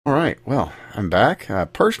right. Well, I'm back.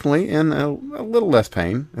 Personally, in a little less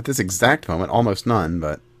pain at this exact moment. Almost none,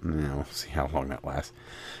 but we'll see how long that lasts.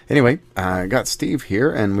 Anyway, I got Steve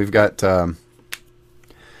here, and we've got.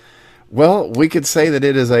 Well, we could say that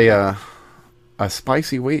it is a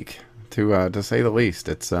spicy week, to say the least.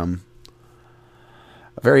 It's a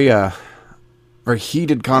very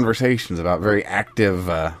heated conversations about very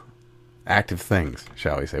active things,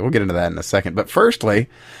 shall we say? We'll get into that in a second. But firstly,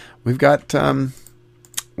 we've got something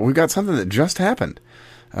that just happened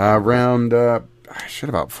around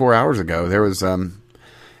about 4 hours ago. There was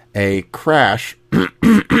a crash, as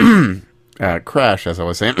I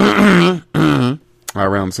was saying,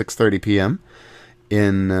 around 6:30 p.m.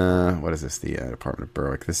 in what is this? The Department of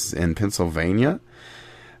Berwick. This is in Pennsylvania.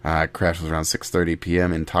 Crash was around 6:30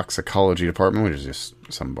 p.m. in Toxicology Department, which is just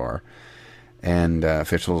some bar. And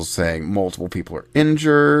officials saying multiple people are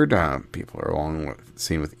injured. People are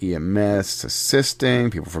seen with EMS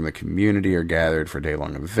assisting. People from the community are gathered for a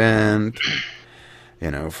day-long event.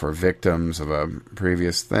 For victims of a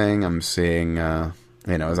previous thing. I'm seeing, as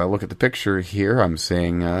I look at the picture here, I'm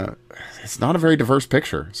seeing it's not a very diverse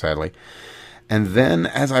picture, sadly. And then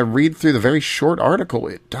as I read through the very short article,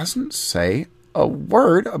 it doesn't say a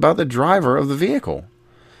word about the driver of the vehicle.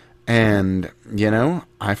 And,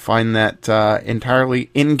 I find that entirely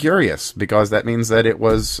incurious, because that means that it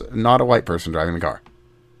was not a white person driving the car.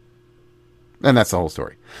 And that's the whole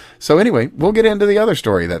story. So anyway, we'll get into the other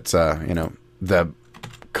story that's, the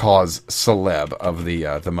cause celeb of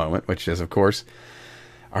the moment, which is, of course,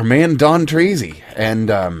 our man Don Treasy and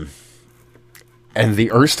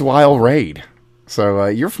the erstwhile raid. So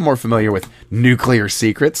you're more familiar with nuclear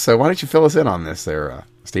secrets, so why don't you fill us in on this there,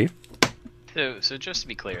 Steve? So just to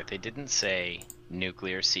be clear, they didn't say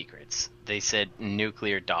nuclear secrets. They said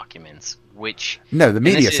nuclear documents, which... No, the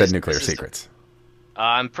media said nuclear secrets.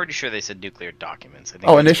 I'm pretty sure they said nuclear documents.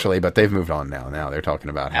 Initially, but they've moved on now. Now they're talking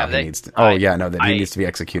about how he needs to... he needs to be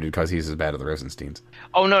executed because he's as bad as the Rosensteins.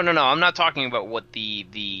 Oh, no. I'm not talking about what the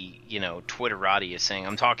Twitterati is saying.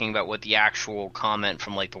 I'm talking about what the actual comment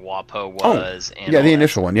from, the WAPO was. And the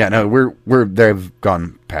initial one. Yeah, no, they've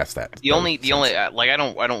gone past that. The only, I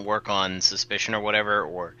don't work on suspicion or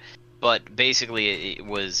whatever, but basically it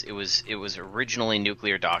was originally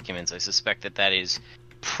nuclear documents. I suspect that is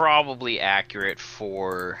probably accurate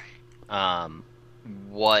for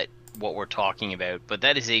what we're talking about, but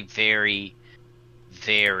that is a very,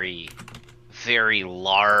 very, very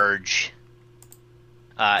large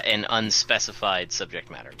and unspecified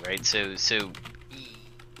subject matter, right? So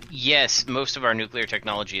yes, most of our nuclear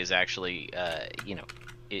technology is actually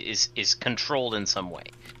is controlled in some way.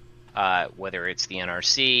 Whether it's the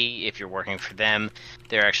NRC, if you're working for them,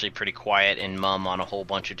 they're actually pretty quiet and mum on a whole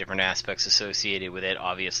bunch of different aspects associated with it.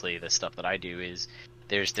 Obviously, the stuff that I do is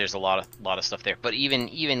there's a lot of stuff there. But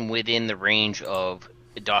even within the range of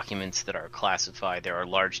documents that are classified, there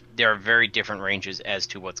are very different ranges as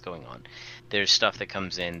to what's going on. There's stuff that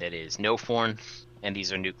comes in that is no foreign, and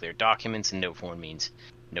these are nuclear documents, and no foreign means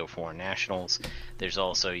no foreign nationals. There's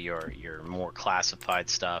also your more classified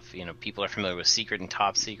stuff. People are familiar with secret and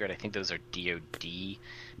top secret. I think those are DoD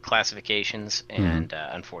classifications, and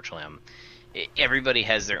unfortunately, everybody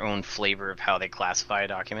has their own flavor of how they classify a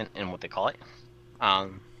document and what they call it.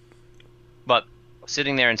 But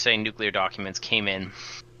sitting there and saying nuclear documents came in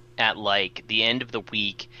at the end of the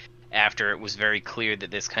week after it was very clear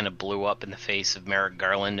that this kind of blew up in the face of Merrick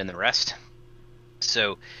Garland and the rest.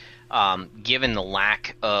 So given the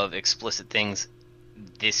lack of explicit things,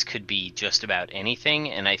 this could be just about anything,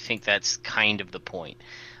 and I think that's kind of the point,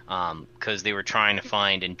 because they were trying to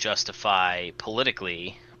find and justify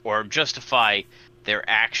politically, or justify their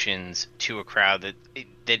actions to a crowd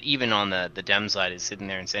that even on the Dem side is sitting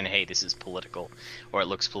there and saying, hey, this is political, or it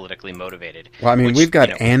looks politically motivated. Well, I mean, we've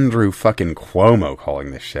got Andrew fucking Cuomo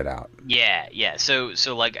calling this shit out. Yeah. So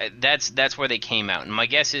that's where they came out. And my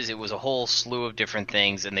guess is it was a whole slew of different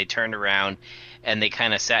things, and they turned around and they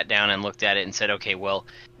kind of sat down and looked at it and said, okay, well,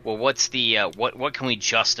 what's the what can we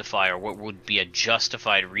justify, or what would be a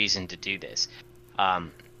justified reason to do this?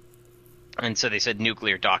 And so they said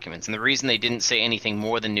nuclear documents. And the reason they didn't say anything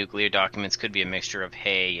more than nuclear documents could be a mixture of,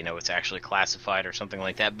 hey, it's actually classified or something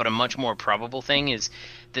like that. But a much more probable thing is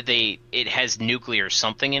that it has nuclear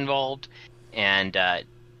something involved. And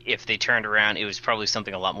if they turned around, it was probably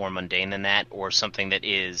something a lot more mundane than that, or something that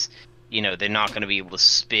is, they're not going to be able to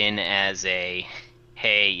spin as a,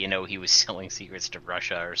 hey, he was selling secrets to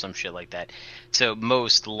Russia or some shit like that. So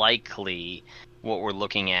most likely what we're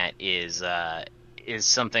looking at is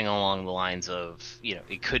something along the lines of,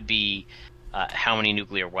 it could be how many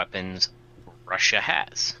nuclear weapons Russia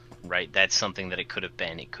has, right? That's something that it could have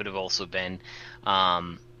been. It could have also been,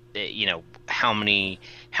 how many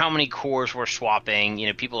cores we're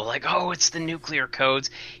swapping. People are like, oh, it's the nuclear codes.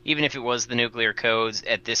 Even if it was the nuclear codes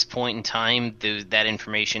at this point in time, that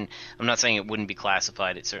information, I'm not saying it wouldn't be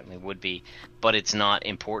classified, it certainly would be, but it's not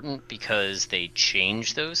important because they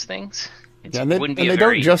change those things. Yeah, and they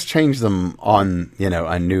don't just change them on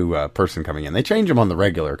a new person coming in. They change them on the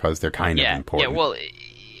regular because they're kind of important. Yeah, well,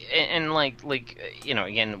 and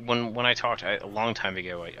again, when I talked a long time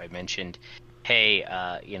ago, I mentioned, hey,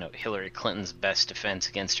 Hillary Clinton's best defense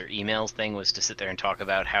against her emails thing was to sit there and talk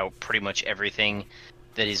about how pretty much everything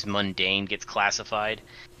that is mundane gets classified.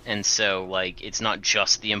 And so, it's not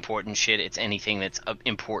just the important shit, it's anything that's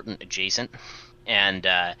important adjacent. And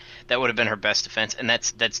that would have been her best defense, and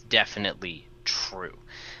that's definitely true.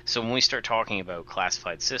 So when we start talking about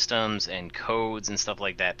classified systems and codes and stuff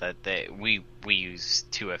like that, we use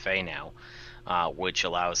 2FA now, which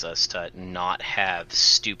allows us to not have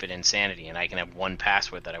stupid insanity, and I can have one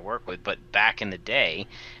password that I work with. But back in the day,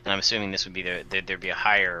 and I'm assuming this would be there'd be a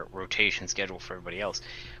higher rotation schedule for everybody else,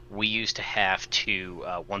 we used to have to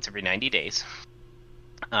once every 90 days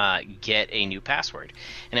get a new password.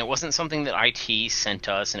 And it wasn't something that IT sent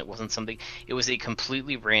us, and it was a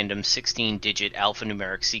completely random 16-digit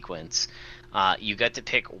alphanumeric sequence. You got to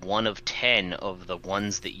pick one of 10 of the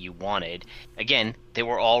ones that you wanted. Again, they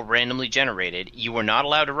were all randomly generated. You were not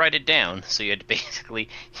allowed to write it down, so you had to basically...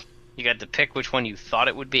 You got to pick which one you thought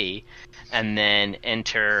it would be, and then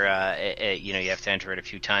enter, you have to enter it a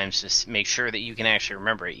few times to make sure that you can actually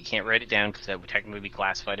remember it. You can't write it down because that would technically be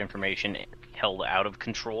classified information held out of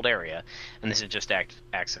controlled area, and this is just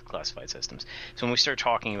access classified systems. So when we start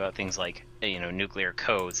talking about things like, nuclear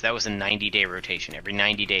codes, that was a 90-day rotation. Every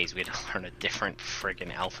 90 days we had to learn a different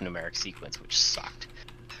friggin' alphanumeric sequence, which sucked.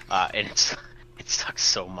 And it sucked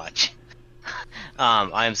so much.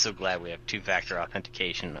 I am so glad we have two-factor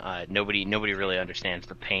authentication. Nobody really understands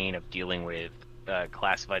the pain of dealing with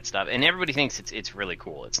classified stuff, and everybody thinks it's really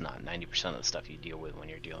cool. It's not. 90% of the stuff you deal with when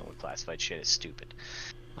you're dealing with classified shit is stupid.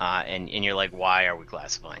 And you're like, why are we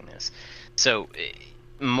classifying this? So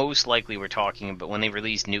most likely we're talking about when they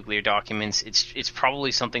release nuclear documents, it's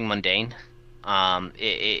probably something mundane.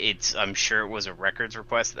 I'm sure it was a records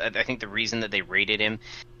request. I think the reason that they rated him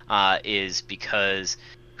is because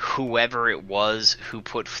whoever it was who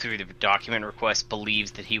put through the document request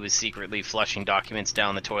believes that he was secretly flushing documents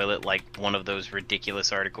down the toilet, like one of those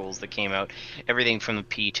ridiculous articles that came out, everything from the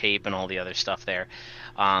P-tape and all the other stuff there.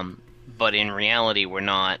 But in reality, we're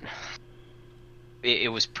not.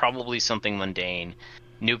 It was probably something mundane.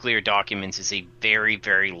 Nuclear documents is a very,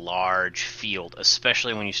 very large field,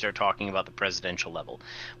 especially when you start talking about the presidential level.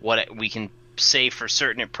 What we can say for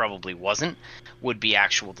certain it probably wasn't would be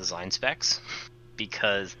actual design specs.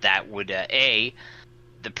 Because that would, the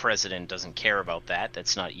president doesn't care about that.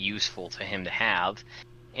 That's not useful to him to have.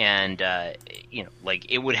 And,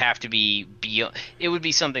 it would have to be it would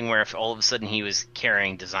be something where if all of a sudden he was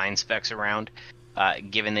carrying design specs around,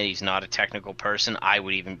 given that he's not a technical person, I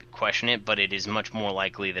would even question it. But it is much more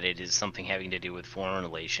likely that it is something having to do with foreign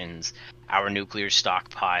relations, our nuclear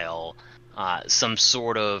stockpile, some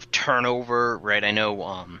sort of turnover, right? I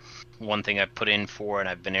know, one thing I've put in for and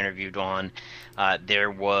I've been interviewed on, there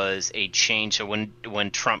was a change. So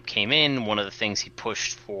when Trump came in, one of the things he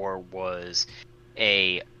pushed for was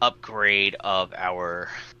a upgrade of our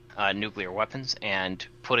nuclear weapons and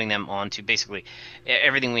putting them onto basically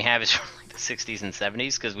everything we have is from the 60s and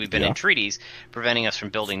 70s because we've been in treaties preventing us from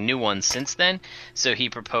building new ones since then. So he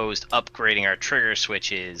proposed upgrading our trigger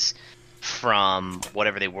switches from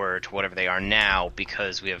whatever they were to whatever they are now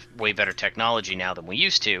because we have way better technology now than we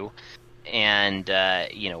used to. And,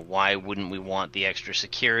 why wouldn't we want the extra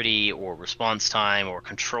security or response time or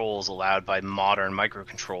controls allowed by modern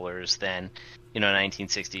microcontrollers than,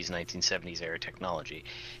 1960s, 1970s era technology?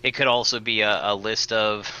 It could also be a list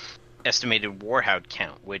of estimated warhead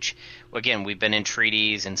count, which, again, we've been in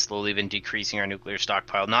treaties and slowly been decreasing our nuclear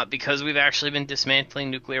stockpile, not because we've actually been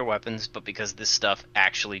dismantling nuclear weapons, but because this stuff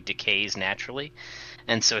actually decays naturally.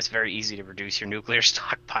 And so it's very easy to reduce your nuclear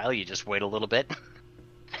stockpile. You just wait a little bit.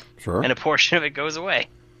 Sure. And a portion of it goes away.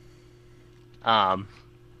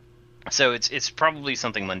 So it's probably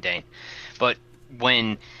something mundane. But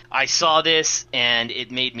when I saw this and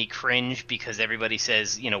it made me cringe because everybody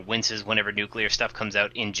says, winces whenever nuclear stuff comes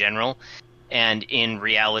out in general. And in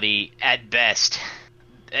reality, at best,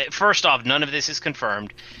 first off, none of this is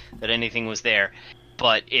confirmed that anything was there.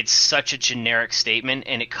 But it's such a generic statement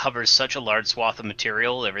and it covers such a large swath of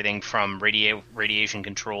material, everything from radiation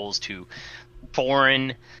controls to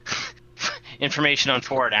foreign information on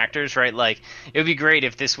foreign actors, right? Like, it would be great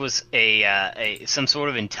if this was some sort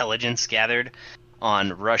of intelligence gathered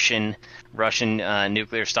on Russian Russian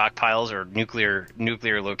nuclear stockpiles or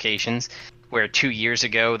nuclear locations, where 2 years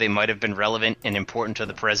ago they might have been relevant and important to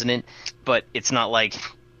the president, but it's not like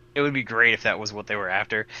it would be great if that was what they were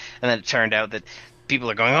after. And then it turned out that people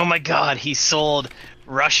are going, "Oh my God, he sold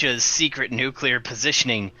Russia's secret nuclear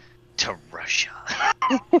positioning to Russia."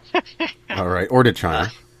 All right, or to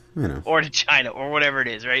China. Or to China, or whatever it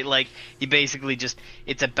is, right? Like, he basically just,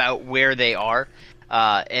 it's about where they are.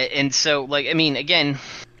 And so, like, I mean, again,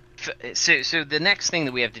 so the next thing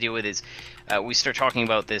that we have to deal with is we start talking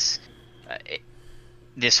about this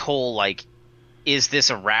whole, like, is this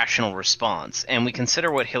a rational response? And we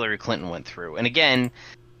consider what Hillary Clinton went through. And again,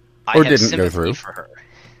 I have sympathy for her.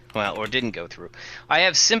 Well, or didn't go through. I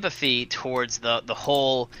have sympathy towards the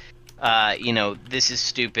whole... this is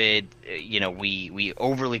stupid. We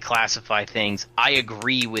overly classify things. I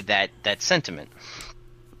agree with that sentiment.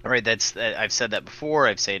 All right, I've said that before.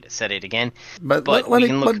 I've said it again. But let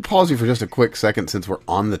me pause you for just a quick second, since we're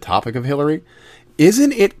on the topic of Hillary.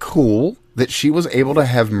 Isn't it cool that she was able to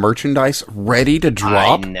have merchandise ready to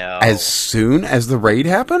drop as soon as the raid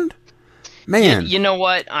happened? Man, you know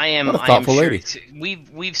what? What a thoughtful lady.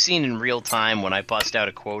 We've seen in real time when I bust out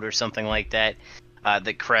a quote or something like that.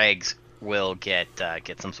 That Craig's will get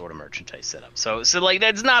some sort of merchandise set up. So like,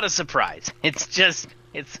 that's not a surprise.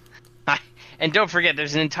 And don't forget,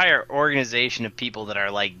 there's an entire organization of people that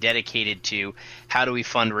are like dedicated to how do we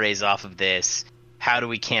fundraise off of this? How do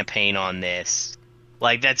we campaign on this?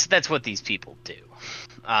 Like, that's what these people do.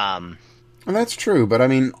 Well, that's true, but I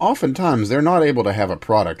mean, oftentimes they're not able to have a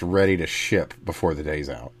product ready to ship before the day's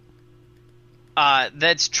out.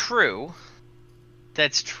 That's true.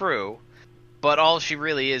 That's true. But all she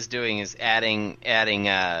really is doing is adding,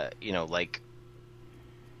 like,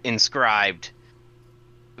 inscribed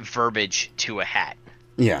verbiage to a hat.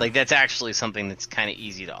 Yeah. Like, that's actually something that's kind of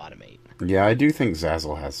easy to automate. Yeah, I do think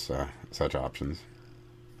Zazzle has such options.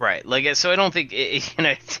 Right. Like, so I don't think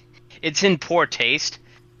it's in poor taste,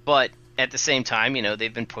 but at the same time,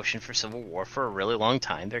 they've been pushing for Civil War for a really long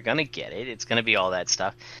time. They're gonna get it. It's gonna be all that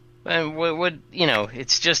stuff. And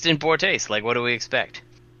it's just in poor taste. Like, what do we expect?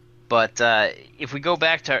 But if we go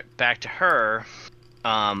back to her,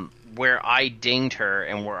 where I dinged her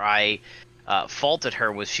and where I faulted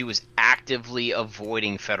her was she was actively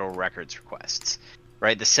avoiding federal records requests,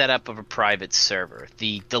 right? The setup of a private server,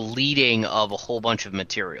 the deleting of a whole bunch of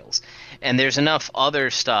materials. And there's enough other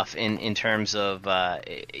stuff in terms of,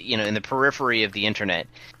 in the periphery of the internet,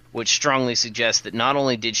 which strongly suggests that not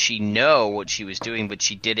only did she know what she was doing, but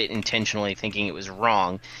she did it intentionally thinking it was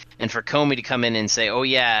wrong. And for Comey to come in and say, oh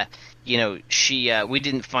yeah, we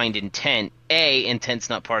didn't find intent. A, intent's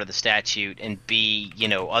not part of the statute, and B,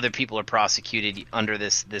 other people are prosecuted under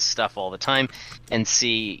this stuff all the time. And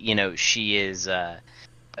C, she is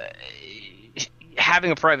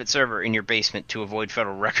having a private server in your basement to avoid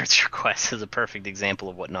federal records requests is a perfect example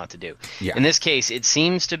of what not to do. Yeah. In this case, it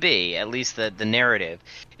seems to be, at least the narrative,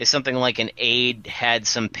 is something like an aide had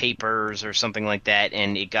some papers or something like that,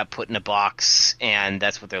 and it got put in a box, and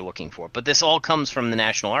that's what they're looking for. But this all comes from the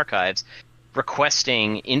National Archives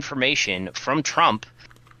requesting information from Trump,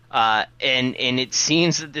 and it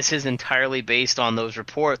seems that this is entirely based on those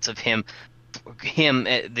reports of him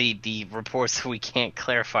the reports that we can't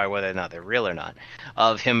clarify whether or not they're real or not,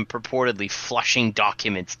 of him purportedly flushing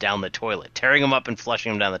documents down the toilet, tearing them up and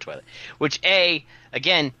flushing them down the toilet, which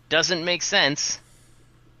again doesn't make sense.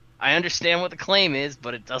 I understand what the claim is,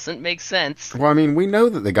 but it doesn't make sense. Well, I mean, we know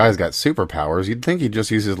that the guy's got superpowers. You'd think he'd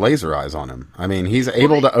just use his laser eyes on him. I mean, he's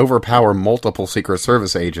able to overpower multiple Secret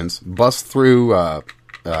Service agents, bust through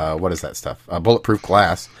what is that stuff, bulletproof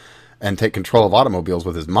glass, and take control of automobiles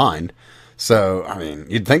with his mind. So, I mean,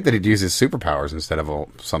 you'd think that he'd use his superpowers instead of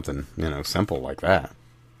something, simple like that.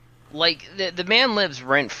 Like, the man lives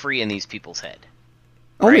rent-free in these people's head.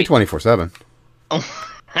 Only 24/7.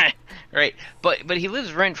 Right. But he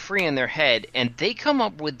lives rent-free in their head, and they come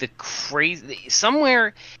up with the crazy...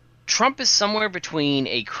 Trump is somewhere between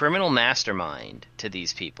a criminal mastermind to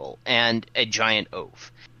these people and a giant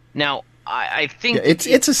oaf. Now, I think... Yeah,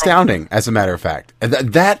 it's astounding, as a matter of fact.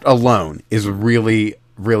 That alone is really...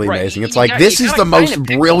 really right. Amazing. It's like, this is the most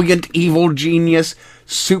brilliant evil genius,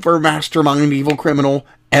 super mastermind evil criminal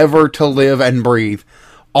ever to live and breathe.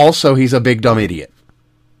 Also, he's a big dumb idiot.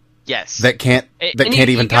 Yes. That can't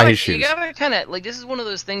even tie his shoes. You gotta kind of, like, this is one of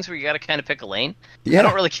those things where you gotta kind of pick a lane. Yeah. I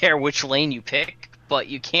don't really care which lane you pick, but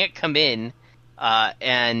you can't come in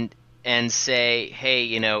and say, hey,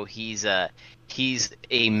 he's a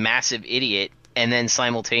massive idiot, and then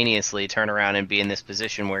simultaneously turn around and be in this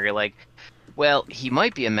position where you're like, Well, he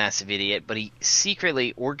might be a massive idiot, but he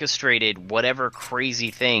secretly orchestrated whatever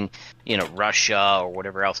crazy thing, Russia or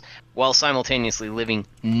whatever else, while simultaneously living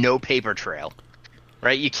no paper trail.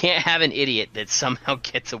 Right? You can't have an idiot that somehow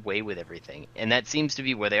gets away with everything. And that seems to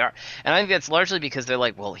be where they are. And I think that's largely because they're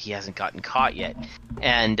like, well, he hasn't gotten caught yet.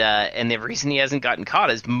 And the reason he hasn't gotten caught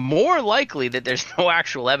is more likely that there's no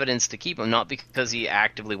actual evidence to keep him, not because he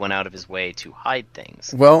actively went out of his way to hide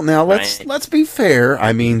things. Well, now right? let's be fair.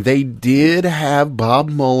 I mean, they did have Bob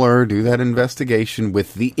Mueller do that investigation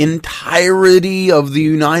with the entirety of the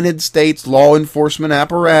United States law enforcement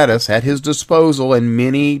apparatus at his disposal and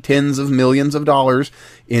many tens of millions of dollars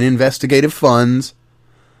in investigative funds.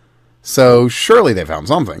 So surely they found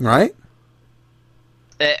something, right?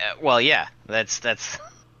 Well, yeah, that's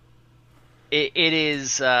it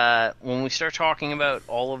is when we start talking about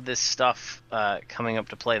all of this stuff coming up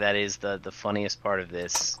to play. That is the funniest part of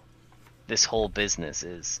this whole business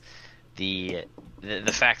is the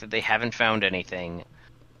fact that they haven't found anything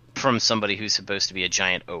from somebody who's supposed to be a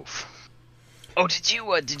giant oaf. Oh, did you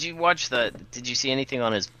watch did you see anything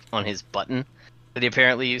on his button that he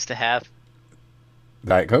apparently used to have?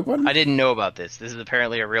 Diet Coke button? I didn't know about this. This is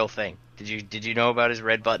apparently a real thing. Did you know about his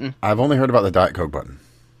red button? I've only heard about the Diet Coke button.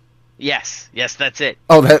 Yes, that's it.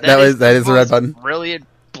 Oh, that is the red button? Brilliant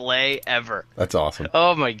play ever. That's awesome.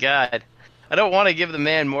 Oh my god. I don't want to give the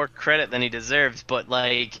man more credit than he deserves, but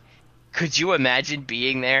like, could you imagine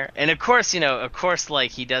being there? And of course,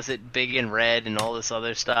 like he does it big and red and all this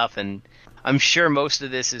other stuff, and I'm sure most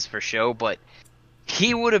of this is for show, but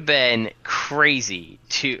he would have been crazy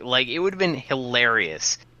it would have been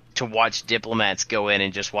hilarious to watch diplomats go in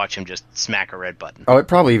and just watch him just smack a red button. Oh, it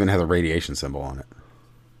probably even has a radiation symbol on it.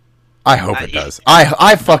 I hope it does.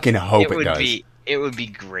 I fucking hope it does. It would be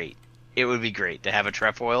great. It would be great to have a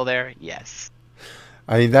trefoil there. Yes.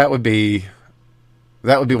 I mean, that would be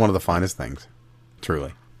one of the finest things.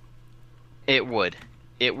 Truly. It would.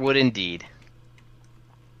 It would indeed.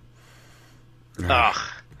 Ugh.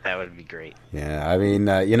 That would be great. Yeah, I mean,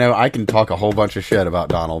 I can talk a whole bunch of shit about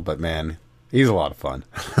Donald, but man, he's a lot of fun.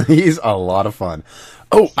 He's a lot of fun.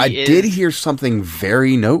 Oh, I did hear something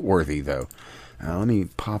very noteworthy, though. Let me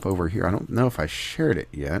pop over here. I don't know if I shared it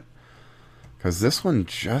yet, because this one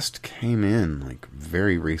just came in, like,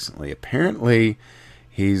 very recently. Apparently,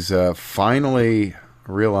 he's finally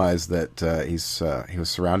realized that he was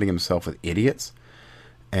surrounding himself with idiots,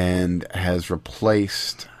 and has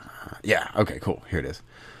replaced... yeah, okay, cool. Here it is.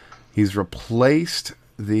 He's replaced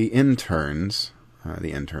the interns,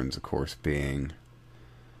 of course, being,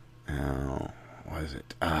 what is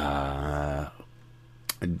it?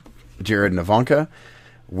 Jared and Ivanka,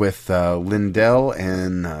 with Lindell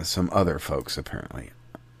and some other folks, apparently.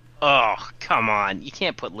 Oh, come on. You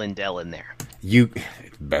can't put Lindell in there.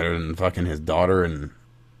 Better than fucking his daughter and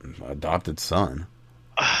adopted son.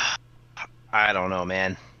 I don't know,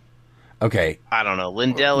 man. Okay. I don't know.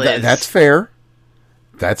 Lindell is... That's fair.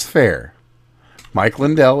 That's fair. Mike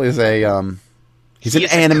Lindell is he's an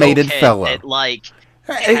animated fellow.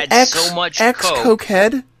 Had so much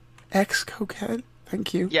ex-cokehead.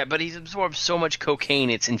 Thank you. Yeah, but he's absorbed so much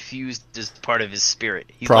cocaine, it's infused as part of his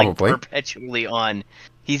spirit. He's Probably. Like perpetually on...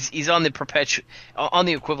 He's on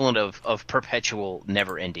the equivalent of perpetual,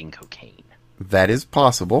 never-ending cocaine. That is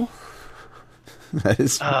possible. That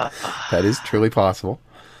is truly possible.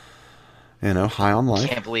 High on life. I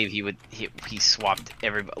can't believe he swapped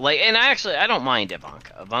everybody. And I don't mind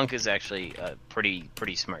Ivanka. Ivanka's actually a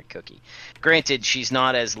pretty smart cookie. Granted, she's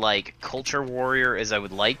not as culture warrior as I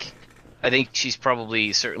would like. I think she's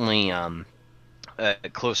probably certainly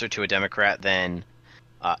closer to a Democrat than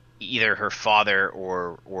either her father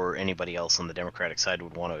or anybody else on the Democratic side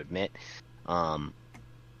would want to admit.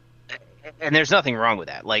 And there's nothing wrong with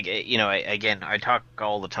that. I talk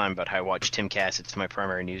all the time about how I watch Timcast. It's my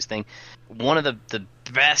primary news thing. One of the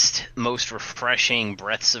best, most refreshing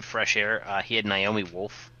breaths of fresh air, he had Naomi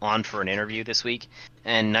Wolf on for an interview this week.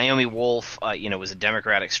 And Naomi Wolf, was a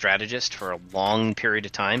Democratic strategist for a long period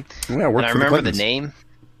of time. Yeah, worked and I for remember the the name.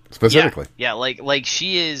 Specifically. Yeah,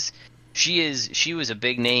 she was a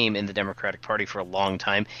big name in the Democratic Party for a long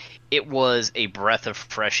time. It was a breath of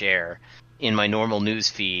fresh air in my normal news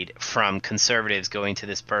feed from conservatives going to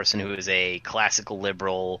this person who is a classical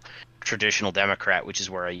liberal, traditional Democrat, which is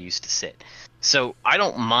where I used to sit. So I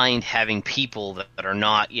don't mind having people that are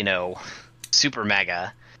not, super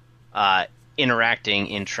mega interacting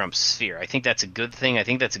in Trump's sphere. I think that's a good thing. I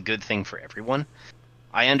think that's a good thing for everyone.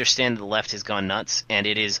 I understand the left has gone nuts, and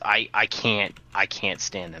it is I can't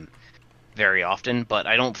stand them very often, but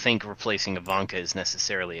I don't think replacing Ivanka is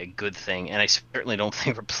necessarily a good thing, and I certainly don't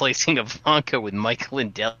think replacing Ivanka with Mike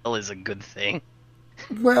Lindell is a good thing.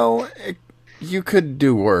 Well, You could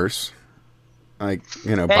do worse, like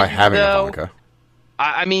by having Ivanka.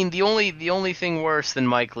 I mean, the only thing worse than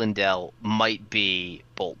Mike Lindell might be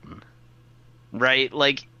Bolton, right?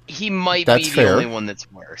 Like he might That's be the fair. only one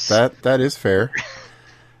that's worse. That is fair.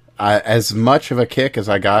 As much of a kick as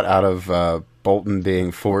I got out of Bolton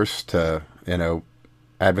being forced to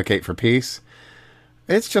advocate for peace,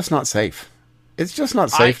 it's just not safe. It's just not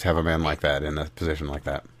safe to have a man like that in a position like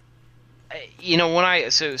that. When I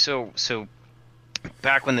so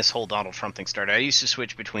back when this whole Donald Trump thing started, I used to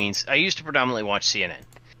switch between. I used to predominantly watch CNN,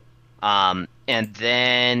 and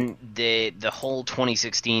then the whole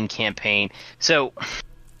 2016 campaign. So,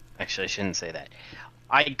 actually, I shouldn't say that.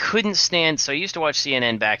 I couldn't stand. So I used to watch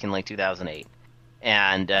CNN back in like 2008,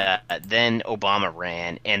 and then Obama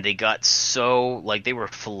ran, and they got so they were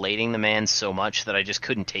filleting the man so much that I just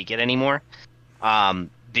couldn't take it anymore.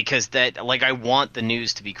 Because that I want the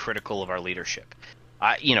news to be critical of our leadership.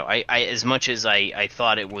 I as much as I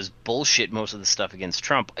thought it was bullshit most of the stuff against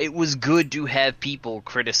Trump, it was good to have people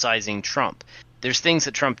criticizing Trump. There's things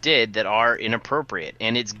that Trump did that are inappropriate,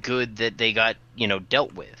 and it's good that they got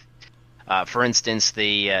dealt with. For instance,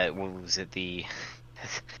 the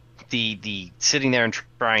sitting there and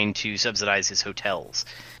trying to subsidize his hotels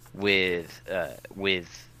with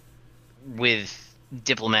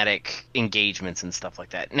diplomatic engagements and stuff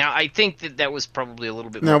like that. Now, I think that was probably a little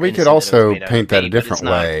bit more. Now, we could also paint that a different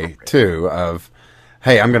way, too, of,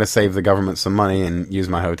 hey, I'm going to save the government some money and use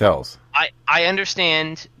my hotels. I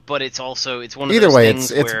understand, but it's one of either those way,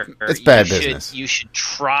 things where it's bad business. You should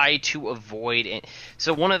try to avoid it.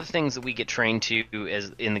 So one of the things that we get trained to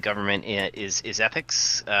as in the government is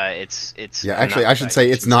ethics. It's actually, I should say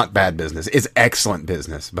it's not bad business. It's excellent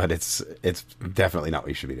business, but it's definitely not what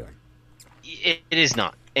you should be doing. It is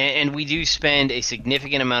not, and we do spend a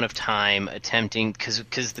significant amount of time attempting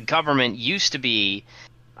because the government used to be.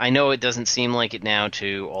 I know it doesn't seem like it now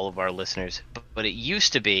to all of our listeners, but it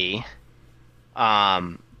used to be.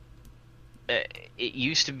 It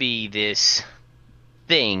used to be this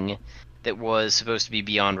thing that was supposed to be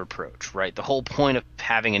beyond reproach, right? The whole point of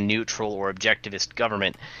having a neutral or objectivist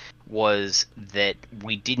government was that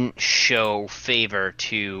we didn't show favor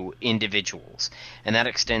to individuals, and that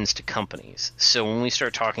extends to companies. So when we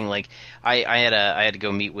start talking, I had to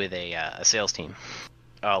go meet with a sales team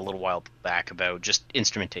a little while back about just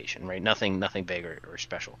instrumentation, right? Nothing big or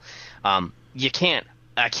special. I can't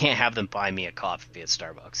have them buy me a coffee at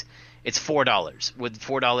Starbucks. It's $4. Would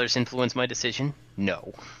 $4 influence my decision?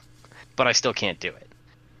 No, but I still can't do it,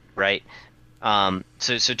 right?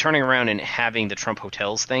 So turning around and having the Trump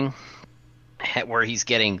hotels thing, where he's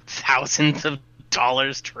getting thousands of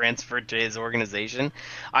dollars transferred to his organization,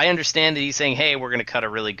 I understand that he's saying, "Hey, we're going to cut a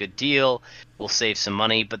really good deal. We'll save some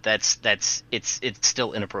money," but it's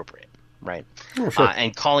still inappropriate, right? Oh, sure.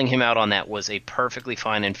 And calling him out on that was a perfectly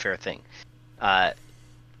fine and fair thing.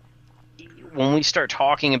 When we start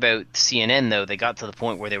talking about CNN, though, they got to the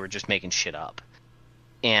point where they were just making shit up.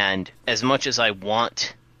 And as much as I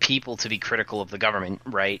want people to be critical of the government,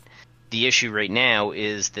 right, the issue right now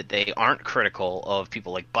is that they aren't critical of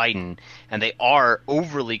people like Biden, and they are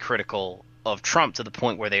overly critical of Trump to the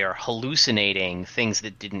point where they are hallucinating things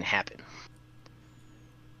that didn't happen.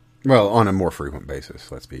 Well, on a more frequent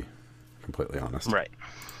basis, let's be completely honest. Right.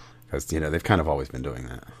 Because, they've kind of always been doing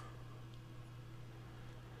that.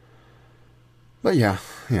 But yeah,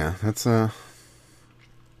 that's kind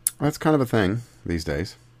of a thing these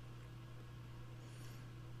days.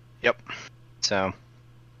 Yep. So,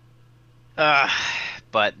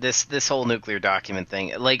 but this whole nuclear document thing,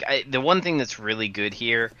 the one thing that's really good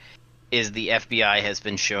here is the FBI has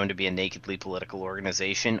been shown to be a nakedly political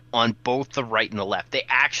organization on both the right and the left. They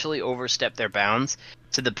actually overstep their bounds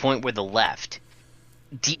to the point where the left,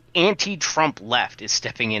 the anti-Trump left, is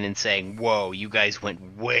stepping in and saying, "Whoa, you guys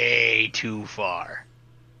went way too far."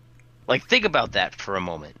 Think about that for a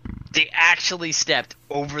moment. They actually stepped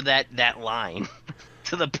over that line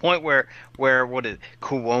to the point where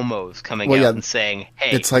Cuomo's coming out and saying,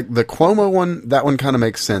 "Hey." It's like the Cuomo one, that one kind of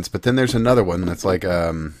makes sense, but then there's another one that's like, he's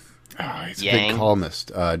a big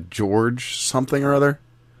columnist, George something or other.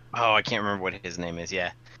 Oh, I can't remember what his name is,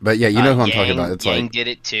 yeah. But yeah, you know who I'm talking about. It's Yang did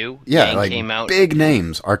it too. Yeah, Yang came out. Big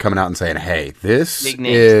names are coming out and saying, "Hey, this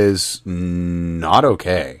is not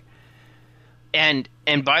okay." And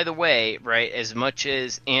by the way, right, as much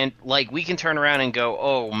as we can turn around and go,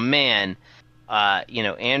 "Oh man,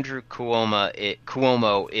 Andrew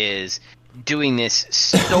Cuomo is doing this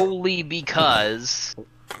solely because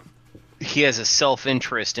he has a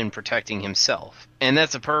self-interest in protecting himself," and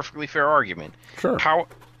that's a perfectly fair argument. Sure.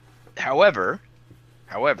 However,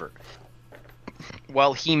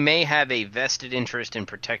 while he may have a vested interest in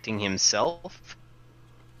protecting himself,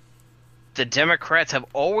 the Democrats have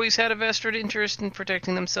always had a vested interest in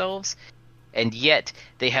protecting themselves, and yet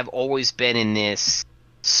they have always been in this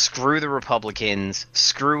screw the Republicans,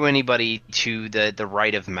 screw anybody to the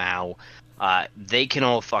right of Mao, they can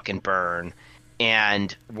all fucking burn,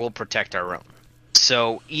 and we'll protect our own.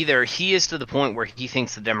 So either he is to the point where he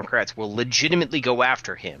thinks the Democrats will legitimately go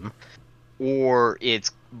after him, or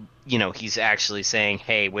it's, he's actually saying,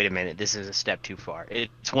 hey, wait a minute, this is a step too far.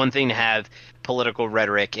 It's one thing to have political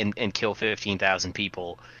rhetoric and kill 15,000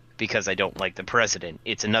 people because I don't like the president.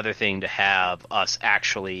 It's another thing to have us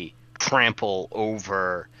actually trample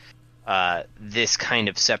over this kind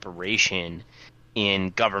of separation in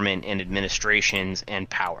government and administrations and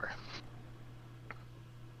power.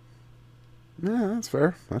 Yeah, that's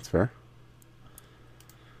fair. That's fair.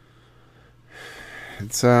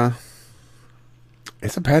 It's a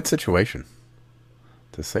bad situation,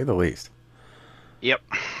 to say the least. Yep.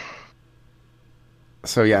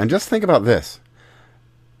 So yeah, and just think about this.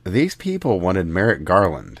 These people wanted Merrick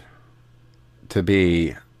Garland to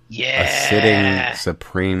be a sitting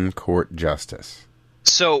Supreme Court justice.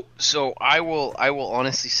 So I will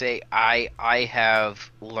honestly say I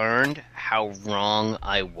have learned how wrong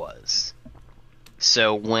I was.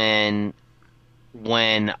 So when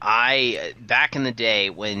I back in the day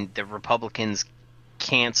when the Republicans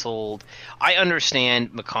canceled, I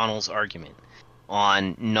understand McConnell's argument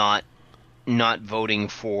on not voting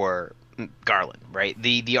for Garland, right?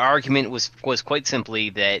 The argument was quite simply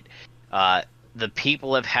that the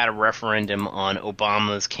people have had a referendum on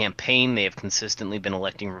Obama's campaign. They have consistently been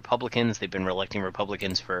electing Republicans. They've been electing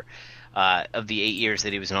Republicans for of the 8 years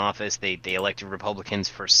that he was in office. They elected Republicans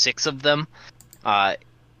for 6 of them.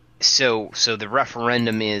 So the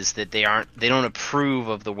referendum is that they don't approve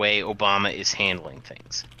of the way Obama is handling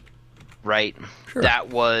things, right? Sure. That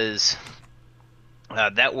was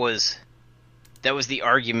the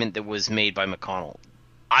argument that was made by McConnell.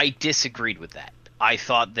 I disagreed with that. I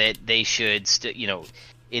thought that they should,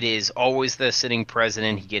 it is always the sitting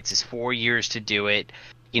president. He gets his 4 years to do it.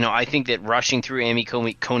 I think that rushing through Amy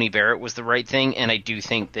Coney Barrett was the right thing, and I do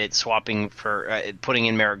think that swapping for putting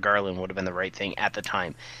in Merrick Garland would have been the right thing at the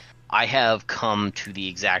time. I have come to the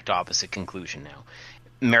exact opposite conclusion now.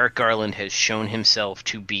 Merrick Garland has shown himself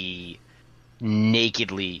to be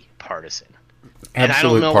nakedly partisan. And I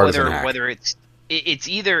don't know whether it's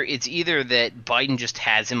either that Biden just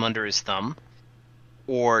has him under his thumb,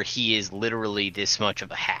 or he is literally this much of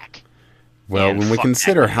a hack. Well, when we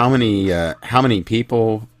consider how many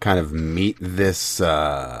people kind of meet this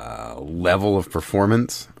level of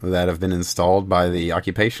performance that have been installed by the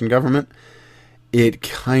occupation government, it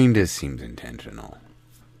kind of seems intentional.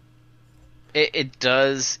 It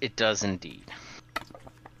does indeed.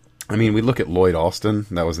 I mean, we look at Lloyd Austin,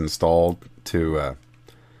 that was installed to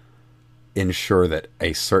ensure that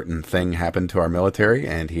a certain thing happened to our military,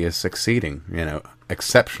 and he is succeeding,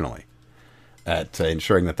 exceptionally at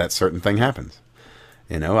ensuring that certain thing happens.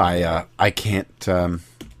 I can't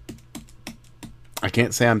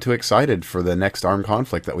say I'm too excited for the next armed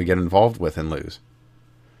conflict that we get involved with and lose.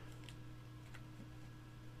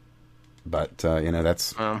 But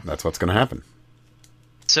that's what's going to happen.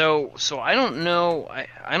 So I don't know.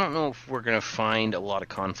 I don't know if we're going to find a lot of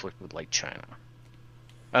conflict with China.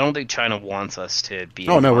 I don't think China wants us to be.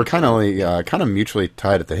 Oh no, we're kind of mutually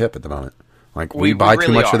tied at the hip at the moment. We buy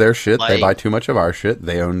too much of their shit, they buy too much of our shit.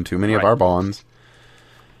 They own too many of our bonds.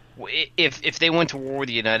 If they went to war with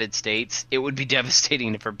the United States, it would be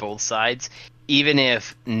devastating for both sides, even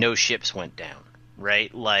if no ships went down,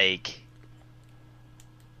 right? They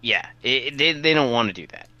don't want to do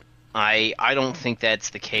that. I don't think that's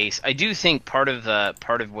the case. I do think part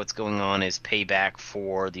of what's going on is payback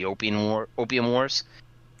for the opium wars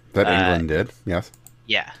that England did. Yes.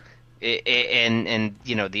 Yeah. And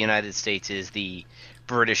the United States is the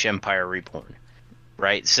British Empire reborn,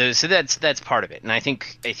 right? So that's part of it, and I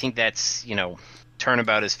think that's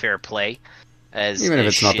turnabout is fair play, as even if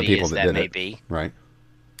it's not the people that did may it, be, right?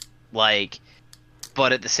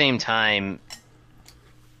 But at the same time,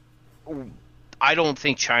 I don't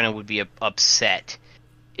think China would be upset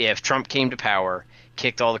if Trump came to power,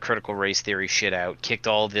 kicked all the critical race theory shit out, kicked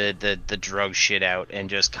all the drug shit out, and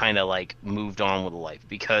just kind of moved on with life,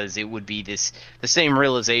 because it would be the same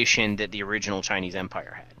realization that the original Chinese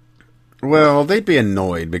Empire had. Well, they'd be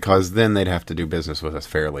annoyed because then they'd have to do business with us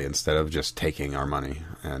fairly instead of just taking our money.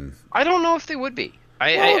 And I don't know if they would be.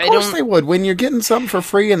 Of course they would. When you're getting something for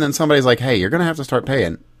free and then somebody's like, hey, you're going to have to start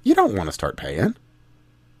paying. You don't want to start paying.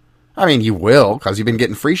 I mean, you will, because you've been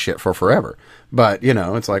getting free shit for forever. But,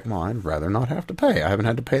 it's well, I'd rather not have to pay. I haven't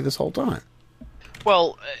had to pay this whole time.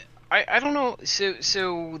 Well, I don't know.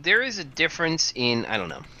 So there is a difference in, I don't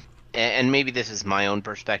know, and maybe this is my own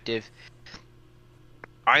perspective.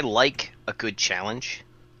 I like a good challenge.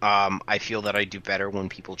 I feel that I do better when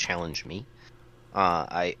people challenge me.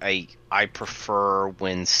 I prefer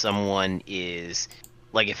when someone is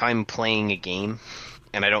like, if I'm playing a game,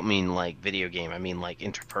 and I don't mean like video game, I mean like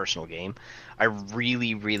interpersonal game. I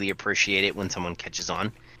really, really appreciate it when someone catches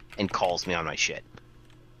on and calls me on my shit.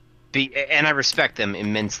 And I respect them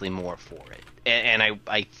immensely more for it. And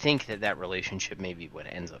I think that relationship may be what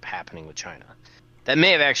ends up happening with China. That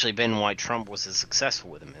may have actually been why Trump was as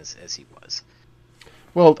successful with him as he was.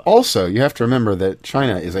 Well, also, you have to remember that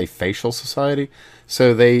China is a facial society,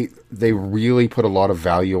 so they really put a lot of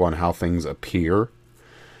value on how things appear.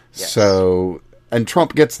 Yes. So, and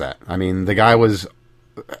Trump gets that. I mean, the guy was,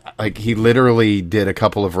 like, he literally did a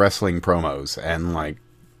couple of wrestling promos and, like,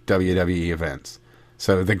 WWE events.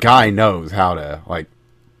 So the guy knows how to, like,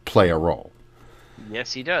 play a role.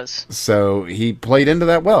 Yes, he does. So he played into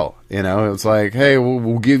that well. You know, it's like, hey,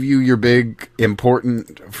 we'll give you your big,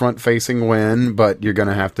 important, front-facing win, but you're going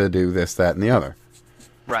to have to do this, that, and the other.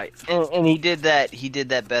 Right, and he did that. He did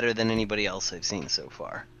that better than anybody else I've seen so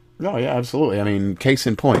far. Oh, yeah, absolutely. I mean, case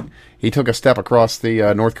in point, he took a step across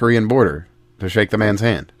the North Korean border to shake the man's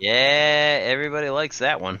hand. Yeah, everybody likes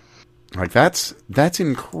that one. Like, that's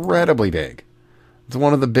incredibly big. It's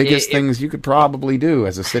one of the biggest things you could probably do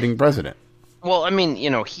as a sitting president. Well, I mean,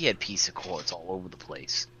 you know, he had peace accords all over the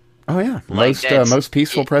place. Oh, yeah. Like, Most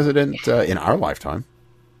peaceful president in our lifetime.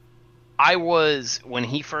 When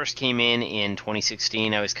he first came in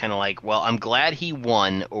 2016, I was kind of like, well, I'm glad he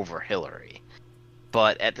won over Hillary.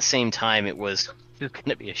 But at the same time, it was going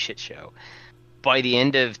to be a shit show. By the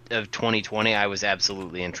end of 2020, I was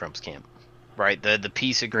absolutely in Trump's camp. Right? The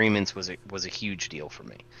peace agreements was a huge deal for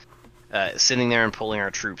me. Sitting there and pulling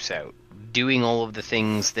our troops out. Doing all of the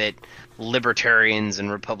things that libertarians and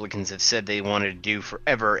Republicans have said they wanted to do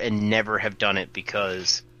forever and never have done it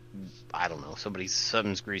because, I don't know,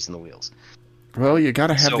 something's greasing the wheels. Well, you got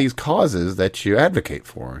to have these causes that you advocate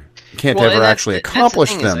for. You can't ever actually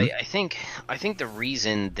accomplish them. I think the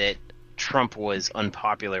reason that Trump was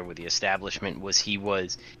unpopular with the establishment was he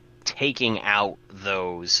was taking out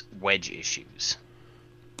those wedge issues.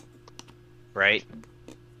 Right?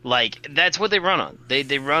 Like, that's what they run on.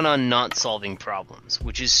 They run on not solving problems,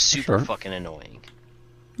 which is super fucking annoying.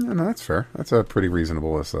 Yeah, no, that's fair. That's a pretty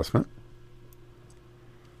reasonable assessment.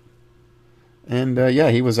 And, yeah,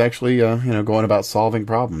 he was actually, going about solving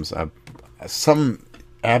problems. Some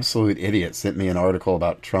absolute idiot sent me an article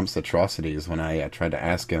about Trump's atrocities when I tried to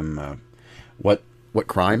ask him what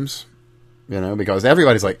crimes, because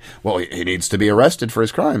everybody's like, well, he needs to be arrested for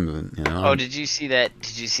his crimes. And, Oh, did you see that?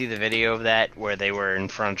 Did you see the video of that where they were in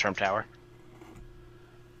front of Trump Tower?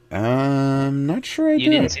 I'm not sure I did.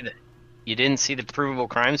 You didn't see the provable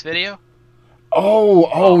crimes video?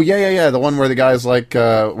 Yeah. The one where the guy's like,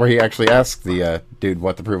 where he actually asked the dude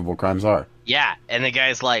what the provable crimes are. Yeah, and the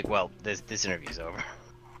guy's like, well, this interview's over.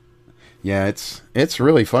 Yeah, it's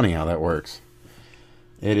really funny how that works.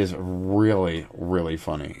 It is really, really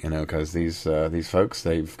funny, because these folks,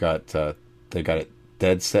 they've got it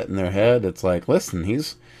dead set in their head. It's like, listen,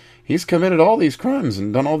 he's committed all these crimes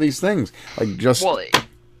and done all these things. Like, just well,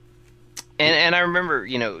 and I remember,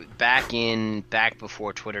 back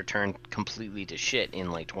before Twitter turned completely to shit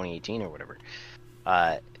in like 2018 or whatever.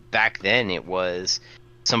 Back then, it was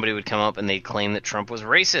somebody would come up and they'd claim that Trump was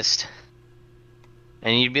racist,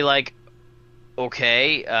 and you'd be like,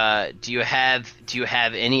 okay, do you have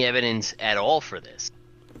any evidence at all for this?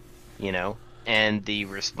 And the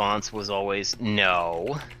response was always,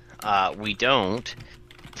 no, we don't.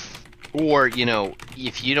 Or,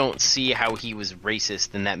 if you don't see how he was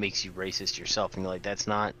racist, then that makes you racist yourself. And you're like, that's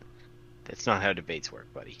not how debates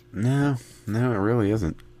work, buddy. No, it really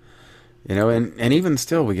isn't. And even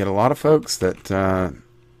still, we get a lot of folks that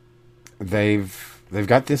they've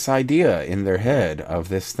got this idea in their head of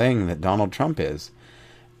this thing that Donald Trump is.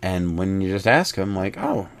 And when you just ask them, like,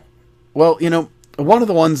 oh, well, one of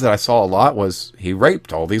the ones that I saw a lot was he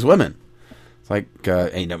raped all these women. It's like,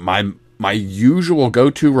 my usual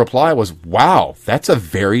go-to reply was, wow, that's a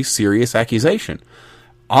very serious accusation.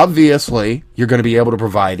 Obviously, you're going to be able to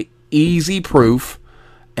provide easy proof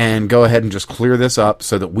and go ahead and just clear this up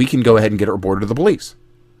so that we can go ahead and get it reported to the police.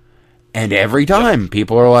 And every time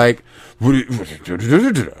people are like,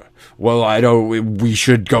 well, I know we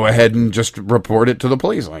should go ahead and just report it to the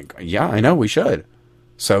police. Like, yeah, I know we should.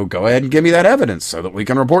 So go ahead and give me that evidence so that we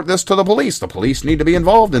can report this to the police. The police need to be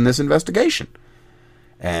involved in this investigation.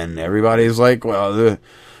 And everybody's like, well,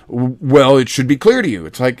 Well, it should be clear to you.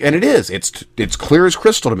 It's like, and it is. It's clear as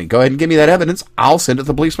crystal to me. Go ahead and give me that evidence. I'll send it to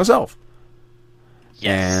the police myself.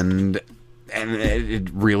 Yes. And it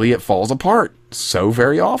really falls apart so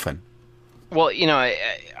very often. Well,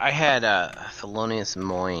 I had Thelonious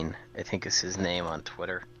Moyne, I think is his name, on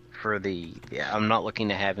Twitter. I'm not looking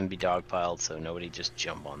to have him be dogpiled, so nobody just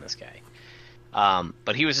jump on this guy.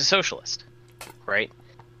 But he was a socialist, right?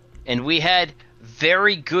 And we had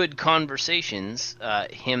very good conversations,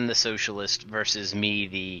 him the socialist versus me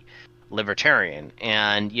the libertarian.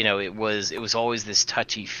 And, it was always this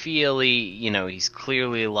touchy-feely, he's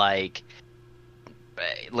clearly like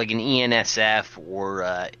an ENSF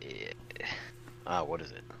or, what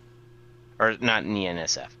is it? Or not an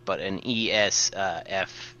ENSF, but an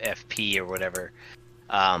ESFP or whatever.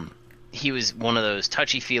 He was one of those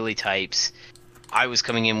touchy-feely types. I was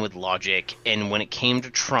coming in with logic, and when it came to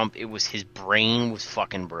Trump, it was his brain was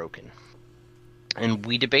fucking broken. And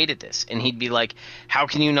we debated this, and he'd be like, how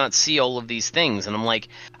can you not see all of these things? And I'm like,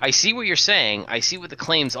 I see what you're saying, I see what the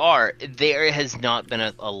claims are. There has not been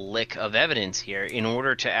a lick of evidence here. In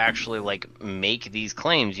order to actually, make these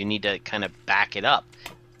claims, you need to kind of back it up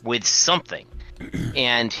with something.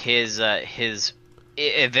 And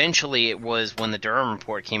eventually it was when the Durham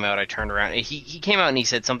report came out, I turned around. He came out and he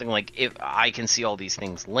said something like, if I can see all these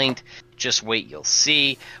things linked, just wait, you'll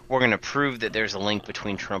see. We're going to prove that there's a link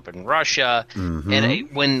between Trump and Russia. Mm-hmm.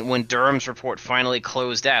 And when Durham's report finally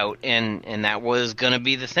closed out, and that was going to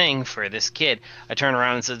be the thing for this kid, I turned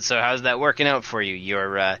around and said, so how's that working out for you?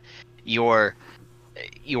 Your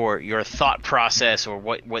thought process, or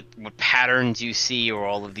what patterns you see, or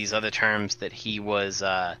all of these other terms that he was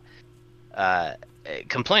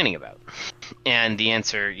complaining about. And the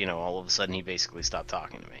answer, all of a sudden he basically stopped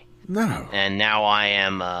talking to me. No. And now I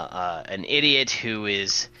am an idiot who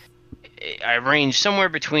is... I range somewhere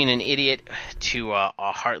between an idiot to a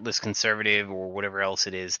heartless conservative, or whatever else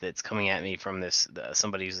it is that's coming at me from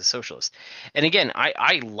somebody who's a socialist. And again,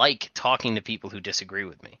 I like talking to people who disagree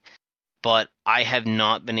with me, but I have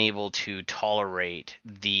not been able to tolerate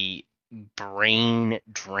the brain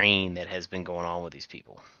drain that has been going on with these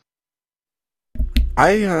people.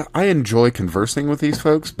 I enjoy conversing with these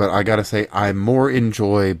folks, but I gotta say, I more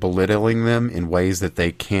enjoy belittling them in ways that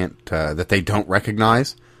they can't, that they don't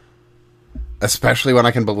recognize. Especially when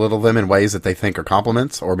I can belittle them in ways that they think are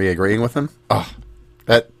compliments, or me agreeing with them. Oh,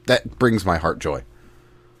 that brings my heart joy.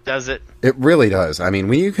 Does it? It really does. I mean,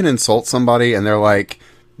 when you can insult somebody and they're like,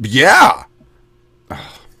 yeah!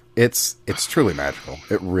 Oh, it's truly magical.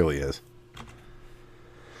 It really is.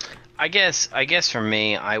 I guess for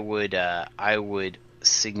me, I would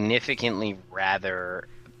significantly rather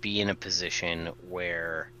be in a position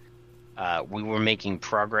where we were making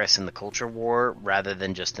progress in the culture war rather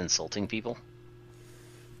than just insulting people.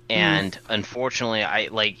 And unfortunately, I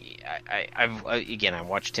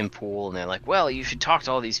watched Tim Pool, and they're like, well, you should talk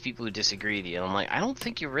to all these people who disagree with you. And I'm like, I don't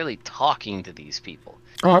think you're really talking to these people.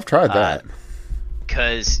 Oh, I've tried that.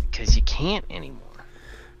 Because you can't anymore.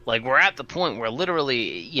 Like, we're at the point where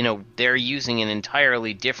literally, they're using an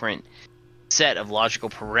entirely different set of logical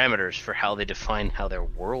parameters for how they define how their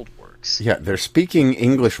world works. Yeah, they're speaking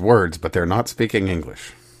English words, but they're not speaking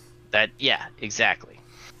English. Yeah, exactly.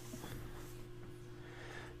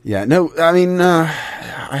 Yeah, no, I mean,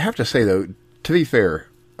 I have to say, though, to be fair,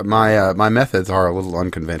 my methods are a little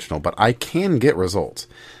unconventional, but I can get results.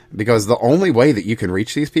 Because the only way that you can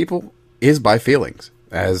reach these people is by feelings.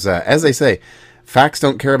 As they say, facts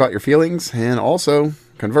don't care about your feelings, and also,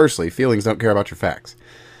 conversely, feelings don't care about your facts.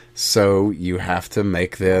 So you have to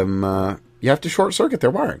make them, you have to short-circuit their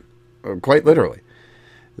wiring, quite literally.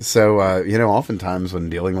 So, oftentimes when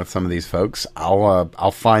dealing with some of these folks,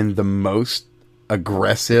 I'll find the most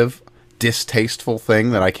aggressive, distasteful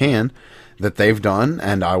thing that I can that they've done,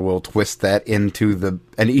 and I will twist that into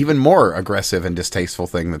an even more aggressive and distasteful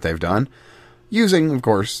thing that they've done, using, of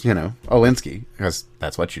course, Alinsky, because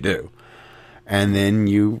that's what you do. And then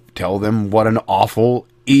you tell them what an awful,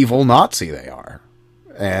 evil Nazi they are.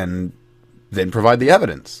 And then provide the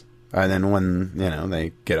evidence. And then when,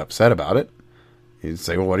 they get upset about it, you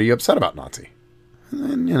say, well, what are you upset about, Nazi?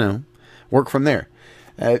 And then, work from there.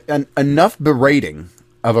 Enough berating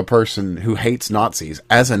of a person who hates Nazis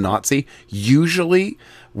as a Nazi usually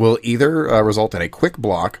will either result in a quick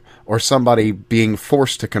block or somebody being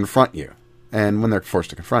forced to confront you. And when they're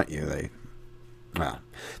forced to confront you,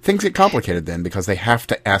 things get complicated then, because they have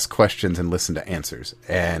to ask questions and listen to answers.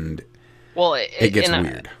 And it gets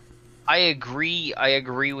weird. I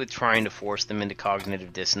agree with trying to force them into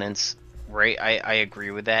cognitive dissonance, right? I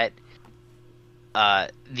agree with that.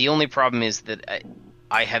 The only problem is that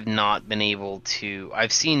I have not been able to.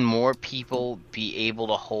 I've seen more people be able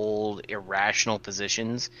to hold irrational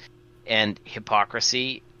positions and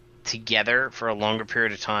hypocrisy together for a longer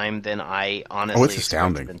period of time than I Oh, it's honestly expected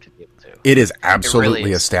astounding. them to be able to. It is It really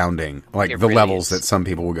absolutely is. astounding, like It the really levels is. that some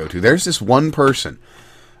people will go to. There's this one person,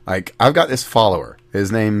 like I've got this follower.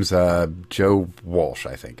 His name's Joe Walsh,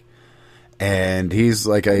 I think, and he's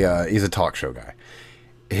like he's a talk show guy.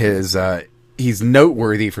 His he's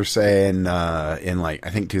noteworthy for saying in like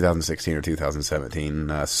I think 2016 or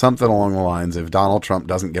 2017 something along the lines of Donald Trump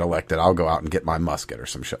doesn't get elected, I'll go out and get my musket or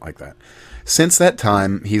some shit like that. Since that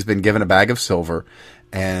time, he's been given a bag of silver,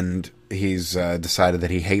 and he's decided that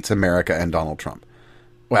he hates America and Donald Trump.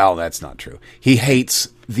 Well, that's not true. He hates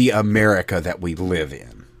the America that we live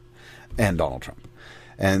in and Donald Trump.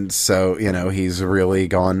 And so, you know, he's really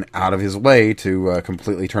gone out of his way to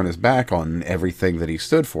completely turn his back on everything that he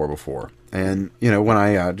stood for before. And, you know, when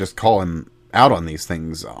I just call him out on these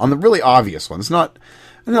things, on the really obvious ones, I'm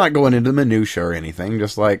not going into minutia or anything,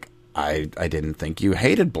 just like, I didn't think you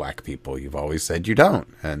hated black people. You've always said you don't.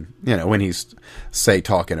 And, you know, when he's, say,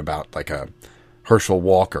 talking about, like, a Herschel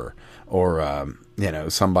Walker or, you know,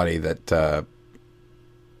 somebody that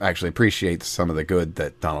actually appreciates some of the good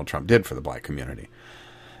that Donald Trump did for the black community.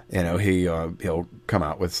 You know, he'll come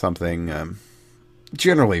out with something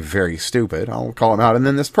generally very stupid. I'll call him out. And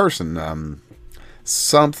then this person,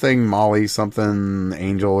 something Molly, something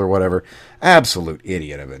Angel or whatever, absolute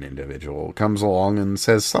idiot of an individual, comes along and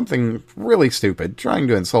says something really stupid, trying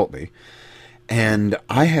to insult me. And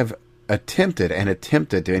I have attempted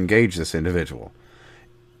to engage this individual.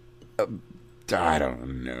 I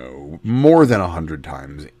don't know, more than 100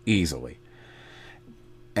 times, easily.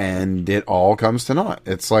 And it all comes to naught.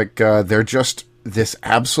 It's like they're just this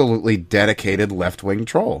absolutely dedicated left-wing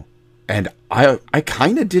troll. And I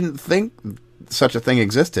kind of didn't think such a thing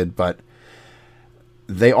existed, but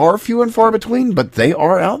they are few and far between, but they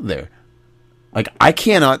are out there. Like, I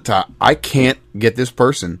can't get this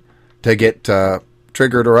person to get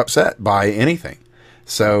triggered or upset by anything.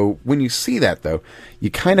 So when you see that, though, you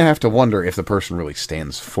kind of have to wonder if the person really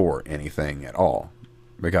stands for anything at all.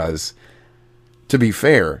 Because, to be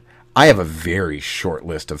fair, I have a very short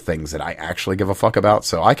list of things that I actually give a fuck about,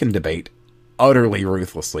 so I can debate utterly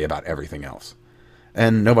ruthlessly about everything else.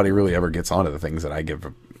 And nobody really ever gets onto the things that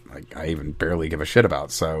I even barely give a shit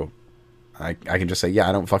about, so I can just say, yeah,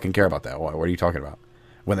 I don't fucking care about that. What are you talking about?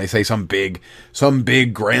 When they say some big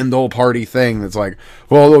grand old party thing that's like,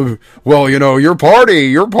 well, you know, your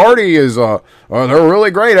party is, they're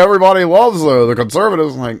really great. Everybody loves the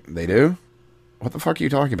conservatives. I'm like, they do? What the fuck are you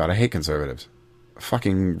talking about? I hate conservatives.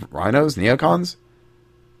 Fucking rhinos? Neocons?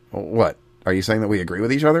 What? Are you saying that we agree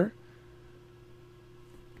with each other?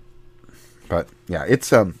 But, yeah,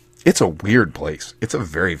 it's a weird place. It's a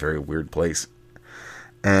very, very weird place.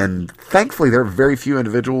 And thankfully there are very few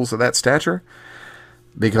individuals of that stature,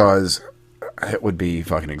 because it would be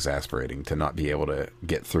fucking exasperating to not be able to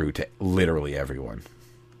get through to literally everyone.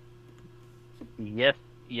 Yes,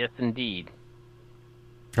 indeed.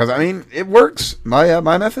 Because, I mean, it works. My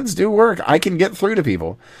methods do work. I can get through to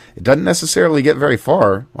people. It doesn't necessarily get very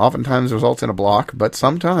far. Oftentimes results in a block, but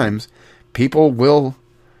sometimes people will...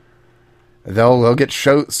 They'll get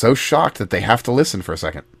so shocked that they have to listen for a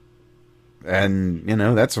second. And, you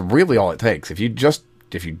know, that's really all it takes. If you just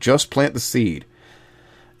plant the seed,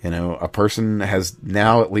 you know, a person has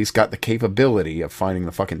now at least got the capability of finding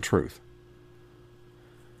the fucking truth.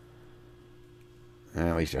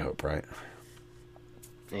 At least you hope, right?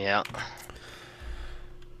 Yeah.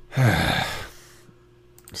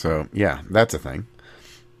 So, yeah, that's a thing.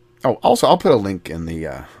 Oh, also, I'll put a link in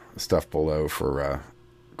the stuff below for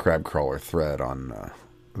Crabcrawler thread on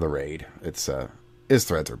the raid. His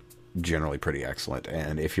threads are generally pretty excellent,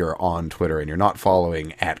 and if you're on Twitter and you're not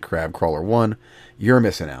following at Crabcrawler1, you're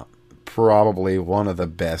missing out. Probably one of the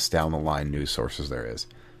best down the line news sources there is.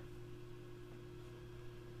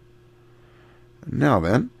 Now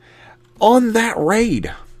then, on that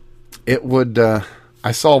raid, it would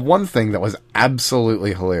I saw one thing that was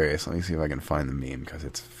absolutely hilarious. Let me see if I can find the meme, because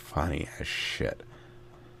it's funny as shit.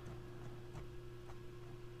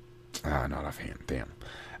 Not offhand. Damn.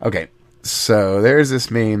 Okay, so there's this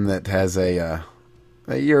meme that has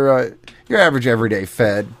your average everyday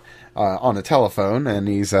Fed on a telephone, and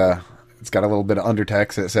it's got a little bit of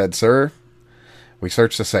undertext that said, "Sir, we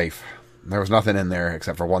searched the safe. There was nothing in there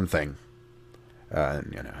except for one thing."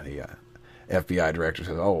 And, you know, the FBI director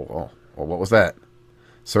says, "Oh, well, what was that?"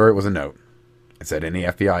 "Sir, it was a note. It said any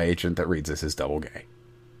FBI agent that reads this is double gay."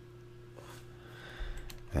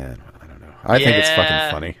 And I don't know. I think it's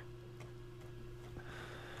fucking funny.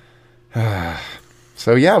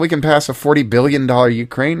 So yeah, we can pass a $40 billion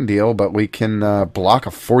Ukraine deal, but we can block a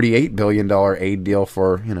 $48 billion aid deal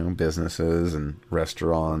for, businesses and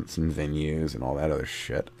restaurants and venues and all that other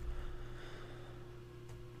shit.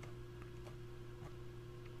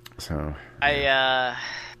 So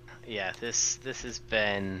this has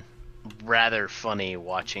been rather funny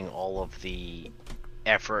watching all of the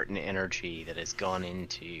effort and energy that has gone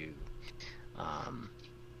into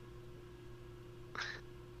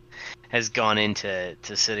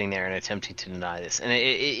sitting there and attempting to deny this. And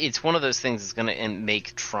it's one of those things that's going to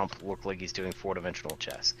make Trump look like he's doing four-dimensional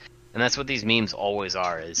chess. And that's what these memes always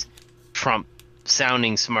are, is Trump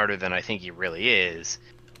sounding smarter than I think he really is.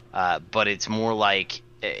 But it's more like,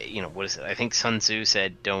 what is it? I think Sun Tzu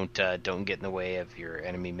said, don't get in the way of your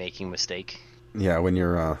enemy making a mistake. Yeah, when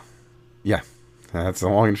you're, that's the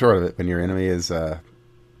long and short of it. When your enemy is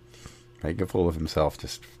making a fool of himself,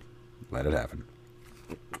 just let it happen.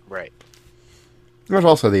 Right. There's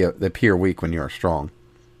also the appear weak when you are strong.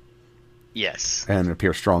 Yes. And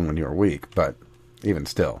appear strong when you are weak, but even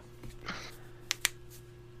still.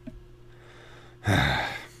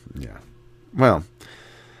 Yeah. Well,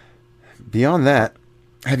 beyond that,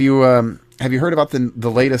 have you heard about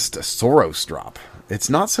the latest Soros drop? It's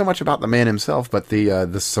not so much about the man himself, but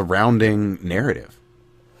the surrounding narrative.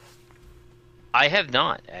 I have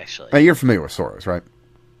not, actually. You're familiar with Soros, right?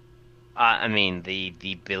 I mean,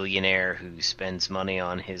 the billionaire who spends money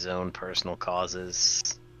on his own personal causes.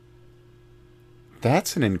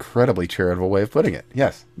 That's an incredibly charitable way of putting it.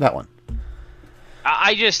 Yes, that one.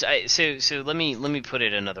 So let me put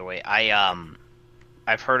it another way.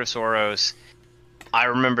 I've heard of Soros. I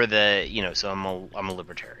remember so I'm a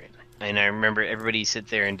libertarian, and I remember everybody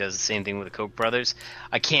sits there and does the same thing with the Koch brothers.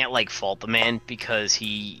 I can't fault the man because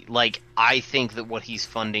I think that what he's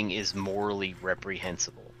funding is morally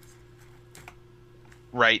reprehensible.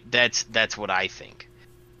 Right, that's what I think.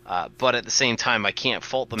 But at the same time, I can't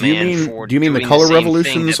fault the man for. Do you mean the color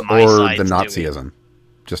revolutions or the Nazism?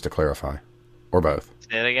 Just to clarify, or both.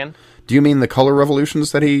 Say that again. Do you mean the color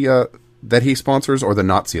revolutions that he sponsors, or the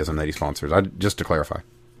Nazism that he sponsors? Just to clarify.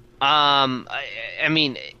 I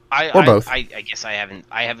mean, or both. I guess I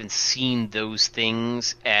haven't seen those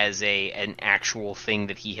things as an actual thing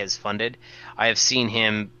that he has funded. I have seen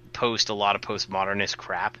him post a lot of postmodernist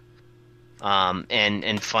crap.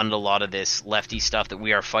 And fund a lot of this lefty stuff that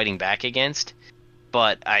we are fighting back against,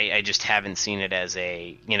 but I just haven't seen it as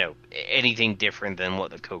anything different than what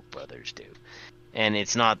the Koch brothers do. And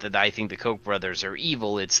it's not that I think the Koch brothers are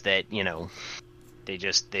evil; it's that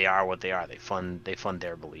they are what they are. They fund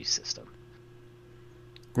their belief system.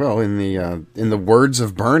 Well, in the words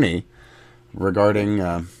of Bernie regarding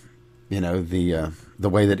the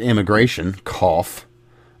way that immigration, cough,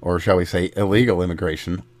 or shall we say illegal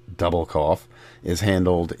immigration, double cough, is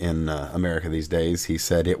handled in America these days. He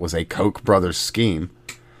said it was a Koch brothers scheme.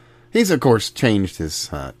 He's, of course, changed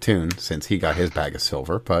his tune since he got his bag of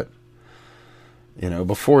silver, but,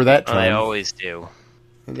 before that time... They always do.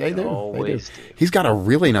 They do. Always do. He's got a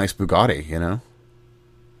really nice Bugatti,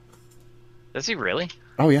 Does he really?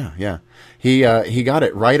 Oh, yeah. He got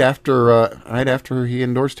it right after he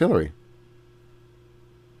endorsed Hillary.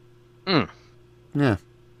 Yeah.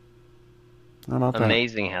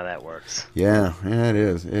 Amazing how that works. Yeah, it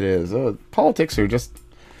is. Politics are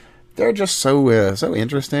they're just so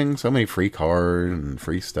interesting. So many free cars and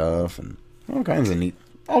free stuff and all kinds of neat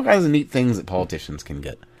things that politicians can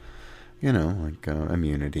get. Like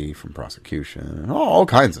immunity from prosecution and all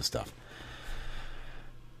kinds of stuff.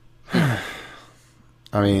 I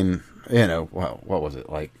mean, what was it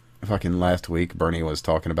like? Fucking last week, Bernie was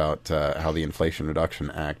talking about how the Inflation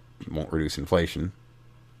Reduction Act won't reduce inflation.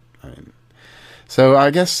 I mean. So I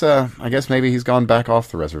guess maybe he's gone back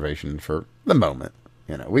off the reservation for the moment.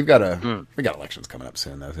 We got elections coming up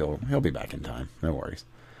soon though. He'll be back in time. No worries.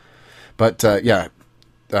 But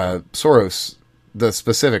Soros, the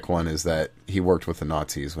specific one is that he worked with the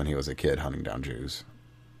Nazis when he was a kid hunting down Jews.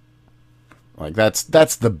 That's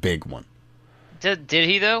the big one. Did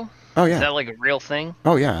he though? Oh yeah. Is that a real thing?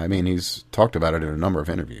 Oh yeah. I mean, he's talked about it in a number of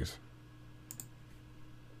interviews.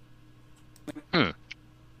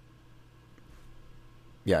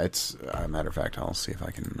 Yeah, it's a matter of fact, I'll see if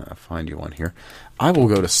I can find you one here. I will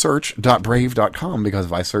go to search.brave.com because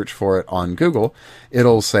if I search for it on Google,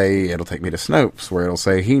 it'll take me to Snopes where it'll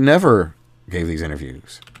say he never gave these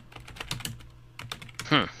interviews.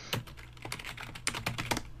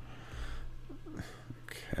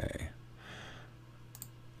 Okay.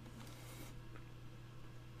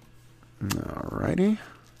 Alrighty.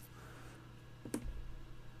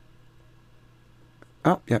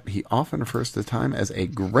 Oh, yep. He often refers to the time as a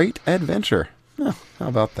great adventure. Oh, how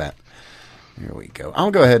about that? Here we go.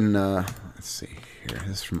 I'll go ahead and let's see here.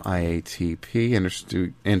 This is from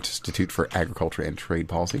IATP, Institute for Agriculture and Trade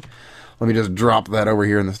Policy. Let me just drop that over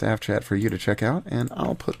here in the staff chat for you to check out, and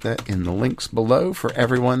I'll put that in the links below for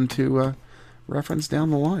everyone to reference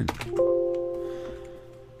down the line.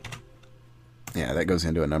 Yeah, that goes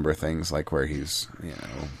into a number of things, like where he's,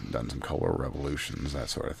 done some color revolutions, that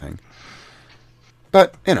sort of thing.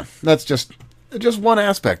 But, that's just one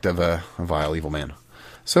aspect of a vile, evil man.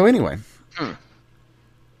 So anyway.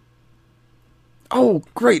 Oh,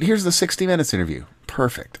 great. Here's the 60 Minutes interview.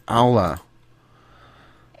 Perfect. Oh,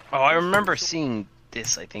 I remember seeing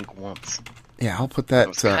this, I think, once. Yeah, I'll put that... It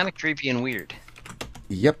was kind of creepy and weird.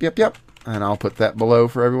 Yep. And I'll put that below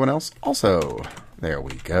for everyone else also. There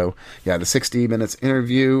we go. Yeah, the 60 Minutes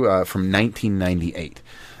interview from 1998.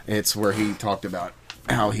 It's where he talked about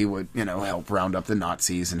how he would, help round up the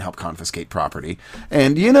Nazis and help confiscate property.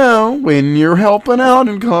 And, when you're helping out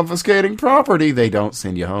and confiscating property, they don't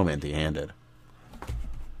send you home empty-handed.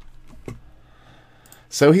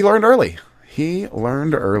 So he learned early.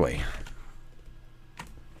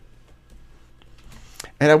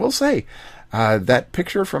 And I will say, that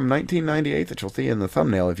picture from 1998 that you'll see in the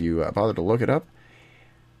thumbnail, if you bother to look it up,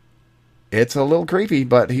 it's a little creepy,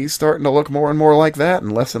 but he's starting to look more and more like that,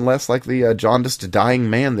 and less like the jaundiced, dying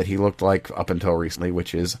man that he looked like up until recently,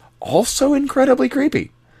 which is also incredibly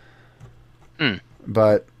creepy.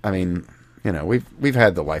 But I mean, we've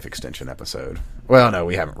had the life extension episode. Well, no,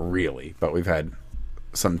 we haven't really, but we've had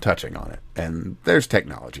some touching on it, and there's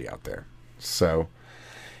technology out there. So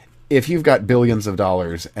if you've got billions of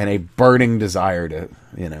dollars and a burning desire to,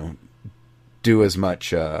 do as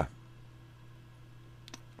much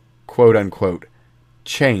quote-unquote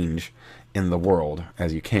change in the world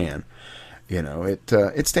as you can,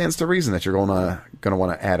 it stands to reason that you're going to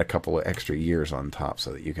want to add a couple of extra years on top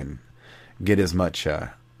so that you can get as much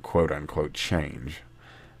quote-unquote change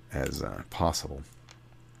as possible.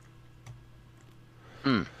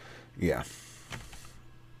 Yeah.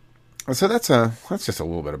 So that's just a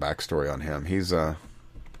little bit of backstory on him. He's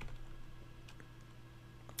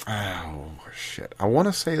oh shit! I want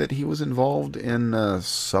to say that he was involved in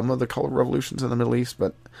some of the color revolutions in the Middle East,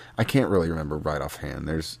 but I can't really remember right offhand.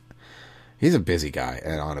 He's a busy guy,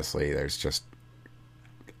 and honestly,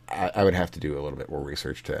 I would have to do a little bit more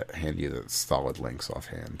research to hand you the solid links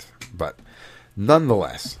offhand. But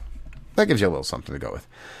nonetheless, that gives you a little something to go with.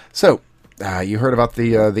 So you heard about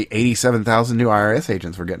the 87,000 new IRS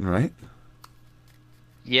agents we're getting, right?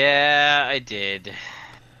 Yeah, I did.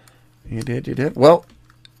 You did. Well.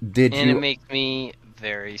 And it makes me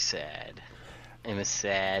very sad. I'm a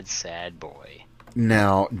sad, sad boy.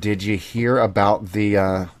 Now, did you hear about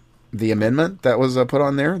the amendment that was put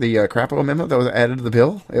on there? The Crapo amendment that was added to the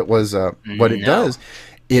bill? It was what it does.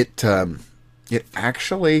 It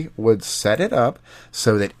actually would set it up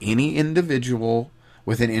so that any individual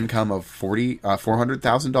with an income of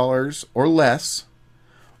 $400,000 or less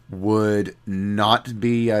would not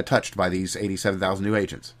be touched by these 87,000 new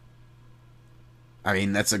agents. I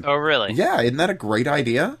mean, Oh, really? Yeah, isn't that a great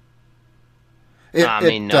idea? No.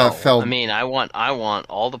 I want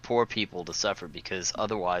all the poor people to suffer because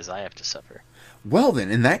otherwise I have to suffer. Well,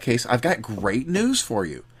 then, in that case, I've got great news for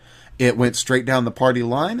you. It went straight down the party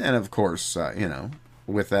line, and of course,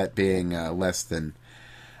 with that being less than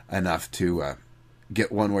enough to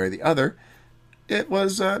get one way or the other, it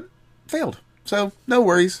was failed. So, no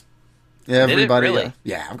worries. Everybody, did it really?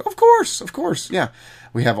 Yeah, of course, yeah.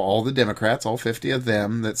 We have all the Democrats, all 50 of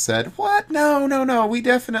them, that said, "What? No. We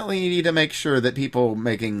definitely need to make sure that people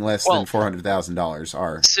making less than $400,000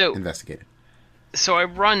 are investigated." So I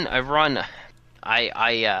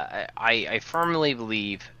firmly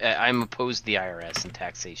believe I'm opposed to the IRS and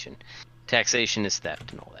taxation. Taxation is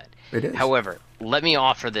theft and all that. It is. However, let me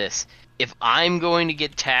offer this: if I'm going to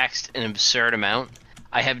get taxed an absurd amount,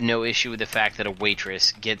 I have no issue with the fact that a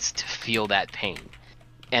waitress gets to feel that pain.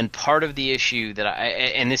 And part of the issue that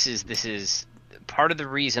this is part of the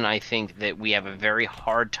reason I think that we have a very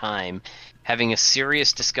hard time having a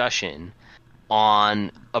serious discussion on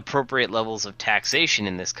appropriate levels of taxation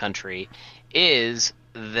in this country is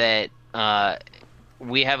that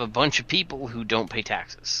we have a bunch of people who don't pay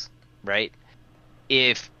taxes, right?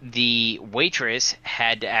 If the waitress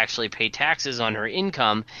had to actually pay taxes on her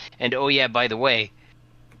income, and oh yeah, by the way,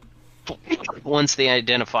 once they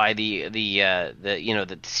identify the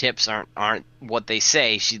tips aren't what they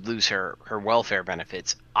say, she'd lose her welfare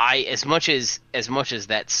benefits. As much as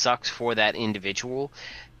that sucks for that individual,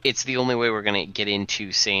 it's the only way we're going to get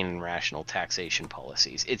into sane and rational taxation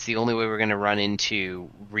policies. It's the only way we're going to run into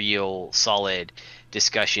real solid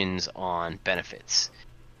discussions on benefits.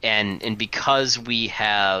 And because we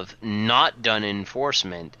have not done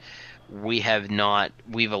enforcement, we've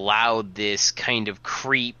allowed this kind of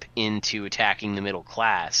creep into attacking the middle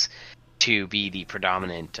class to be the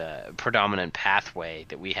predominant pathway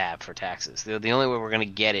that we have for taxes. The only way we're going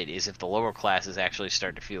to get it is if the lower classes actually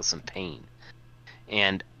start to feel some pain,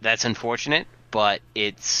 and that's unfortunate. But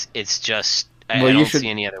it's just I don't see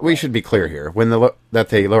any other way. We should be clear here that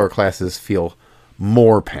the lower classes feel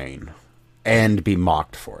more pain and be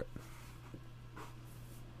mocked for it.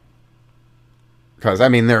 Because, I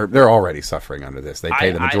mean, they're already suffering under this. They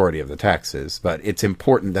pay the majority of the taxes, but it's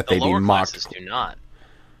important that they be mocked. The lower classes do not.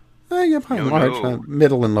 Yeah, by and large.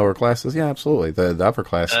 Middle and lower classes, yeah, absolutely. The upper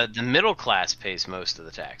class. The middle class pays most of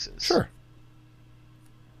the taxes. Sure.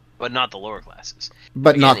 But not the lower classes.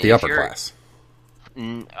 But again, not the upper class.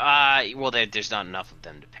 Well, there's not enough of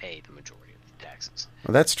them to pay the majority of the taxes.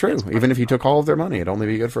 Well, that's true. Even if you took all of their money, it'd only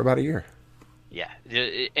be good for about a year. Yeah,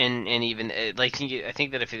 and even like I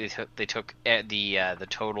think that if they took the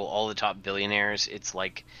total, all the top billionaires, it's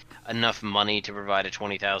like enough money to provide a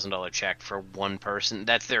 $20,000 check for one person.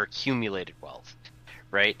 That's their accumulated wealth,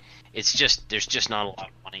 right? It's just there's just not a lot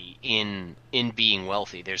of money in being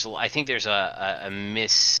wealthy. I think there's a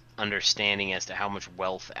misunderstanding as to how much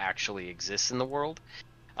wealth actually exists in the world.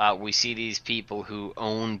 We see these people who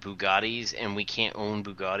own Bugattis, and we can't own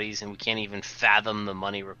Bugattis, and we can't even fathom the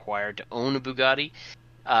money required to own a Bugatti.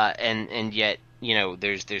 And yet,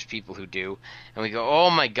 there's people who do, and we go, oh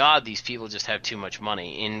my God, these people just have too much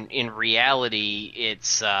money. In reality,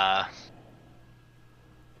 it's a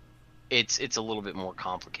little bit more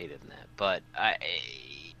complicated than that. But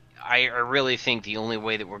I really think the only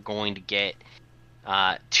way that we're going to get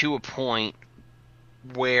to a point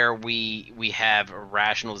where we have a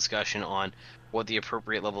rational discussion on what the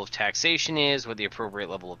appropriate level of taxation is, what the appropriate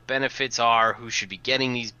level of benefits are, who should be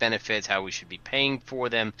getting these benefits, how we should be paying for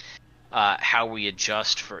them, how we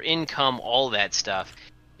adjust for income, all that stuff,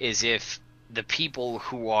 is if the people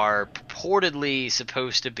who are purportedly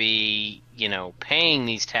supposed to be, paying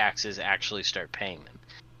these taxes actually start paying them.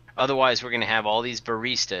 Otherwise, we're going to have all these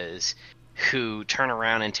baristas who turn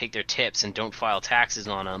around and take their tips and don't file taxes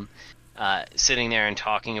on them, sitting there and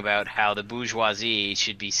talking about how the bourgeoisie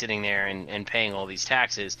should be sitting there and paying all these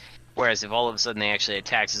taxes, whereas if all of a sudden they actually had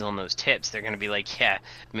taxes on those tips, they're going to be like, yeah,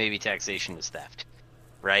 maybe taxation was theft,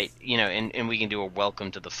 right? And we can do a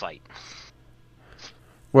welcome to the fight.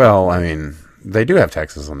 Well, I mean, they do have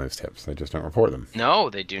taxes on those tips. They just don't report them. No,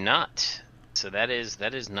 they do not. So that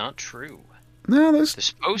is not true. No, they're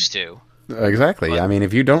supposed to. Exactly. But, I mean,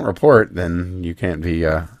 if you don't report, then you can't be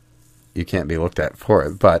looked at for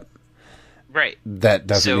it. But right. That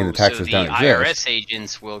doesn't mean the taxes don't exist. So the IRS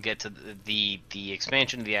agents will get to the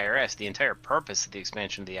expansion of the IRS. The entire purpose of the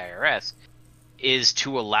expansion of the IRS is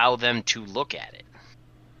to allow them to look at it.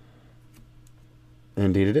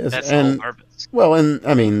 Indeed it is. That's the whole purpose. Well, and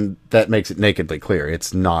I mean, that makes it nakedly clear.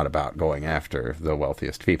 It's not about going after the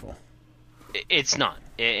wealthiest people. It's not.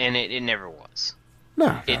 And it never was.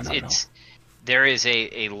 No. There is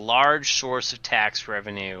a large source of tax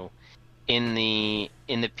revenue in the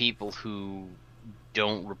people who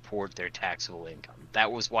don't report their taxable income.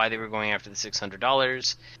 That was why they were going after the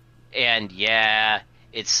 $600. And yeah,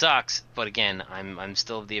 it sucks, but again, I'm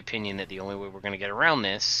still of the opinion that the only way we're going to get around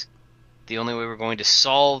this, the only way we're going to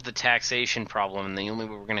solve the taxation problem, and the only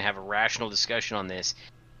way we're going to have a rational discussion on this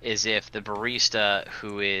is if the barista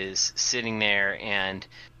who is sitting there and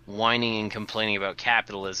whining and complaining about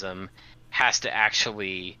capitalism has to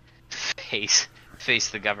actually face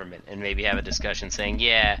the government and maybe have a discussion saying,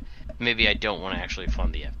 yeah, maybe I don't want to actually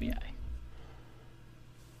fund the FBI.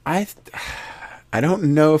 I don't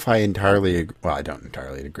know if I entirely... Well, I don't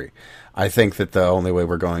entirely agree. I think that the only way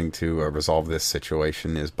we're going to resolve this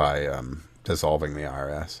situation is by dissolving the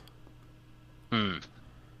IRS. I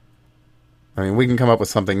mean, we can come up with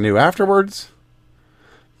something new afterwards,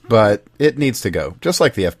 but it needs to go, just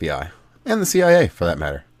like the FBI and the CIA, for that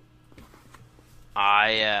matter.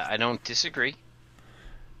 I don't disagree.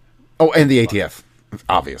 Oh, and the ATF,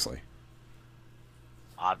 obviously.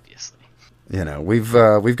 Obviously.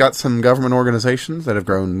 We've got some government organizations that have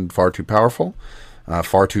grown far too powerful,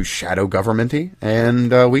 far too shadow governmenty,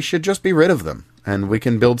 and we should just be rid of them, and we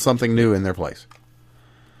can build something new in their place.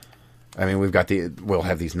 I mean, we'll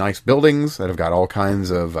have these nice buildings that have got all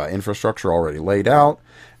kinds of infrastructure already laid out,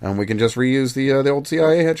 and we can just reuse the old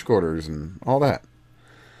CIA headquarters and all that.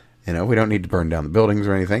 We don't need to burn down the buildings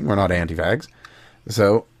or anything. We're not anti-fags.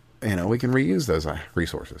 So, we can reuse those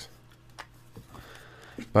resources.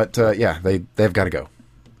 But, yeah, they've got to go.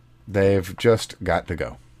 They've just got to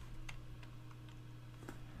go.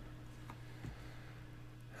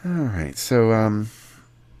 All right, so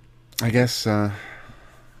I guess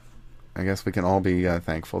we can all be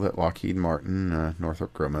thankful that Lockheed Martin,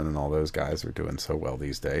 Northrop Grumman, and all those guys are doing so well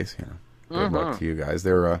these days. You know, good luck to you guys.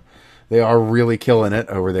 They are really killing it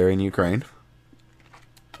over there in Ukraine.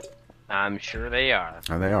 I'm sure they are.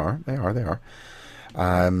 Oh, they are.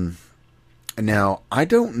 Now, I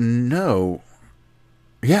don't know.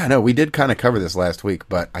 Yeah, no, we did kind of cover this last week,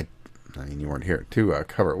 but I mean, you weren't here to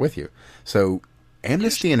cover it with you. So,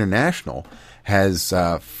 Amnesty International has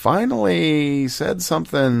finally said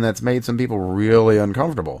something that's made some people really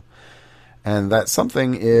uncomfortable. And that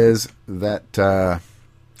something is that,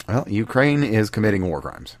 Ukraine is committing war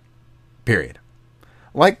crimes. Period.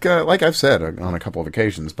 Like I've said on a couple of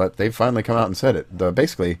occasions, but they've finally come out and said it.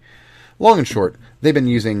 Basically, long and short, they've been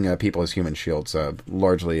using people as human shields,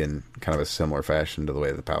 largely in kind of a similar fashion to the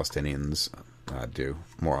way the Palestinians do,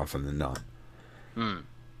 more often than not.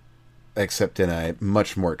 Except in a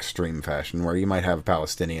much more extreme fashion, where you might have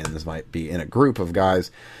Palestinians might be in a group of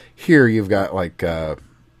guys. Here you've got a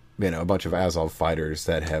bunch of Azov fighters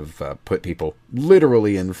that have put people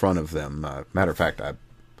literally in front of them. Matter of fact, I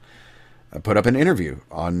put up an interview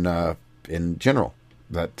on in general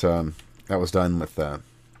that was done with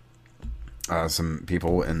some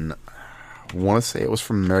people in, I want to say it was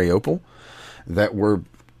from Mariupol, that were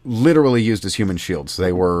literally used as human shields.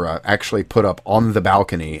 They were actually put up on the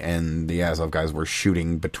balcony, and the Azov guys were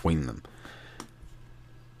shooting between them.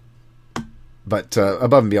 But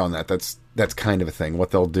above and beyond that, that's kind of a thing. What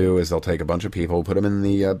they'll do is they'll take a bunch of people, put them in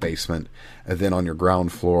the basement, and then on your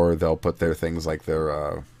ground floor they'll put their things like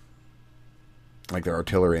their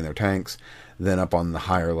artillery and their tanks. Then up on the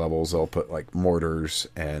higher levels they'll put like mortars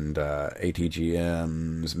and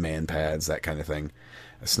ATGMs, man pads, that kind of thing,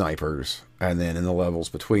 snipers. And then in the levels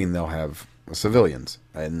between they'll have civilians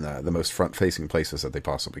in the most front-facing places that they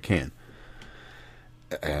possibly can.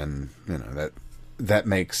 And that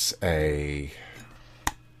makes an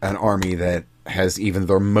army that has even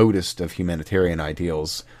the remotest of humanitarian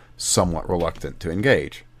ideals somewhat reluctant to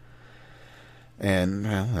engage. And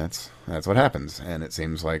that's what happens. And it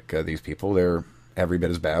seems like these people, they're every bit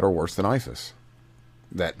as bad or worse than ISIS.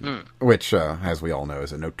 Which, as we all know,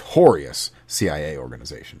 is a notorious CIA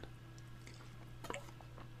organization.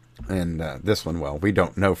 And this one, well, we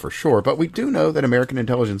don't know for sure, but we do know that American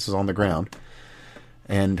intelligence is on the ground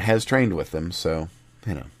and has trained with them. So,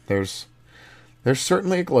 there's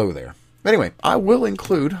certainly a glow there. Anyway, I will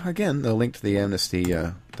include, again, the link to the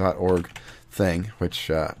amnesty.org thing,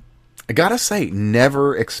 which, I gotta say,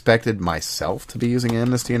 never expected myself to be using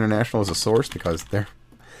Amnesty International as a source, because they're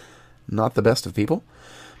not the best of people.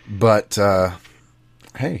 But,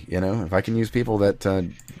 hey, if I can use people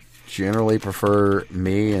that generally prefer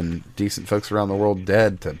me and decent folks around the world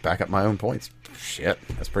dead to back up my own points, shit,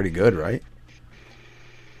 that's pretty good, right?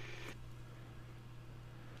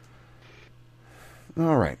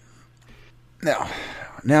 All right.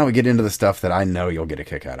 Now we get into the stuff that I know you'll get a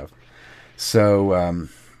kick out of. So,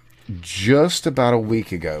 just about a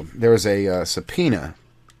week ago, there was a subpoena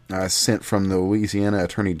sent from the Louisiana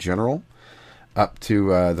Attorney General up to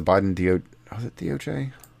the Biden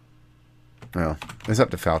DOJ? Well, it's up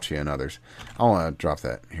to Fauci and others. I'll drop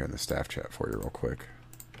that here in the staff chat for you real quick.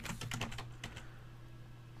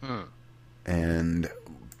 And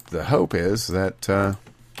the hope is that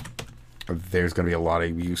there's going to be a lot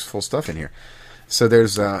of useful stuff in here. So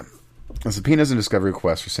there's subpoenas and discovery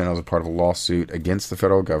requests were sent as a part of a lawsuit against the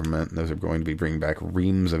federal government. Those are going to be bringing back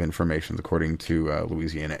reams of information, according to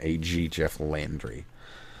Louisiana AG Jeff Landry.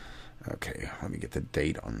 Okay, let me get the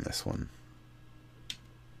date on this one.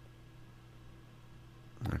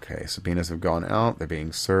 Okay, subpoenas have gone out. They're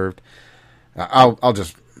being served. I'll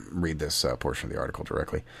just read this portion of the article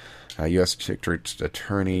directly. U.S. District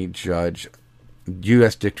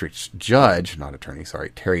Judge, not attorney, sorry,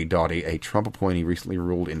 Terry Doughty, a Trump appointee, recently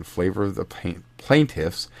ruled in favor of the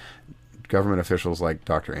plaintiffs. Government officials like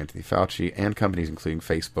Dr. Anthony Fauci and companies including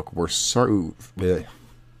Facebook were served.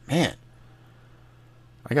 Man,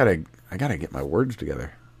 I gotta get my words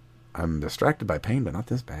together. I'm distracted by pain, but not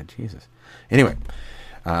this bad. Jesus. Anyway,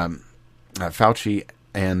 Fauci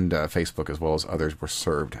and Facebook, as well as others, were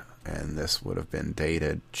served, and this would have been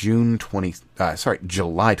dated July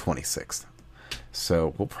 26th.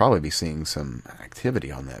 So we'll probably be seeing some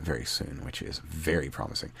activity on that very soon, which is very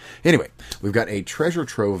promising. Anyway, we've got a treasure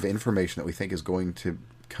trove of information that we think is going to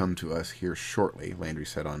come to us here shortly. Landry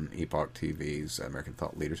said on Epoch TV's American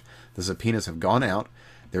Thought Leaders. The subpoenas have gone out.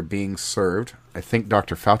 They're being served. I think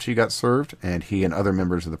Dr. Fauci got served, and he and other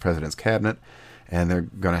members of the president's cabinet, and they're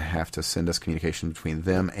going to have to send us communication between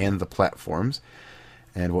them and the platforms.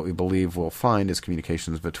 And what we believe we'll find is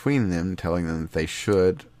communications between them telling them that they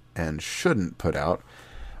should and shouldn't put out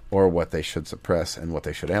or what they should suppress and what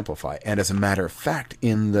they should amplify. And as a matter of fact,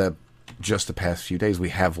 in just the past few days, we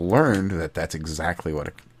have learned that that's exactly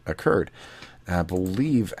what occurred. I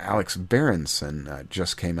believe Alex Berenson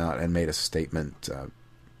just came out and made a statement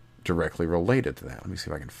directly related to that. Let me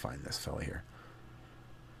see if I can find this fella here.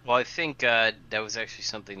 Well, I think that was actually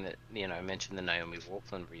something that, I mentioned the Naomi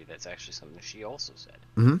Wolf interview. That's actually something she also said.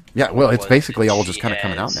 Mm-hmm. Yeah, well, it's basically all just kind of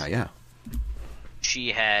coming out now, yeah.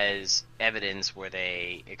 She has evidence where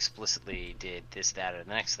they explicitly did this, that, or the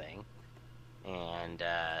next thing.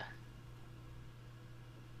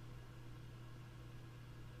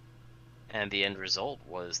 And the end result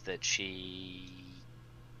was that Fauci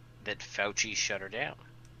shut her down.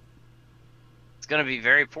 It's going to be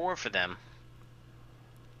very poor for them.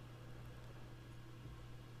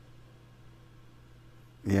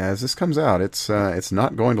 Yeah, as this comes out, it's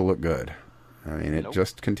not going to look good. I mean, it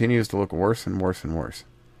just continues to look worse and worse and worse.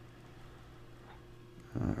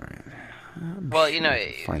 All right.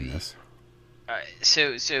 Find this.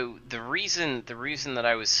 So the reason that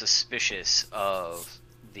I was suspicious of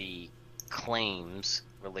the claims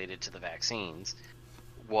related to the vaccines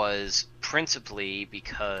was principally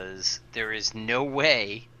because there is no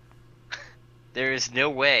way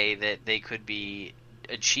that they could be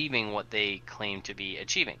achieving what they claim to be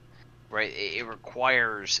achieving, right? It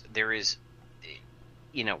requires,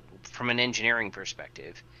 from an engineering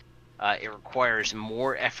perspective, it requires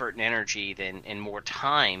more effort and energy and more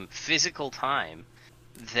time, physical time,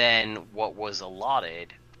 than what was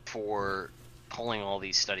allotted for pulling all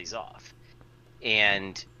these studies off.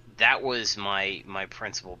 And that was my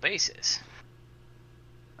principal basis.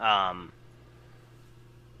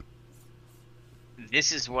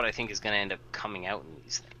 This is what I think is going to end up coming out in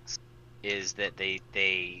these things, is that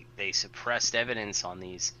they suppressed evidence on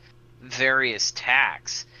these various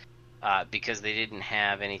tacks because they didn't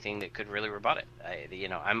have anything that could really rebut it.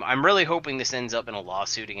 I'm really hoping this ends up in a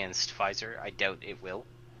lawsuit against Pfizer. I doubt it will.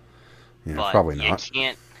 Yeah, but probably not.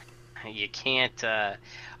 You can't.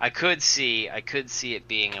 I could see it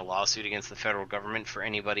being a lawsuit against the federal government for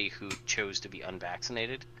anybody who chose to be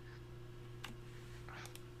unvaccinated.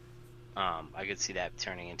 I could see that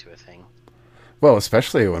turning into a thing. Well,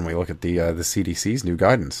 especially when we look at the CDC's new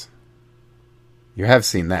guidance. You have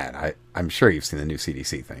seen that. I'm sure you've seen the new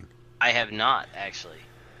CDC thing. I have not, actually.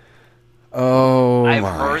 Oh, I've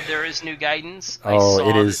heard there is new guidance.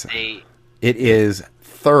 It is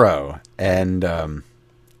thorough and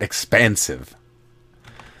expansive.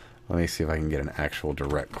 Let me see if I can get an actual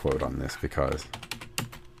direct quote on this because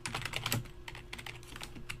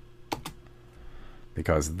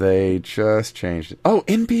they just changed it. Oh,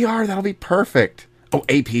 NPR, that'll be perfect. Oh,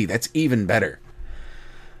 AP, that's even better.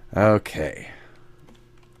 Okay.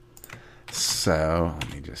 So,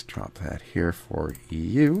 let me just drop that here for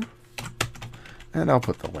you. And I'll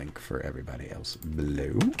put the link for everybody else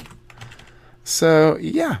below. So,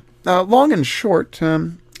 yeah. Long and short,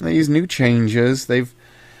 these new changes, they've...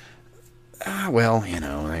 they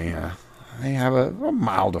have a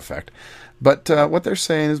mild effect. But what they're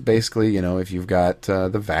saying is basically, if you've got the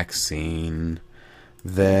vaccine,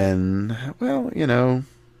 then, yeah,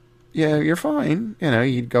 you're fine.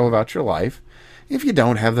 You'd go about your life. If you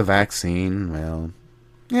don't have the vaccine, well,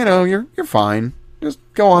 you're fine. Just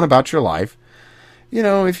go on about your life.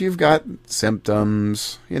 If you've got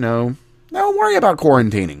symptoms, don't worry about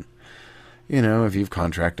quarantining. If you've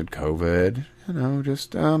contracted COVID,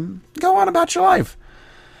 just go on about your life.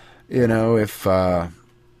 If I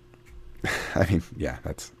mean, yeah,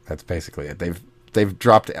 that's basically it. They've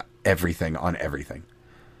dropped everything on everything.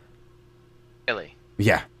 Really?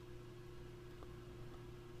 Yeah.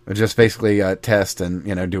 Just basically test and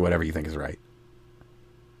do whatever you think is right.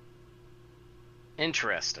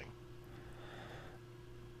 Interesting.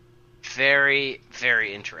 Very,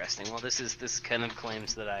 very interesting. Well, this kind of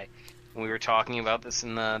claims that when we were talking about this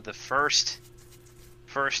in the first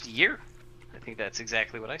year, I think that's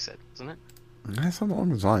exactly what I said, wasn't it? That's something along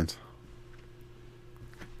those lines.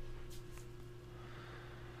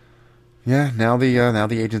 Yeah, now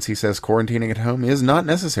the agency says quarantining at home is not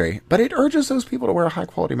necessary, but it urges those people to wear a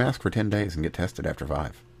high-quality mask for 10 days and get tested after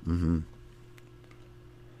 5. Mm-hmm.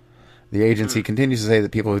 The agency continues to say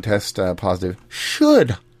that people who test positive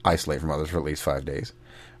should isolate from others for at least 5 days,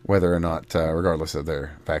 whether or not, regardless of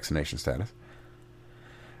their vaccination status.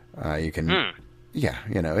 You can, yeah,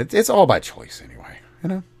 it's all by choice anyway,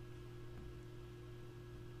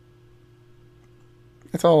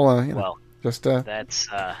 It's all, well, just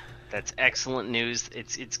that's excellent news.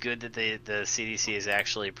 It's good that the CDC is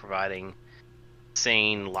actually providing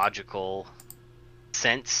sane, logical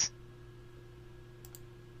sense.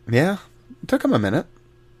 Yeah, it took them a minute.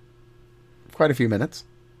 Quite a few minutes.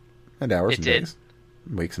 and hours It and did. days,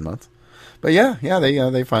 weeks and months. But yeah,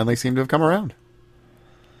 they finally seem to have come around.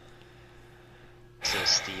 So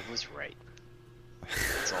Steve was right.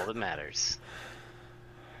 That's all that matters.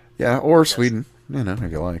 Yeah, or Sweden,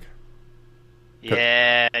 if you like.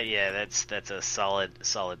 Yeah, that's a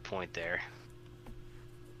solid point there.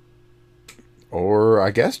 Or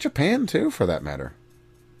I guess Japan too, for that matter.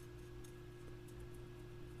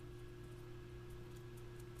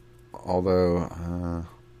 Although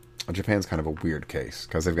Japan's kind of a weird case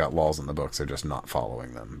because they've got laws in the books, they're just not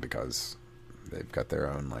following them because they've got their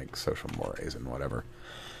own like social mores and whatever.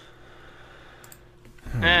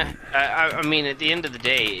 I mean, at the end of the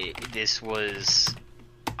day, this was.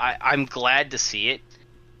 I'm glad to see it.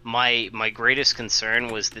 My greatest concern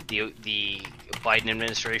was that the Biden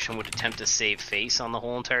administration would attempt to save face on the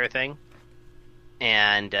whole entire thing,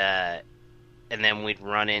 and then we'd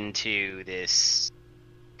run into this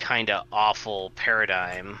kind of awful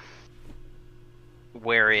paradigm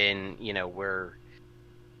wherein we're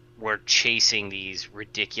chasing these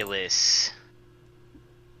ridiculous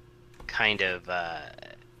kind of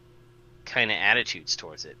attitudes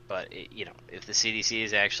towards it. But if the CDC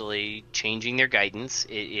is actually changing their guidance,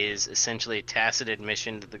 it is essentially a tacit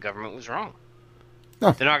admission that the government was wrong.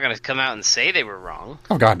 No. They're not going to come out and say they were wrong.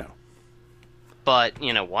 Oh God, no. But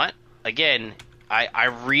you know what? Again, I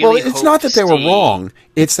really it's hope not that they were see- wrong.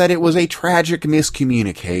 It's that it was a tragic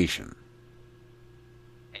miscommunication.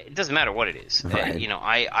 It doesn't matter what it is. Right.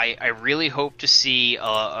 I really hope to see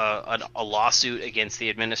a lawsuit against the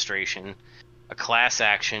administration, a class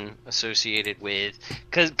action associated with,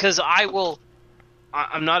 because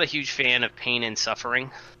I'm not a huge fan of pain and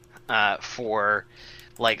suffering for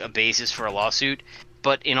like a basis for a lawsuit.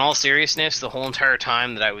 But in all seriousness, the whole entire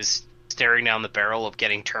time that I was staring down the barrel of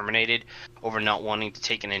getting terminated over not wanting to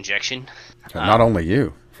take an injection, Not only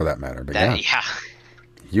you, for that matter, but yeah.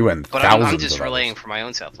 you and But thousands I'm just of relaying others. for my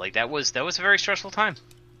own self. Like that was a very stressful time.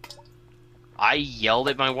 I yelled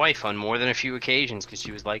at my wife on more than a few occasions because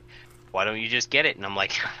she was like, "Why don't you just get it?" And I'm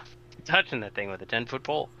like, touching that thing with a 10-foot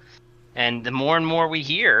pole. And the more and more we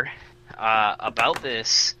hear about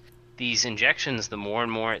these injections, the more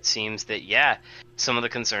and more it seems that some of the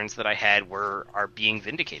concerns that I had are being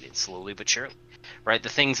vindicated slowly but surely. Right, the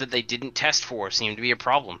things that they didn't test for seem to be a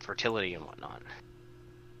problem, fertility and whatnot.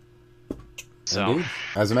 So, Indeed.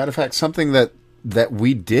 As a matter of fact, something that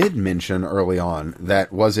we did mention early on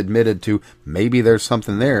that was admitted to maybe there's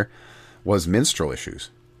something there was menstrual issues.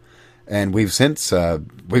 And we've since had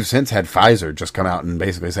Pfizer just come out and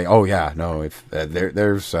basically say, "Oh yeah, no, if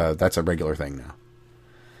there's that's a regular thing now."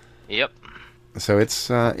 Yep. So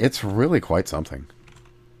it's really quite something.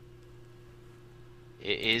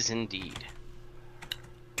 It is indeed.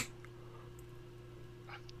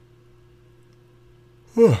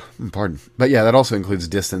 Pardon. But yeah, that also includes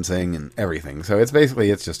distancing and everything. So it's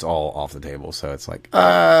just all off the table. So it's like,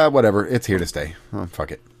 whatever. It's here to stay. Oh,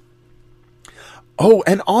 fuck it. Oh,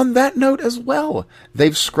 and on that note as well,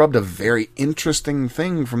 they've scrubbed a very interesting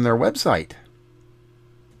thing from their website.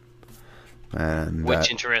 And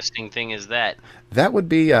Which interesting thing is that? that would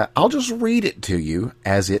be, I'll just read it to you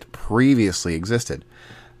as it previously existed.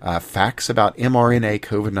 Facts about mRNA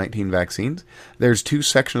COVID-19 vaccines. There's two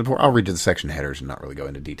sections. I'll read you the section headers and not really go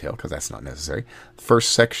into detail because that's not necessary.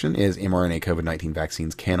 First section is mRNA COVID-19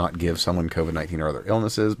 vaccines cannot give someone COVID-19 or other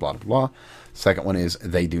illnesses, blah, blah, blah. Second one is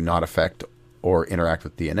they do not affect or interact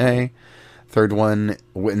with DNA. Third one,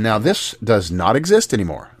 now this does not exist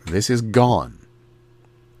anymore. This is gone.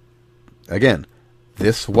 Again,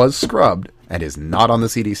 this was scrubbed and is not on the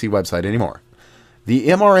CDC website anymore. The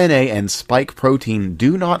mRNA and spike protein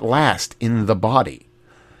do not last in the body.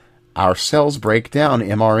 Our cells break down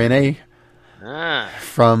mRNA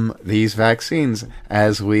from these vaccines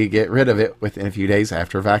as we get rid of it within a few days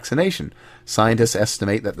after vaccination. Scientists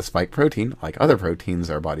estimate that the spike protein, like other proteins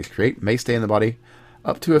our bodies create, may stay in the body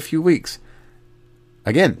up to a few weeks.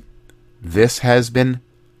 Again, this has been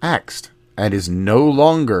axed and is no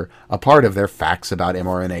longer a part of their facts about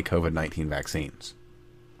mRNA COVID-19 vaccines.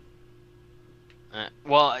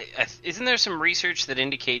 Isn't there some research that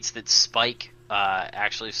indicates that spike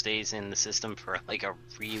actually stays in the system for like a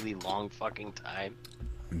really long fucking time?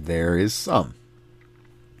 There is some.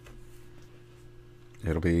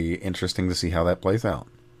 It'll be interesting to see how that plays out.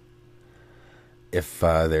 If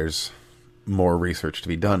there's more research to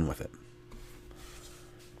be done with it.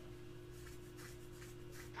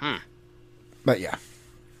 But yeah.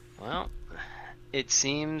 Well, it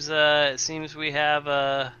seems we have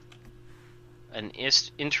an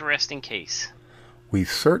interesting case. We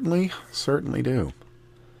certainly do.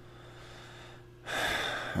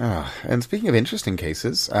 And speaking of interesting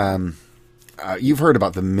cases, you've heard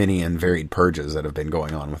about the many and varied purges that have been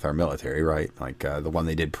going on with our military, right? Like the one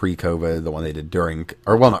they did pre-COVID, the one they did during,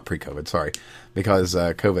 or well, not pre-COVID, sorry, because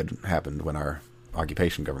COVID happened when our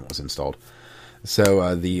occupation government was installed.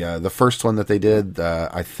 So the first one that they did,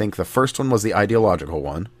 I think the first one was the ideological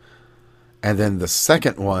one, and then the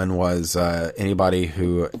second one was anybody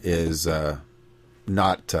who is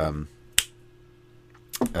not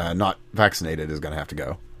vaccinated is going to have to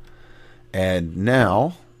go. And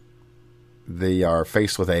now they are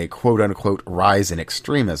faced with a quote-unquote rise in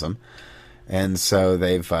extremism, and so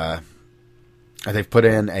they've put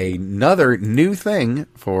in another new thing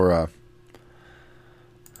for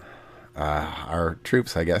our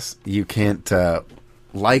troops, I guess. You can't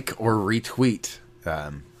like or retweet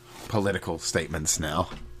political statements now,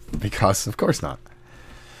 because of course not.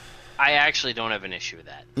 I actually don't have an issue with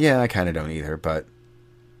that. Yeah, I kind of don't either, but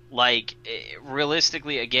like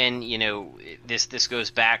realistically, again, you know, this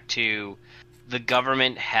goes back to the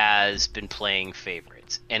government has been playing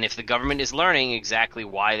favorites, and if the government is learning exactly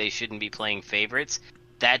why they shouldn't be playing favorites,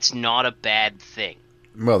 that's not a bad thing.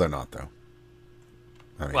 Well, they're not, though.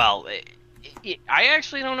 I mean, Well, I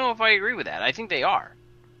actually don't know if I agree with that. I think they are.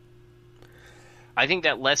 I think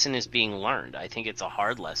that lesson is being learned. I think it's a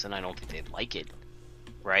hard lesson. I don't think they'd like it,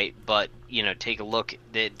 right? But, you know, take a look.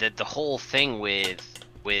 The whole thing with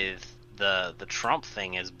the Trump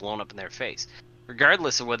thing has blown up in their face,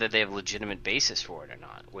 regardless of whether they have legitimate basis for it or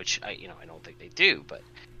not, which I don't think they do. But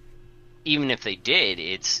even if they did,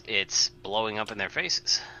 it's blowing up in their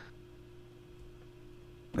faces.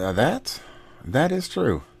 now that is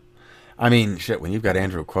true. I mean, shit, when you've got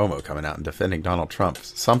Andrew Cuomo coming out and defending Donald Trump,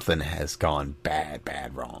 something has gone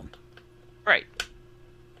bad wrong. Right.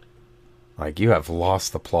 Like, you have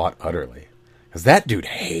lost the plot utterly. Because that dude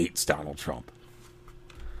hates Donald Trump.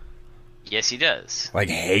 Yes, he does. Like,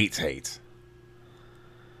 hates.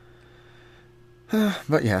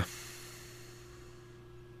 But yeah.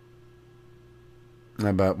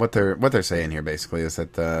 But what they're saying here basically is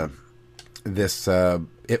that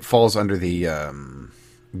it falls under the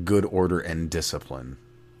good order and discipline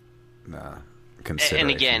consideration.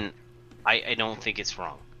 And again, I don't think it's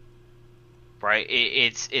wrong. Right?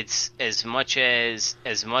 It's as much as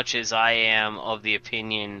I am of the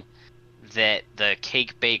opinion that the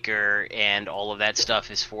cake baker and all of that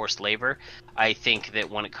stuff is forced labor, I think that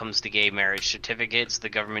when it comes to gay marriage certificates, the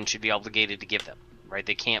government should be obligated to give them. Right?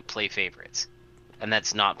 They can't play favorites, and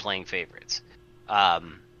that's not playing favorites.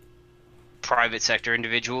 Private sector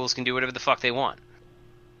individuals can do whatever the fuck they want.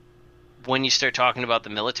 When you start talking about the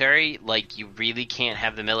military, like, you really can't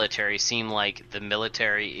have the military seem like the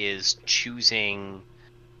military is choosing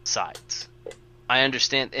sides. I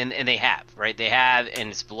understand, and they have, right? They have, and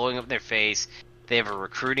it's blowing up in their face. They have a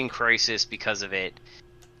recruiting crisis because of it.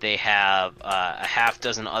 They have a half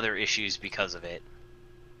dozen other issues because of it.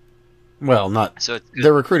 Well, So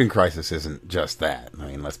the recruiting crisis isn't just that. I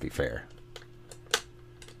mean, let's be fair.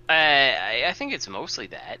 I think it's mostly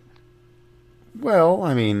that. Well,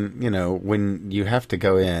 I mean, you know, when you have to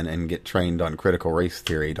go in and get trained on critical race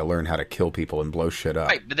theory to learn how to kill people and blow shit up.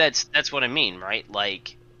 Right, but that's what I mean, right?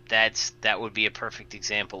 Like, that would be a perfect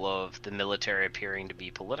example of the military appearing to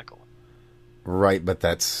be political. Right, but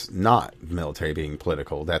that's not military being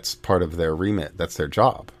political. That's part of their remit. That's their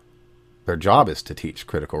job. Their job is to teach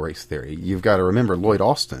critical race theory. You've got to remember, Lloyd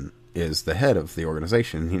Austin is the head of the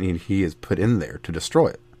organization. He is put in there to destroy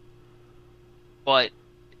it. But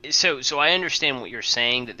so I understand what you're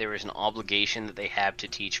saying, that there is an obligation that they have to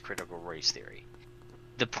teach critical race theory.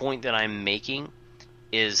 The point that I'm making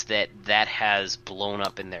is that has blown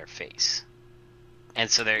up in their face. And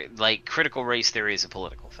so they're like, critical race theory is a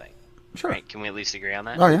political thing. Sure. Right? Can we at least agree on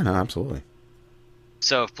that? Oh yeah, no, absolutely.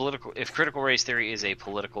 So if critical race theory is a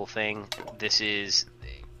political thing, it's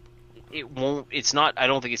not, I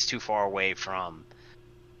don't think it's too far away from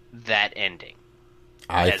that ending.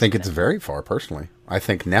 I think it's very far, personally. I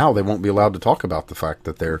think now they won't be allowed to talk about the fact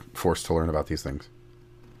that they're forced to learn about these things.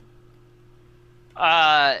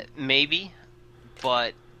 Maybe,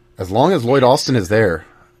 but as long as Lloyd Austin is there,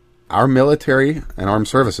 our military and armed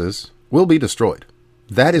services will be destroyed.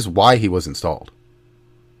 That is why he was installed.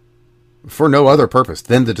 For no other purpose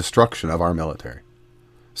than the destruction of our military.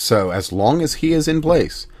 So as long as he is in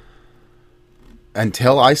place,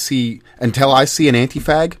 until I see an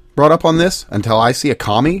anti-fag brought up on this, until I see a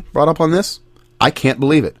commie brought up on this, I can't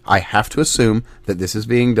believe it. I have to assume that this is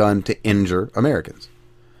being done to injure Americans.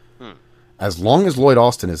 As long as Lloyd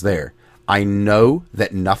Austin is there, I know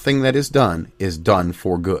that nothing that is done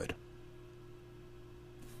for good.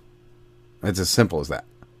 It's as simple as that.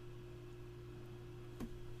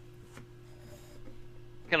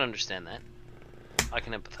 I can understand that. I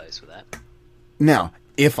can empathize with that. Now,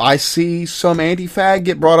 if I see some anti-fag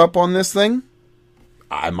get brought up on this thing,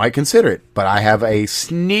 I might consider it. But I have a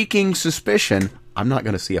sneaking suspicion I'm not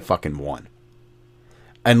going to see a fucking one.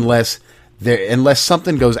 Unless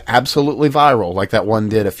something goes absolutely viral, like that one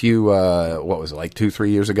did a few, what was it, like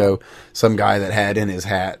 2-3 years ago? Some guy that had in his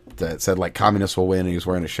hat that said, like, communists will win, and he was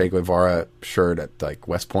wearing a Che Guevara shirt at, like,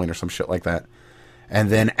 West Point or some shit like that. And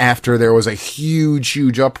then after there was a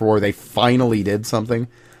huge uproar, they finally did something.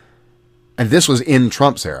 And this was in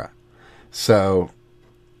Trump's era. So,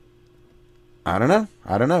 I don't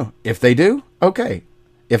know. If they do, okay.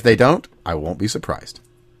 If they don't, I won't be surprised.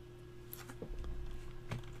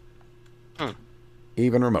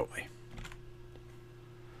 Even remotely.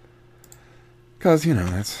 Because,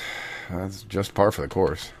 that's just par for the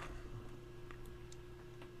course.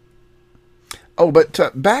 Oh, but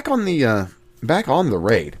back on the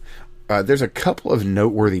raid, there's a couple of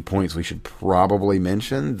noteworthy points we should probably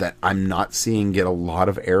mention that I'm not seeing get a lot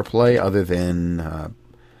of airplay, other than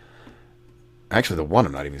actually the one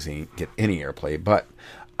I'm not even seeing get any airplay, but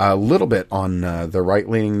a little bit on the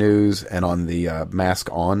right-leaning news and on the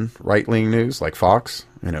mask-on right-leaning news, like Fox,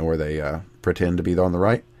 where they pretend to be on the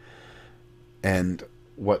right. And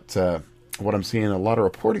what I'm seeing a lot of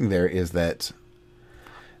reporting there is that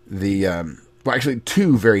actually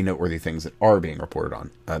two very noteworthy things that are being reported on.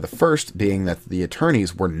 The first being that the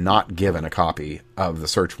attorneys were not given a copy of the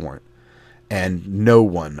search warrant, and no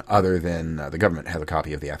one other than the government has a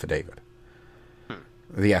copy of the affidavit.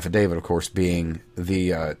 The affidavit, of course, being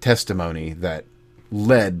the testimony that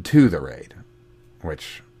led to the raid,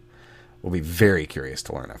 which we'll be very curious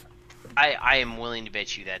to learn of. I am willing to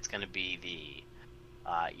bet you that's going to be the,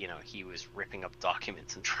 he was ripping up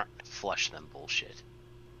documents and trying to flush them bullshit.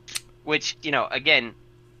 Which, again,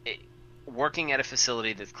 working at a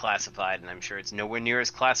facility that's classified, and I'm sure it's nowhere near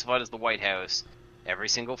as classified as the White House, every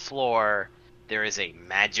single floor, there is a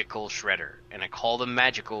magical shredder. And I call them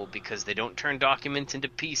magical because they don't turn documents into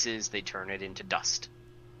pieces, they turn it into dust.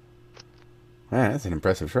 Ah, that's an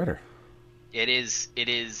impressive shredder. It is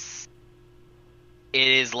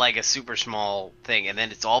like a super small thing, and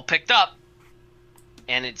then it's all picked up,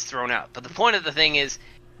 and it's thrown out. But the point of the thing is,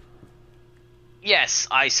 yes,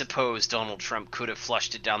 I suppose Donald Trump could have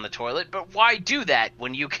flushed it down the toilet, but why do that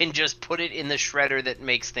when you can just put it in the shredder that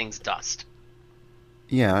makes things dust?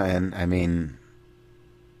 Yeah, and I mean,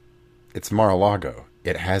 it's Mar-a-Lago.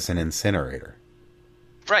 It has an incinerator.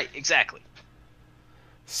 Right, exactly.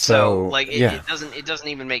 So it doesn't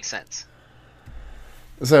even make sense.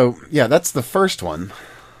 So, yeah, that's the first one,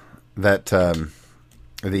 that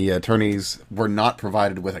the attorneys were not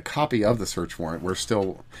provided with a copy of the search warrant.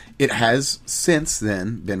 It has since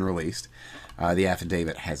then been released. The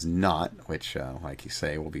affidavit has not, which, like you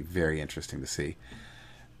say, will be very interesting to see.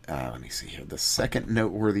 Let me see here. The second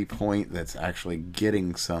noteworthy point that's actually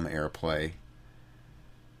getting some airplay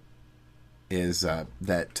is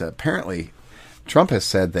that apparently Trump has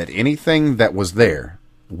said that anything that was there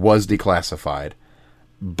was declassified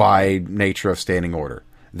by nature of standing order.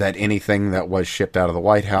 That anything that was shipped out of the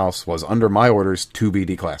White House was under my orders to be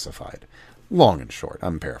declassified. Long and short,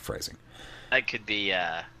 I'm paraphrasing. That could be,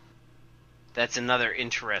 that's another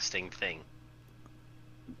interesting thing.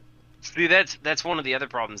 See, that's one of the other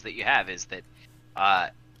problems that you have is that...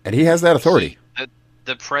 and he has that authority.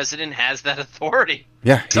 The president has that authority.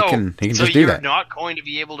 Yeah, he can just do that. So you're not going to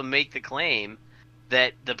be able to make the claim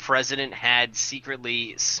that the president had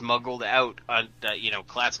secretly smuggled out,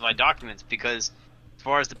 classified documents, because as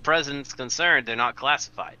far as the president's concerned, they're not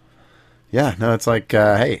classified. Yeah, no, it's like,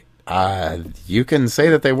 hey, you can say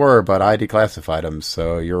that they were, but I declassified them,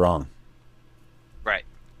 so you're wrong. Right.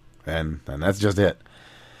 And that's just it.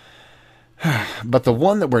 But the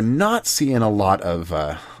one that we're not seeing a lot of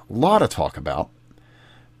talk about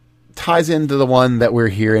ties into the one that we're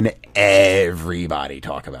hearing everybody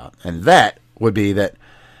talk about, and that would be that,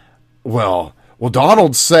 well,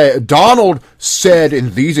 Donald said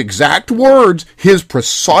in these exact words, his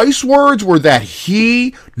precise words were that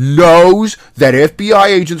he knows that FBI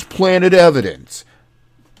agents planted evidence,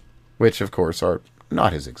 which of course are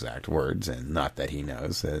not his exact words, and not that he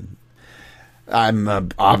knows.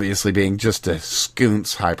 I'm obviously being just a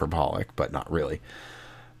scoonce hyperbolic, but not really.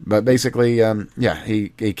 But basically, he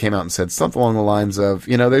came out and said something along the lines of,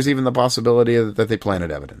 there's even the possibility that they planted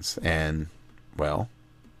evidence. And, well,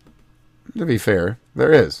 to be fair,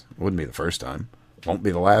 there is. It wouldn't be the first time. Won't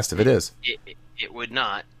be the last if it is. It would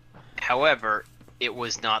not. However, it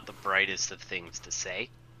was not the brightest of things to say.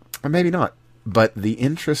 Or maybe not. But the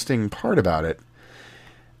interesting part about it,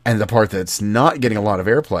 and the part that's not getting a lot of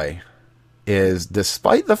airplay, is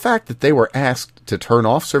despite the fact that they were asked to turn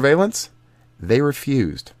off surveillance, they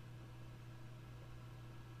refused.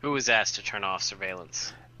 Who was asked to turn off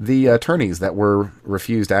surveillance? The attorneys that were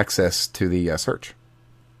refused access to the search.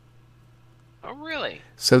 Oh, really?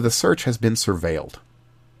 So the search has been surveilled.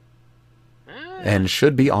 Ah, And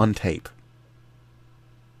should be on tape.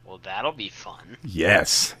 well, that'll be fun.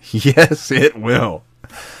 Yes. Yes, it will.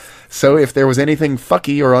 So if there was anything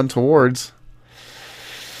fucky or untowards,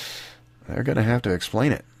 they're going to have to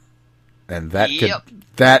explain it. And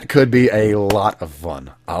that could be a lot of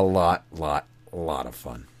fun. A lot of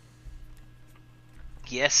fun.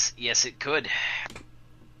 Yes, it could.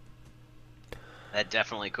 That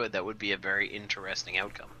definitely could. That would be a very interesting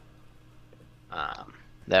outcome.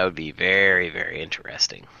 That would be very, very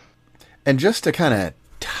interesting. And just to kind of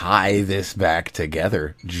tie this back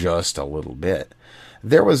together just a little bit,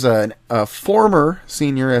 there was a former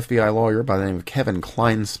senior FBI lawyer by the name of Kevin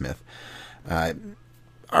Kleinsmith.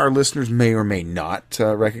 Our listeners may or may not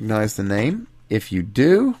recognize the name. If you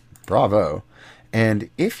do, bravo. And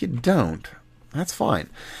if you don't, that's fine.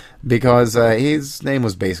 Because his name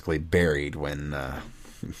was basically buried when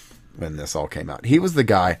this all came out. He was the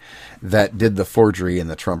guy that did the forgery in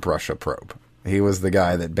the Trump-Russia probe. He was the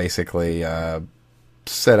guy that basically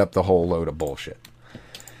set up the whole load of bullshit.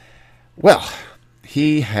 Well,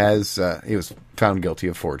 he was found guilty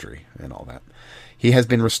of forgery and all that. He has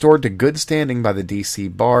been restored to good standing by the D.C.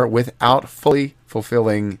 bar without fully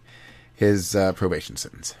fulfilling his probation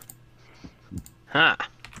sentence. Huh.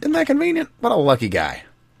 Isn't that convenient? What a lucky guy.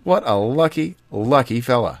 What a lucky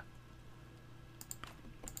fella.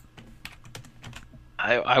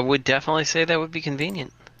 I would definitely say that would be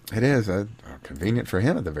convenient. It is convenient for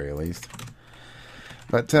him at the very least.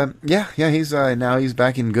 But yeah, he's now he's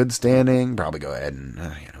back in good standing. Probably go ahead and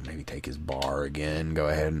maybe take his bar again. Go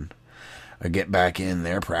ahead and get back in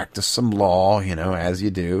there, practice some law. As you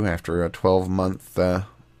do after a 12-month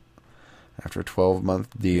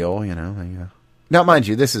deal. Now, mind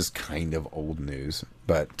you, this is kind of old news,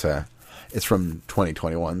 but it's from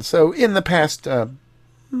 2021. So in the past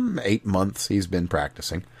 8 months, he's been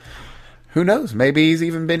practicing. Who knows? Maybe he's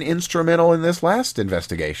even been instrumental in this last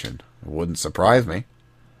investigation. Wouldn't surprise me.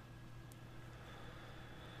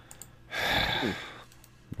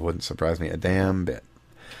 Wouldn't surprise me a damn bit.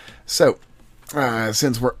 So,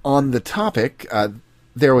 since we're on the topic,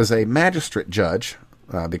 there was a magistrate judge,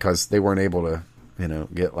 because they weren't able to,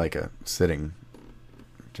 get like a sitting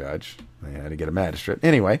judge. They had to get a magistrate.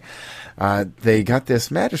 Anyway, they got this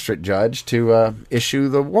magistrate judge to issue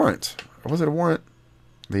the warrant. Or was it a warrant?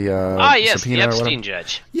 Yes, subpoena the Epstein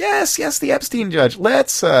judge. Yes, the Epstein judge.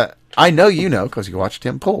 Let's, I know you know, because you watched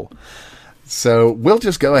him pull. So we'll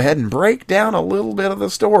just go ahead and break down a little bit of the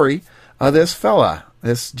story of this fella,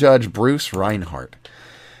 this Judge Bruce Reinhart.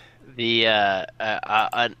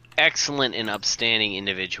 An excellent and upstanding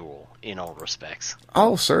individual in all respects.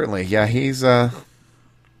 Oh, certainly. Yeah, he's a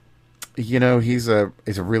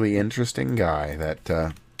really interesting guy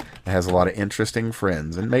that has a lot of interesting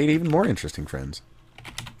friends and made even more interesting friends.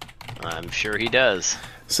 I'm sure he does.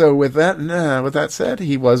 So with that said,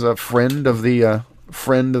 he was a friend of the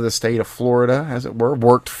state of Florida, as it were.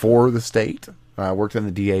 Worked for the state. Worked in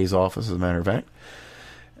the DA's office, as a matter of fact,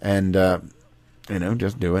 and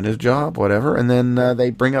just doing his job, whatever. And then they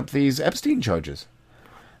bring up these Epstein charges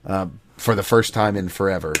for the first time in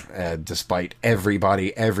forever, despite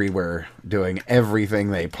everybody everywhere doing everything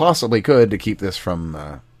they possibly could to keep this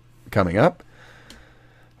from coming up.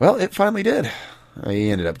 Well, it finally did.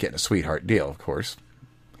 He ended up getting a sweetheart deal, of course.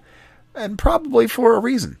 And probably for a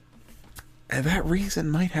reason. And that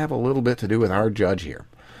reason might have a little bit to do with our judge here.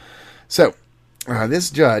 So,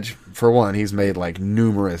 this judge, for one, he's made like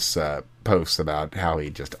numerous posts about how he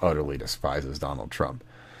just utterly despises Donald Trump.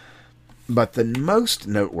 But the most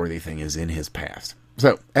noteworthy thing is in his past.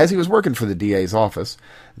 So, as he was working for the DA's office,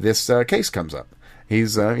 this case comes up.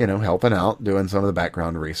 He's, helping out, doing some of the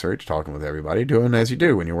background research, talking with everybody, doing as you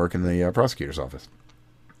do when you work in the prosecutor's office.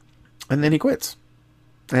 And then he quits.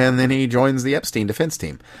 And then he joins the Epstein defense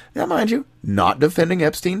team. Now, mind you, not defending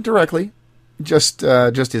Epstein directly, just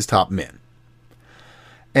his top men.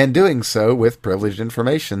 And doing so with privileged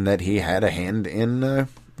information that he had a hand in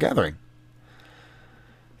gathering.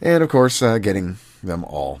 And, of course, getting them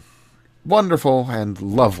all wonderful and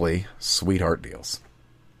lovely sweetheart deals.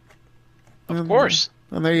 Of course.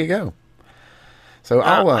 And there you go. So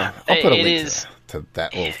I'll put a link to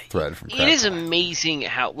that little thread from Crackpot. It is amazing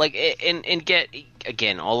how,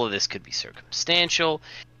 again, all of this could be circumstantial,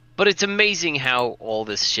 but it's amazing how all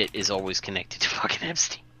this shit is always connected to fucking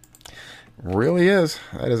Epstein. Really is.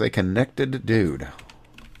 That is a connected dude.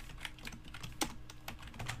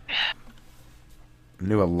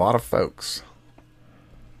 Knew a lot of folks.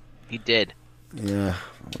 He did. Yeah,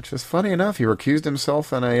 which is funny enough. He recused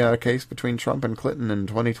himself in a case between Trump and Clinton in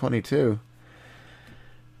 2022.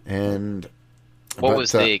 And What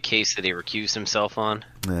was the case that he recused himself on?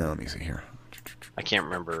 let me see here. I can't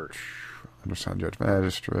remember. Undersigned Judge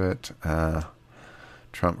Magistrate.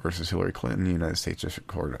 Trump versus Hillary Clinton, United States District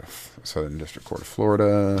Court of Southern District Court of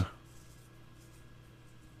Florida.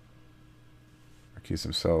 Recused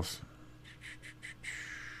himself.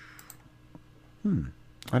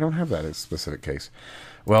 I don't have that as a specific case.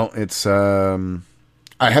 Well, it's I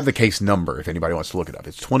have the case number if anybody wants to look it up.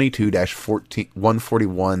 It's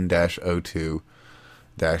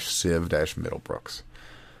 22-141-02-Civ-Middlebrooks.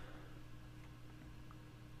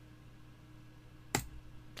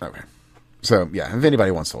 Okay. So, yeah, if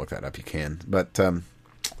anybody wants to look that up, you can. But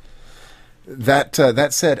that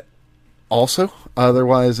said, also,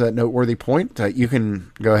 otherwise noteworthy point, you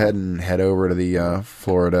can go ahead and head over to the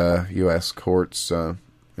Florida U.S. Courts, .gov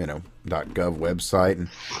website, and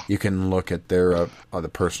you can look at their the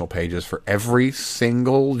personal pages for every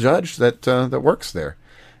single judge that works there,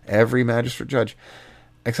 every magistrate judge,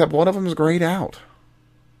 except one of them is grayed out.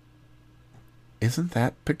 Isn't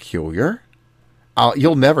that peculiar?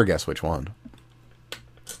 You'll never guess which one.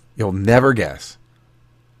 You'll never guess.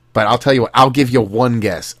 But I'll tell you what, I'll give you one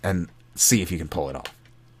guess and see if you can pull it off.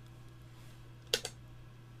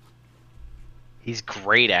 He's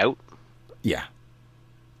grayed out? Yeah.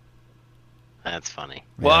 That's funny.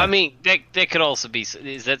 Yeah. Well, I mean, that could also be...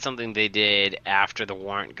 Is that something they did after the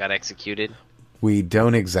warrant got executed? We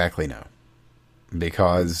don't exactly know.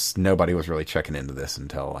 Because nobody was really checking into this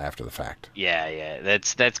until after the fact. Yeah.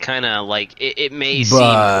 That's kind of like... It may seem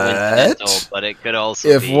coincidental, but it could also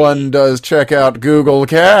if be... one does check out Google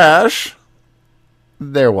Cache,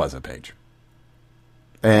 there was a page.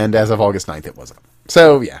 And as of August 9th, it was up.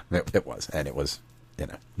 So, yeah, it was. And it was,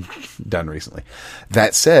 done recently.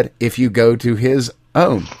 That said, if you go to his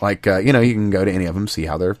own, like, you can go to any of them, see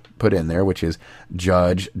how they're put in there, which is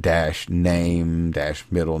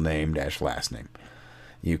judge-name-middle name-last name.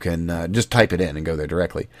 You can just type it in and go there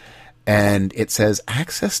directly. And it says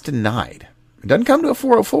access denied. It doesn't come to a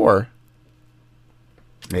 404.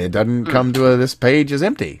 It doesn't come to this page is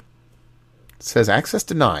empty. It says access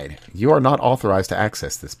denied. You are not authorized to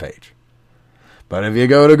access this page. But if you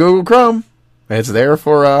go to Google Chrome, it's there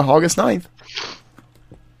for August 9th.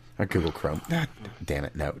 Google Chrome. Ah, damn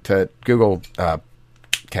it, no. To Google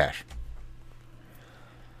Cache.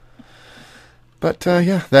 But,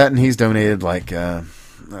 yeah, that, and he's donated, like,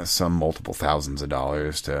 some multiple thousands of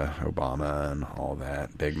dollars to Obama and all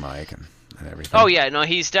that, Big Mike and everything. Oh, yeah, no,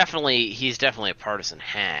 he's definitely a partisan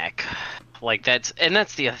hack. Like, that's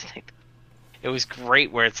the other thing. It was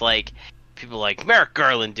great where it's like, people like, Merrick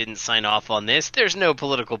Garland didn't sign off on this, there's no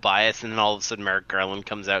political bias, and then all of a sudden Merrick Garland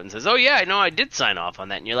comes out and says, oh, yeah, I know, I did sign off on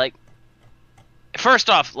that, and you're like,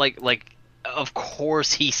 first off, like, of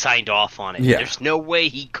course he signed off on it. Yeah. There's no way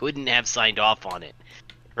he couldn't have signed off on it,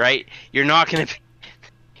 right? You're not gonna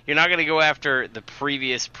go after the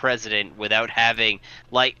previous president without having,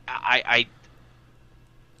 like, I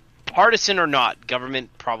partisan or not,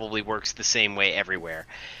 government probably works the same way everywhere.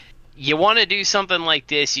 You want to do something like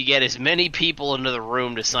this, you get as many people into the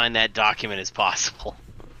room to sign that document as possible.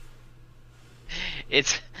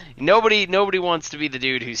 It's nobody wants to be the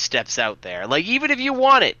dude who steps out there. Like, even if you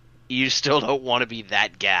want it, you still don't want to be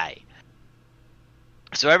that guy.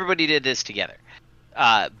 So everybody did this together.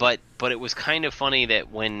 But it was kind of funny that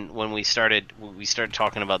when we started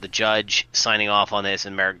talking about the judge signing off on this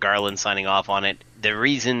and Merrick Garland signing off on it, the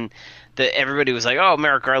reason that everybody was like, oh,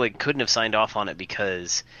 Merrick Garland couldn't have signed off on it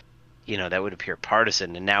because, that would appear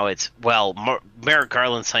partisan. And now it's, well, Merrick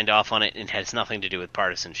Garland signed off on it and it has nothing to do with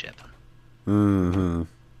partisanship. Mm-hmm.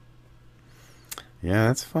 Yeah,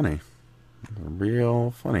 that's funny.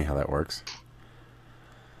 Real funny how that works.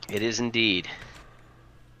 It is indeed.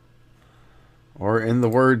 Or in the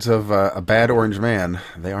words of a bad orange man,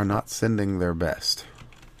 they are not sending their best.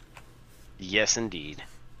 Yes, indeed.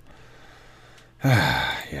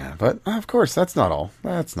 Yeah, but of course, that's not all.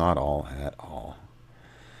 That's not all at all.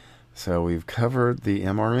 So we've covered the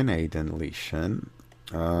mRNA deletion.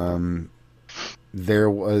 There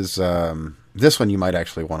was this one you might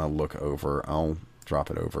actually want to look over. I'll drop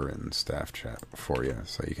it over in staff chat for you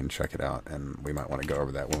so you can check it out, and we might want to go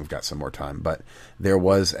over that when we've got some more time. But there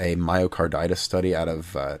was a myocarditis study out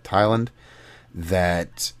of Thailand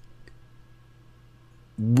that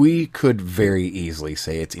we could very easily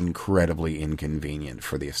say it's incredibly inconvenient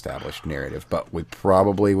for the established narrative, but we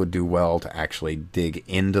probably would do well to actually dig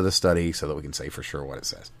into the study so that we can say for sure what it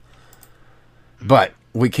says. But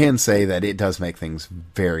we can say that it does make things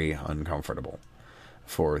very uncomfortable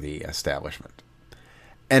for the establishment.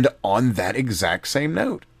 And on that exact same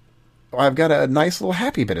note, I've got a nice little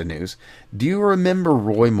happy bit of news. Do you remember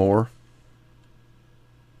Roy Moore?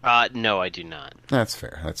 No, I do not. That's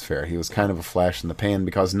fair. That's fair. He was kind of a flash in the pan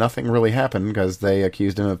because nothing really happened because they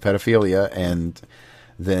accused him of pedophilia, and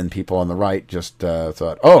then people on the right just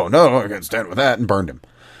thought, oh, no, I can't stand with that, and burned him.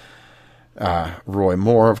 Roy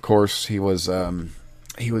Moore, of course, he was going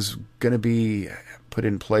to be put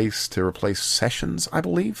in place to replace Sessions, I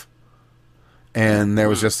believe. And there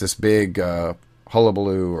was just this big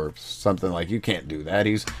hullabaloo or something like, you can't do that.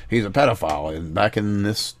 He's a pedophile, and back in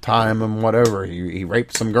this time and whatever, he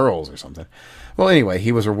raped some girls or something. Well, anyway,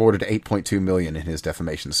 he was rewarded $8.2 million in his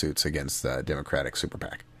defamation suits against the Democratic Super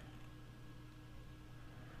PAC.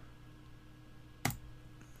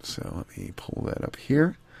 So let me pull that up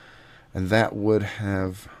here. And that would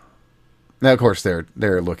have... Now, of course,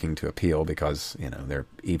 they're looking to appeal because, they're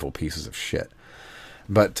evil pieces of shit.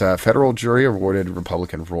 But federal jury awarded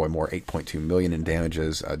Republican Roy Moore $8.2 million in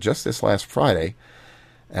damages just this last Friday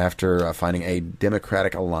after finding a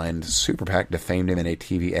Democratic-aligned super PAC defamed him in a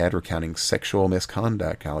TV ad recounting sexual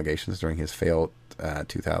misconduct allegations during his failed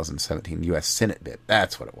 2017 U.S. Senate bid.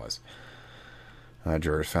 That's what it was.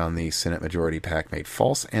 Jurors found the Senate Majority PAC made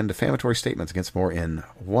false and defamatory statements against Moore in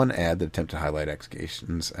one ad that attempted to highlight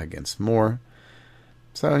accusations against Moore.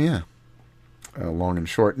 So, yeah. Long and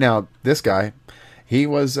short. Now, this guy, he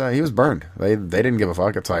was burned. They didn't give a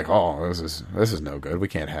fuck. It's like, oh, this is no good. We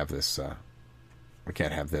can't have this. We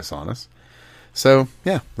can't have this on us. So,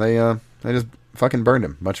 yeah, they just fucking burned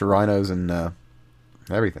him. Bunch of rhinos and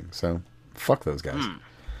everything. So, fuck those guys.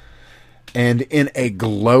 And in a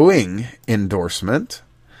glowing endorsement,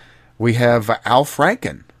 we have Al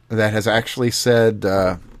Franken that has actually said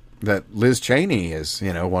that Liz Cheney is,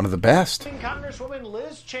 one of the best. Congresswoman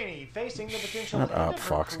Liz Cheney facing the potential. Shut up,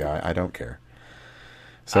 Fox guy. I don't care.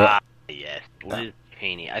 So, yes, Liz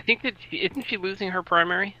Cheney. I think that isn't she losing her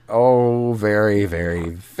primary? Oh, very,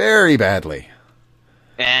 very, very badly.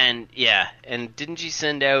 And didn't she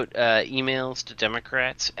send out emails to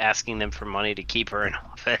Democrats asking them for money to keep her in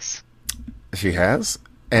office? She has,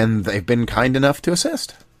 and they've been kind enough to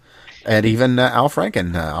assist. And even Al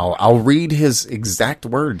Franken, I'll read his exact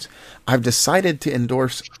words. I've decided to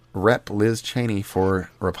endorse Rep. Liz Cheney for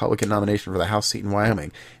Republican nomination for the House seat in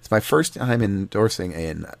Wyoming. It's my first time endorsing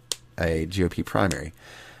a GOP primary.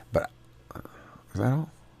 But, is that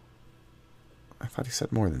all? I thought he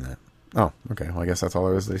said more than that. Oh, okay. Well, I guess that's all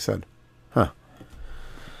there is that he said. Huh.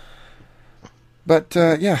 But,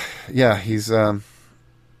 yeah, he's...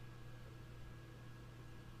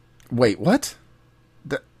 Wait, what?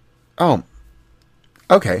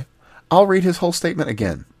 Okay. I'll read his whole statement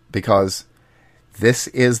again, because this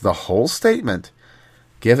is the whole statement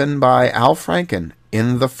given by Al Franken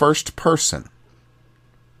in the first person.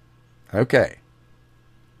 Okay.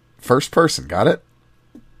 First person, got it?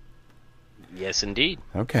 Yes, indeed.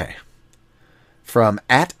 Okay. From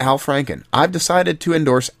 @Al Franken. I've decided to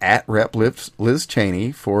endorse @Rep. Liz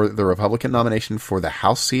Cheney for the Republican nomination for the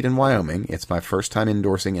House seat in Wyoming. It's my first time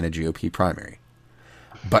endorsing in a GOP primary.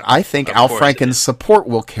 But I think Al Franken's support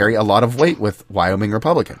will carry a lot of weight with Wyoming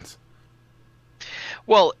Republicans.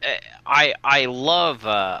 Well, I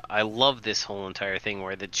love this whole entire thing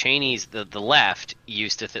where the Cheneys, the left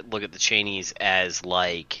used to look at the Cheneys as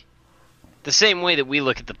like the same way that we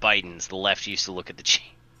look at the Bidens. The left used to look at the Cheneys.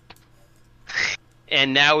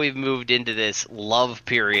 And now we've moved into this love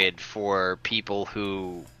period for people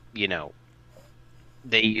who,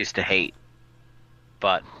 they used to hate.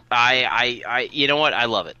 But I you know what? I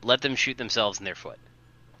love it. Let them shoot themselves in their foot.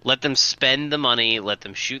 Let them spend the money. Let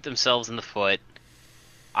them shoot themselves in the foot.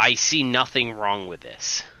 I see nothing wrong with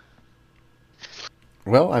this.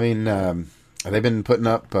 Well, I mean, they've been putting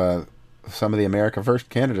up some of the America First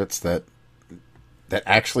candidates that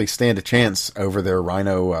actually stand a chance over their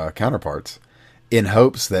rhino counterparts, in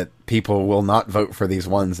hopes that people will not vote for these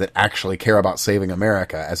ones that actually care about saving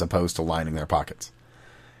America as opposed to lining their pockets.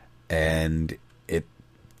 And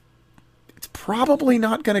it's probably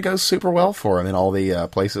not going to go super well for them in all the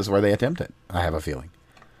places where they attempt it, I have a feeling.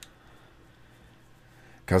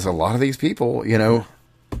 Because a lot of these people,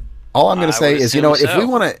 all I'm going to say is,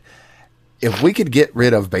 if we could get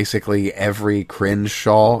rid of basically every cringe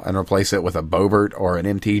shawl and replace it with a Bobert or an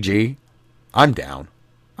MTG, I'm down.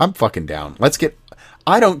 I'm fucking down.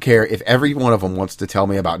 I don't care if every one of them wants to tell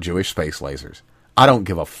me about Jewish space lasers. I don't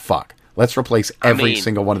give a fuck. Let's replace every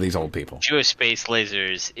single one of these old people. Jewish space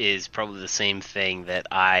lasers is probably the same thing that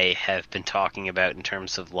I have been talking about in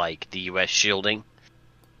terms of like the U.S. shielding.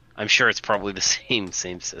 I'm sure it's probably the same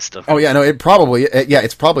system. Oh yeah, no, it's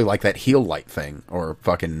probably like that heel light thing or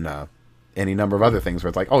fucking any number of other things where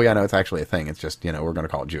it's like, oh yeah, no, it's actually a thing. It's just, we're going to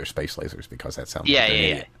call it Jewish space lasers because that sounds like an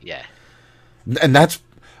idiot. Yeah. And that's,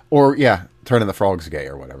 or yeah, turning the frogs gay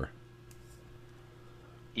or whatever.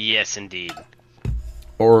 Yes, indeed.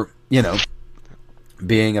 Or,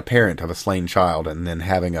 being a parent of a slain child and then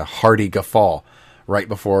having a hearty guffaw right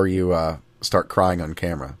before you start crying on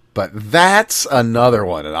camera. But that's another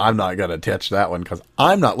one, and I'm not going to touch that one because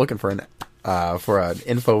I'm not looking for an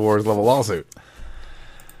InfoWars level lawsuit.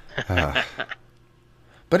 But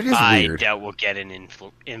it is weird. I doubt we'll get an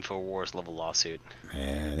InfoWars level lawsuit.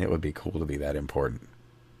 Man, it would be cool to be that important.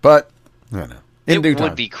 But, I don't know. In due time. It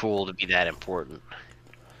would be cool to be that important.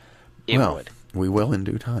 It would. We will in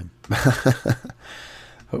due time.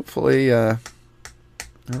 Hopefully,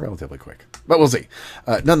 relatively quick. But we'll see.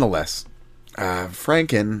 Nonetheless,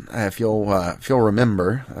 Franken, if you'll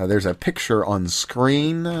remember, there's a picture on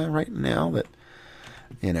screen right now that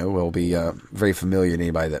will be very familiar to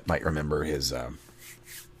anybody that might remember his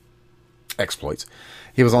exploits.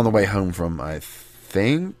 He was on the way home from, I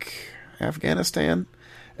think, Afghanistan,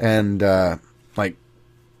 and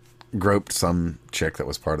groped some chick that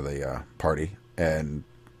was part of the party, and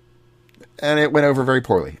it went over very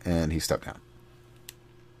poorly, and he stepped down.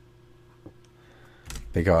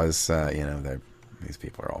 Because, these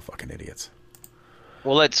people are all fucking idiots.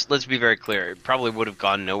 Well, let's be very clear. It probably would have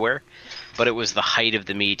gone nowhere, but it was the height of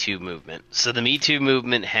the Me Too movement. So the Me Too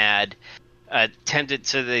movement had attempted...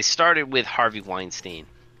 So they started with Harvey Weinstein,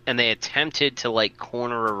 and they attempted to,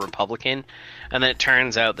 corner a Republican, and then it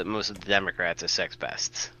turns out that most of the Democrats are sex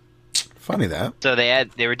pests. Funny that. So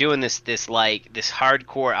they were doing this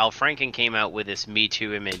hardcore... Al Franken came out with this Me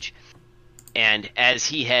Too image, and as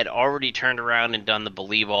he had already turned around and done the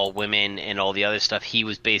Believe All Women and all the other stuff, he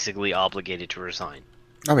was basically obligated to resign.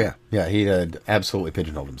 Oh, yeah. Yeah, he had absolutely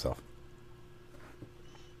pigeonholed himself.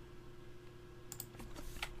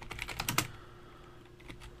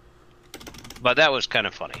 But that was kind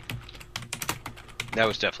of funny. That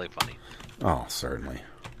was definitely funny. Oh, certainly.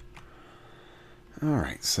 All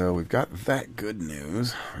right, so we've got that good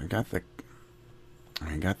news. We got the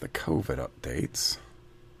COVID updates.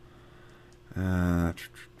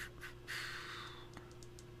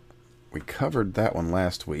 We covered that one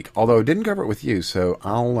last week, although I didn't cover it with you, so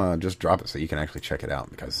I'll just drop it so you can actually check it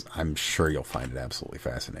out, because I'm sure you'll find it absolutely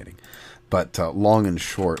fascinating. But long and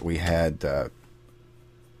short, we had,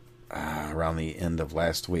 around the end of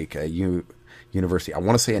last week, a university, I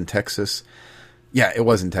want to say in Texas. Yeah, it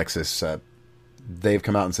was in Texas. They've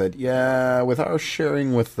come out and said, yeah, with our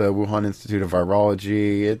sharing with the Wuhan Institute of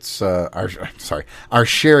Virology, it's our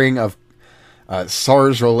sharing of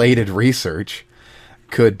SARS-related research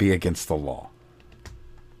could be against the law.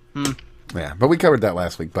 Yeah, but we covered that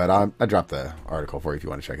last week, but I dropped the article for you if you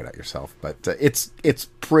want to check it out yourself. But it's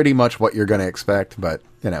pretty much what you're going to expect, but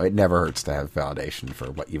it never hurts to have validation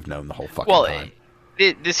for what you've known the whole fucking time.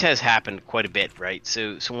 This has happened quite a bit, right?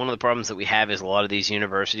 So one of the problems that we have is a lot of these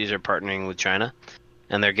universities are partnering with China,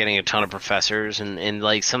 and they're getting a ton of professors,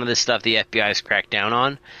 and some of this stuff the FBI's cracked down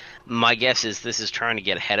on. My guess is this is trying to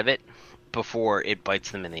get ahead of it before it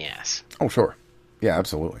bites them in the ass. Oh, sure. Yeah,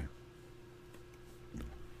 absolutely.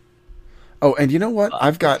 Oh, and you know what?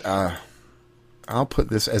 I've got... I'll put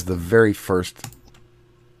this as the very first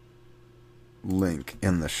link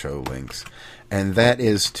in the show links. And that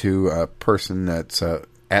is to a person that's at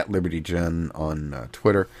LibertyGen on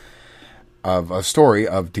Twitter, of a story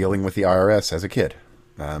of dealing with the IRS as a kid.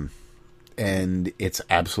 And it's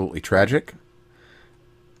absolutely tragic.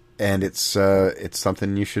 And it's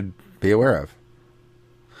something you should be aware of.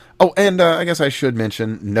 Oh, and I guess I should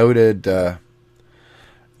mention, noted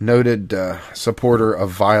supporter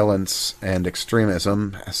of violence and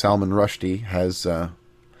extremism, Salman Rushdie, has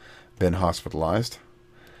been hospitalized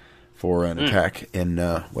for an attack in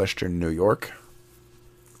Western New York.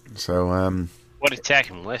 So, what attack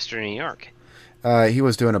in Western New York? He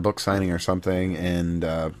was doing a book signing or something,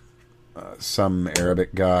 and some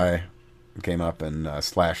Arabic guy came up and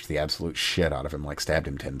slashed the absolute shit out of him, stabbed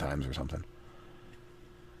him 10 times or something.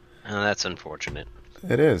 Oh, that's unfortunate.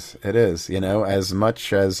 It is. As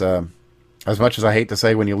much as I hate to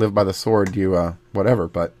say, when you live by the sword, you whatever.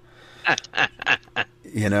 But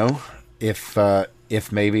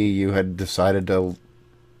if maybe you had decided to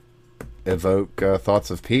evoke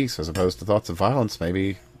thoughts of peace as opposed to thoughts of violence,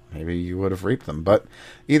 maybe you would have reaped them. But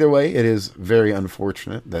either way, it is very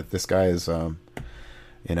unfortunate that this guy is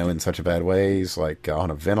in such a bad way. He's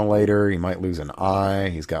on a ventilator. He might lose an eye.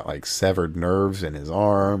 He's got severed nerves in his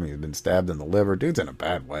arm. He's been stabbed in the liver. Dude's in a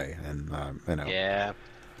bad way, and Yeah.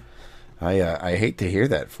 I hate to hear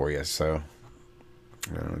that for you. So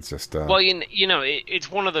It's just Well,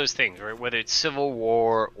 it's one of those things, right? Whether it's civil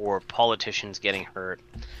war or politicians getting hurt,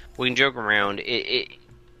 we can joke around.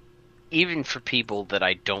 Even for people that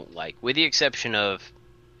I don't like, with the exception of,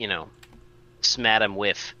 Smadam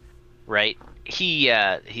Whiff, right? He's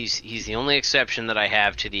the only exception that I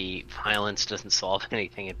have to the violence doesn't solve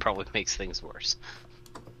anything. It probably makes things worse.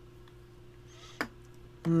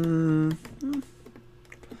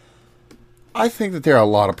 I think that there are a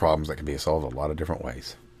lot of problems that can be solved a lot of different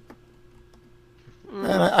ways,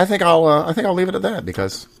 and I think I'll leave it at that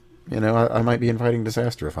because I might be inviting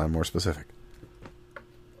disaster if I'm more specific.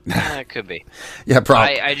 It could be. Yeah,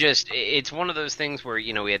 probably. It's one of those things where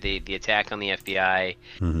we had the attack on the FBI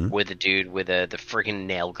with the dude with the friggin'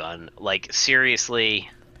 nail gun. Like, seriously,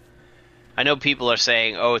 I know people are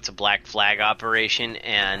saying, "Oh, it's a black flag operation,"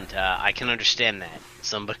 and I can understand that.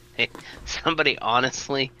 Somebody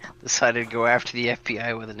honestly decided to go after the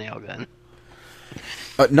FBI with a nail gun.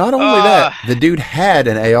 Not only that, the dude had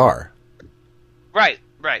an AR. Right.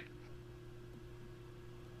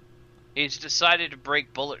 He's decided to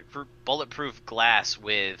break bulletproof glass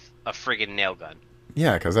with a friggin' nail gun.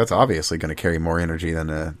 Yeah, because that's obviously going to carry more energy than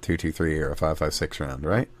a .223 or a .556 round,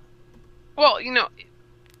 right? Well,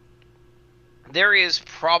 there is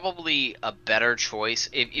probably a better choice.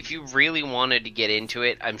 If you really wanted to get into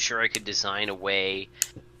it, I'm sure I could design a way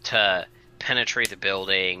to penetrate the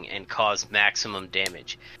building and cause maximum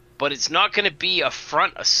damage. But it's not going to be a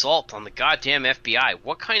front assault on the goddamn FBI.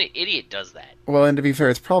 What kind of idiot does that? Well, and to be fair,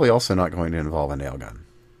 it's probably also not going to involve a nail gun.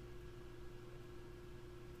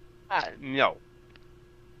 No.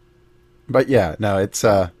 But yeah, no, it's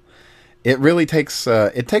it really takes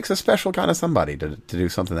a special kind of somebody to do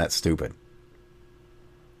something that stupid.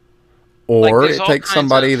 Or it takes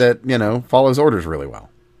somebody that follows orders really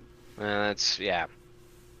well. Yeah.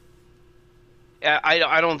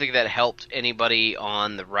 I don't think that helped anybody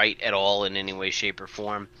on the right at all in any way, shape, or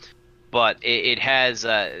form. But it has,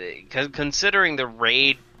 considering the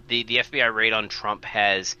raid, the FBI raid on Trump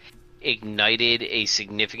has ignited a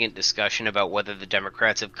significant discussion about whether the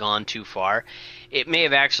Democrats have gone too far. It may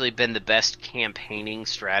have actually been the best campaigning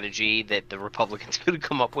strategy that the Republicans could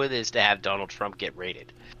come up with is to have Donald Trump get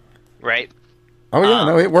raided. Right? Oh, yeah,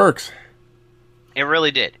 no, it works. It really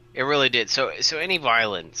did. It really did. So any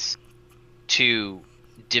violence to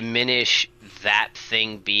diminish that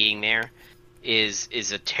thing being there is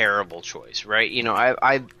a terrible choice, right?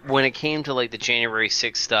 I when it came to like the January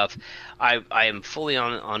 6th stuff, I am fully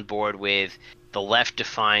on board with the left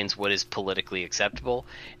defines what is politically acceptable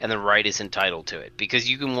and the right is entitled to it, because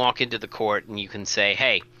you can walk into the court and you can say,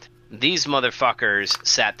 hey, these motherfuckers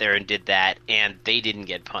sat there and did that and they didn't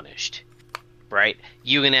get punished. Right?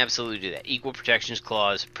 You can absolutely do that. Equal Protections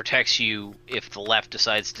Clause protects you if the left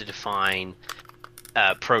decides to define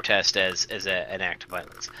protest as an act of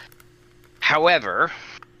violence. However,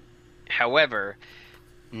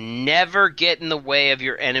 never get in the way of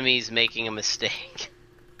your enemies making a mistake.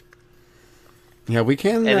 Yeah, we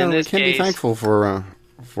can be thankful for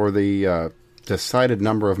the decided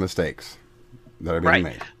number of mistakes that are being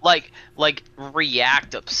made. Like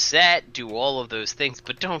react upset, do all of those things,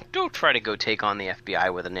 but don't try to go take on the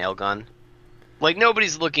FBI with a nail gun. Like,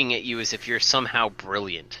 nobody's looking at you as if you're somehow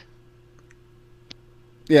brilliant.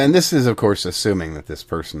 Yeah, and this is, of course, assuming that this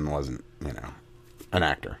person wasn't, an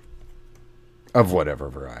actor of whatever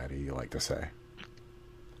variety you like to say.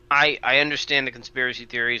 I understand the conspiracy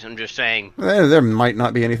theories. I'm just saying there might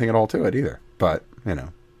not be anything at all to it either, but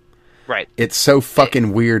right. It's so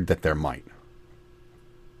fucking weird that there might.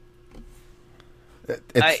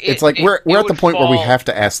 It's like we're at the point where we have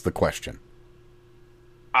to ask the question.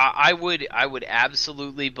 I would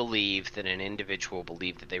absolutely believe that an individual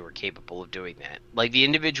believed that they were capable of doing that. Like, the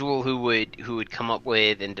individual who would come up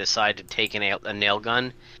with and decide to take a nail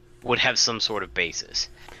gun would have some sort of basis.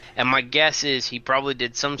 And my guess is he probably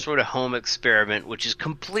did some sort of home experiment, which is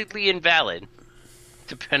completely invalid,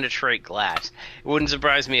 to penetrate glass. It wouldn't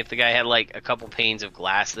surprise me if the guy had like a couple panes of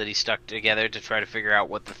glass that he stuck together to try to figure out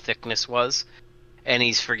what the thickness was. And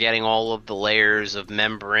he's forgetting all of the layers of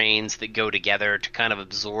membranes that go together to kind of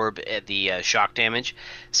absorb the shock damage.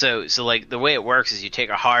 So like, the way it works is you take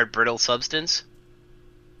a hard, brittle substance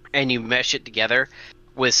and you mesh it together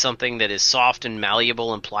with something that is soft and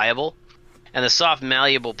malleable and pliable. And the soft,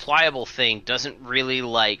 malleable, pliable thing doesn't really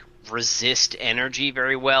like resist energy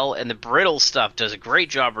very well, and the brittle stuff does a great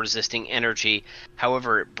job resisting energy,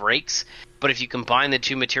 however it breaks. But if you combine the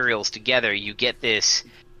two materials together, you get this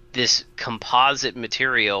composite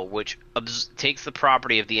material which takes the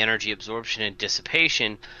property of the energy absorption and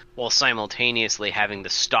dissipation while simultaneously having the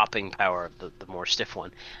stopping power of the more stiff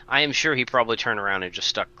one. I am sure he probably turned around and just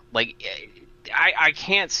stuck, like, I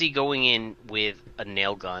can't see going in with a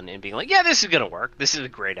nail gun and being like, yeah, this is going to work. This is a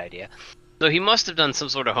great idea. So he must have done some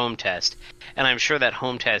sort of home test, and I'm sure that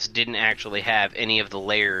home test didn't actually have any of the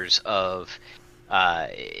layers of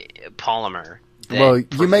polymer. Well,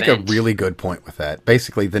 you make a really good point with that.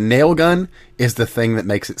 Basically, the nail gun is the thing that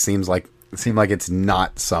makes it seem like it's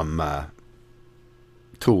not some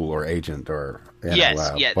tool or agent or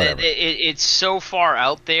whatever. It's so far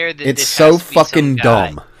out there that it's so fucking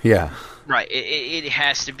dumb. Yeah. Right, it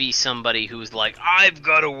has to be somebody who's like, I'm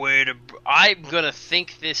gonna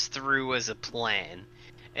think this through as a plan,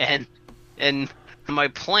 and my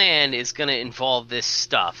plan is gonna involve this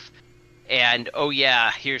stuff, and oh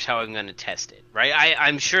yeah, here's how I'm gonna test it. Right,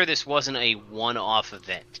 I'm sure this wasn't a one-off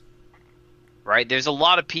event. Right, there's a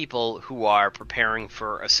lot of people who are preparing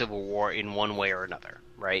for a civil war in one way or another.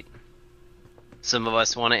 Right, some of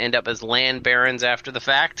us want to end up as land barons after the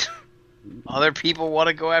fact. Other people want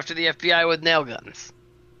to go after the FBI with nail guns,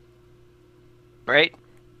 right?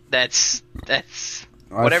 That's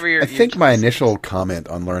whatever I think my initial comment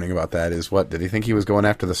on learning about that is, what did he think he was going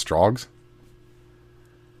after the Strogs?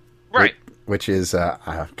 Right, which is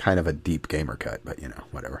kind of a deep gamer cut, but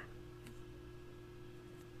whatever.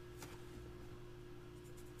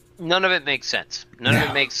 None of it makes sense. None of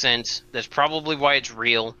it makes sense. That's probably why it's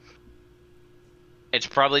real. It's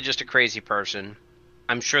probably just a crazy person.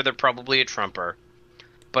 I'm sure they're probably a Trumper,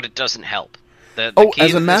 but it doesn't help.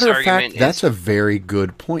 As a matter of fact, that's a very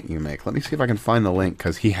good point you make. Let me see if I can find the link,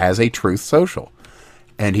 because he has a Truth Social,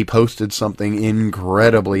 and he posted something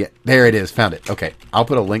incredibly... There it is, found it. Okay, I'll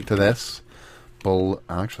put a link to this.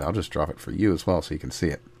 Actually, I'll just drop it for you as well so you can see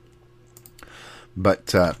it.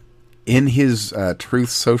 But in his Truth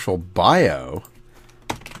Social bio...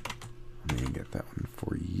 Let me get that one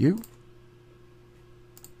for you.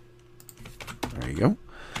 There you go.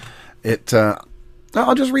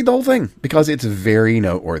 I'll just read the whole thing because it's very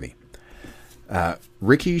noteworthy.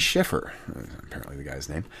 Ricky Schiffer, apparently the guy's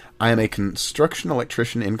name. I am a construction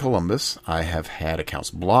electrician in Columbus. I have had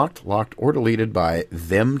accounts blocked, locked, or deleted by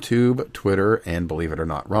ThemTube, Twitter, and believe it or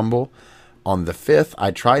not, Rumble. On the 5th,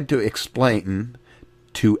 I tried to explain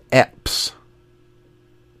to Epps.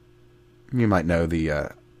 You might know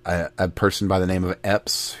a person by the name of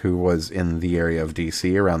Epps who was in the area of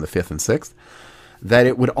D.C. around the 5th and 6th. That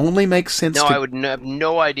it would only make sense I would have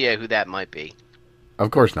no idea who that might be.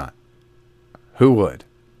 Of course not. Who would?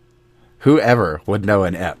 Whoever would know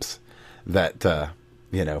an Epps that,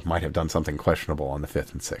 might have done something questionable on the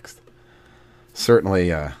 5th and 6th.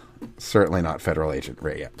 Certainly not federal agent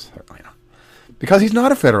Ray Epps. Certainly not. Because he's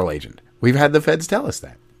not a federal agent. We've had the feds tell us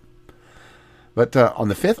that. But on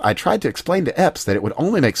the 5th, I tried to explain to Epps that it would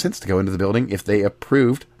only make sense to go into the building if they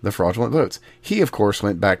approved the fraudulent votes. He, of course,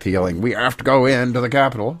 went back to yelling, "We have to go into the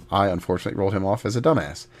Capitol." I, unfortunately, rolled him off as a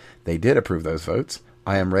dumbass. They did approve those votes.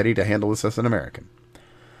 I am ready to handle this as an American.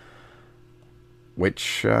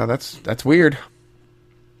 Which, that's weird.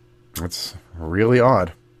 That's really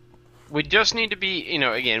odd. We just need to be,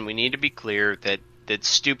 again, we need to be clear that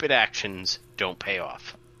stupid actions don't pay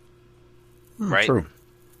off. Right? True.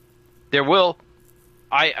 There will.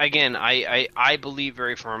 I believe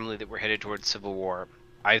very firmly that we're headed towards civil war.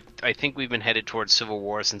 I think we've been headed towards civil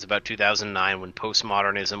war since about 2009 when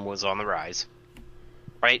postmodernism was on the rise.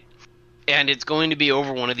 Right? And it's going to be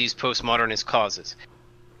over one of these postmodernist causes.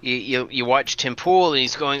 You watch Tim Pool and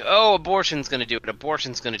he's going, oh, abortion's going to do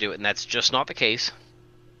it, and that's just not the case.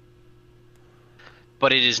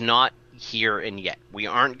 But it is not here and yet. We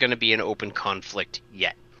aren't going to be in open conflict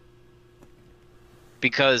yet.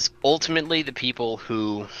 Because ultimately, the people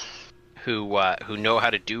who know how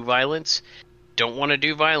to do violence don't want to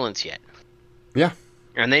do violence yet. Yeah.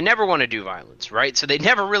 And they never want to do violence, right? So they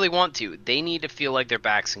never really want to. They need to feel like their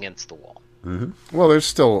back's against the wall. Mm-hmm. Well, there's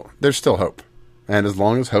still hope. And as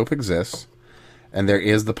long as hope exists, and there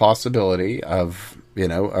is the possibility of,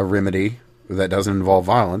 a remedy that doesn't involve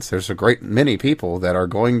violence, there's a great many people that are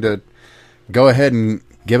going to go ahead and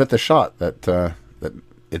give it the shot that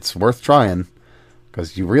it's worth trying.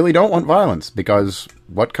 Because you really don't want violence, because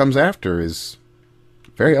what comes after is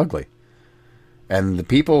very ugly. And the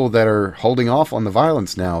people that are holding off on the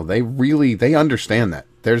violence now, they understand that.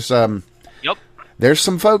 There's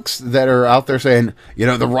some folks that are out there saying,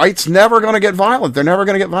 the right's never going to get violent. They're never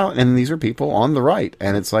going to get violent. And these are people on the right.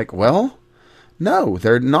 And it's like, well, no,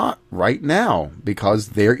 they're not right now,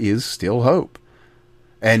 because there is still hope.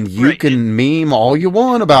 And you can meme all you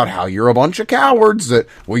want about how you're a bunch of cowards that,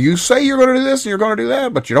 you say you're going to do this and you're going to do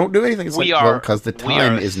that, but you don't do anything. It's because the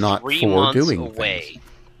time is not for doing things.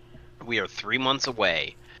 We are 3 months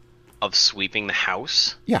away of sweeping the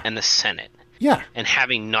House and the Senate. Yeah. And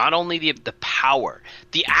having not only the power,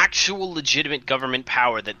 the actual legitimate government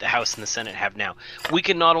power that the House and the Senate have now, we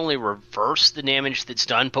can not only reverse the damage that's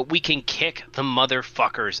done, but we can kick the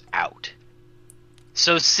motherfuckers out.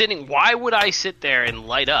 So why would I sit there and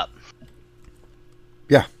light up?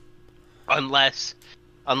 Yeah. Unless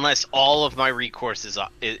all of my recourse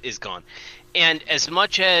is gone. And as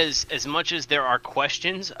much as there are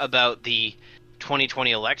questions about the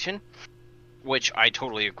 2020 election, which I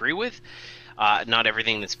totally agree with, not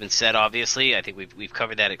everything that's been said, obviously. I think we've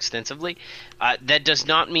covered that extensively. That does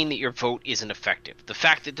not mean that your vote isn't effective. The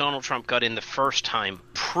fact that Donald Trump got in the first time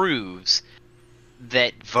proves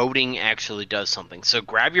that voting actually does something. So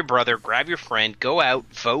grab your brother, grab your friend, go out,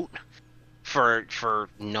 vote for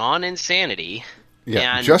non-insanity.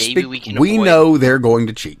 Yeah, and just maybe we we know they're going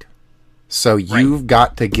to cheat. So you've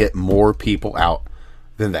got to get more people out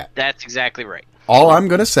than that. That's exactly right. All I'm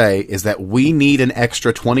going to say is that we need an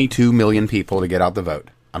extra 22 million people to get out the vote.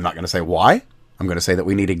 I'm not going to say why. I'm going to say that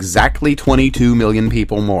we need exactly 22 million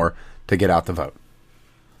people more to get out the vote.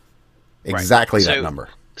 Exactly that number.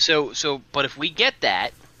 But if we get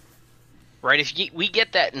that, right, if we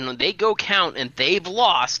get that and they go count and they've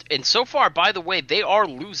lost, and so far, by the way, they are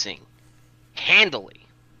losing handily.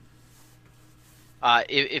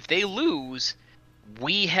 If they lose,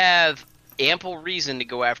 we have ample reason to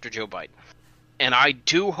go after Joe Biden. And I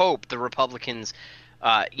do hope the Republicans,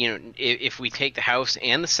 if we take the House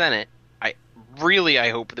and the Senate, I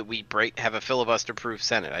hope that we have a filibuster-proof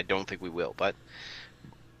Senate. I don't think we will, but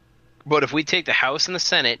if we take the House and the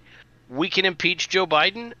Senate, we can impeach Joe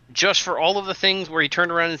Biden just for all of the things where he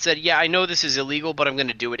turned around and said, yeah, I know this is illegal, but I'm going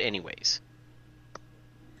to do it anyways.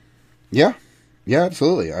 Yeah. Yeah,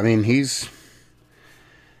 absolutely. I mean, he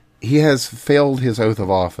has failed his oath of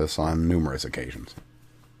office on numerous occasions.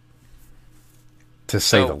 To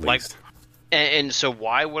say the least. And so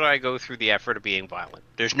why would I go through the effort of being violent?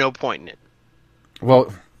 There's no point in it.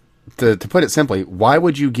 Well, to put it simply, why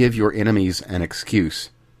would you give your enemies an excuse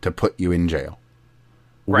to put you in jail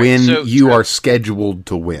when you are scheduled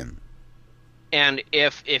to win? And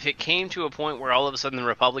if it came to a point where all of a sudden the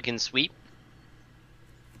Republicans sweep,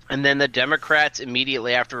 and then the Democrats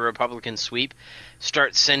immediately after a Republican sweep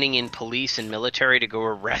start sending in police and military to go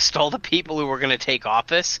arrest all the people who are going to take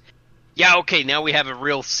office, yeah, okay, now we have a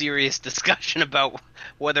real serious discussion about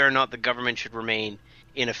whether or not the government should remain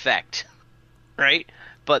in effect, right?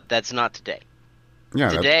 But that's not today. Yeah,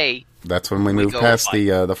 today that's when we move past the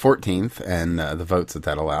 14th and the votes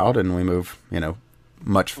that allowed, and we move,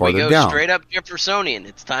 much farther down. We go straight up Jeffersonian.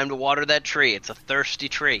 It's time to water that tree. It's a thirsty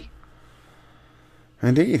tree.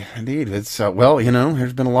 Indeed. It's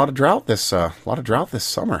there's been a lot of drought this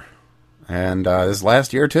summer, and this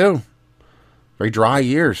last year too. Very dry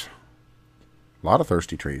years. A lot of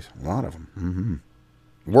thirsty trees. A lot of them.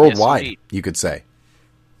 Mm-hmm. Worldwide, yes, you could say.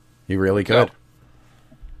 You really could. No.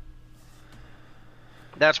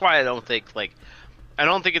 That's why I don't think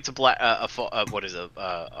it's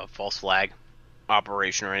a false flag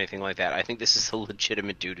operation or anything like that. I think this is a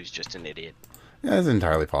legitimate dude who's just an idiot. Yeah, it's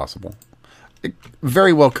entirely possible. It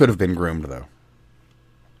very well could have been groomed, though.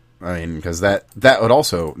 I mean, because that would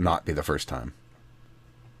also not be the first time.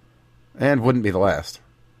 And wouldn't be the last.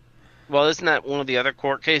 Well, isn't that one of the other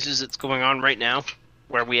court cases that's going on right now?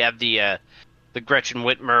 Where we have the Gretchen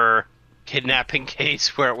Whitmer kidnapping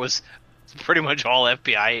case where it was pretty much all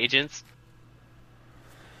FBI agents?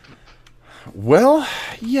 Well,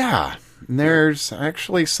 yeah. There's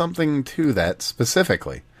actually something to that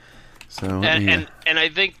specifically. So, and I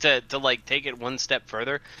think to take it one step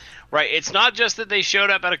further, right? It's not just that they showed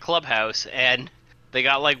up at a clubhouse and they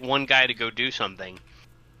got one guy to go do something.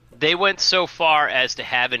 They went so far as to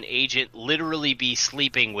have an agent literally be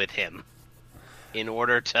sleeping with him in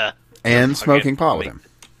order to... And smoking pot with him.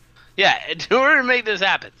 Yeah, in order to make this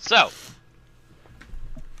happen. So,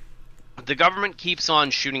 the government keeps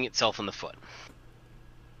on shooting itself in the foot.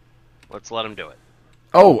 Let's let them do it.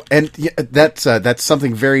 Oh, and that's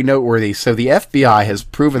something very noteworthy. So the FBI has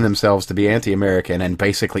proven themselves to be anti-American and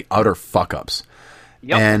basically utter fuck-ups.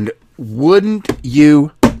 Yep. And wouldn't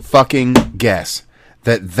you fucking guess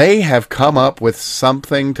that they have come up with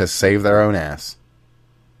something to save their own ass?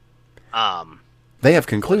 They have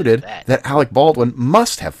concluded that Alec Baldwin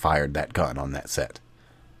must have fired that gun on that set.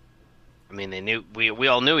 I mean, they knew we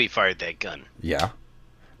all knew he fired that gun. Yeah.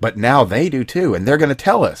 But now they do too, and they're going to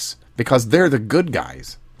tell us because they're the good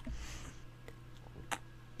guys.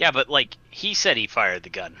 Yeah, but he said he fired the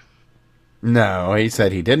gun. No, he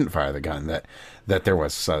said he didn't fire the gun, that there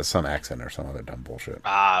was some accident or some other dumb bullshit.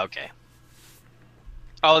 Ah, okay.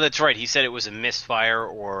 Oh, that's right. He said it was a misfire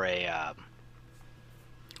or a...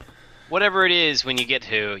 whatever it is, when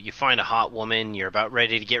you find a hot woman, you're about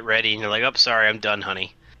ready to get ready, and you're like, "Oh, sorry, I'm done,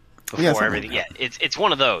 honey." Before everything, like it's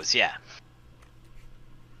one of those, yeah.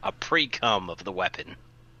 A pre-cum of the weapon.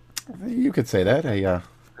 You could say that.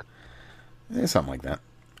 Something like that.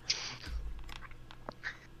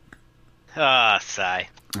 Sigh.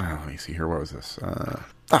 Oh, let me see here. What was this?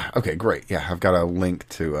 Okay, great. Yeah, I've got a link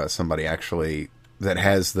to somebody actually that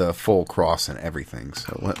has the full cross and everything.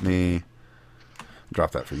 So let me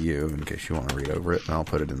drop that for you in case you want to read over it, and I'll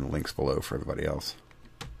put it in the links below for everybody else.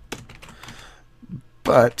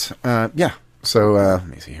 But, yeah. So, let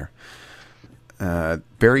me see here.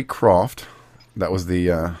 Barry Croft, that was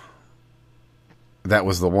the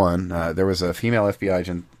one. There was a female FBI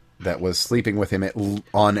agent that was sleeping with him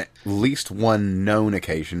on at least one known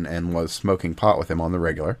occasion and was smoking pot with him on the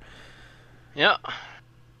regular. Yeah.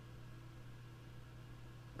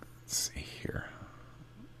 Let's see here.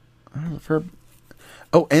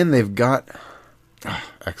 And they've got...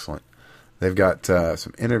 excellent. They've got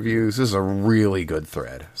some interviews. This is a really good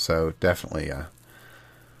thread. So definitely...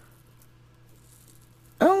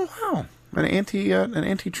 Oh, wow. An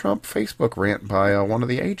anti-Trump Facebook rant by one of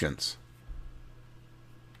the agents.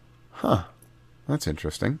 Huh. That's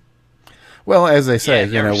interesting. Well, as they say,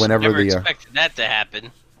 whenever never expected that to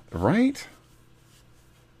happen. Right?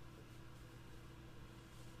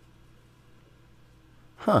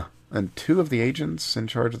 Huh. And 2 of the agents in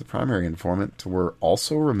charge of the primary informant were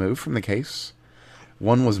also removed from the case.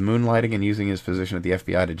 One was moonlighting and using his position at the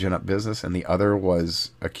FBI to gin up business, and the other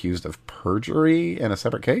was accused of perjury in a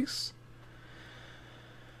separate case?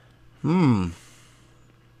 Wow.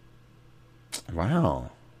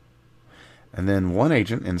 And then one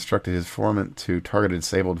agent instructed his informant to target a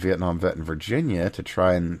disabled Vietnam vet in Virginia to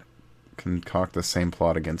try and concoct the same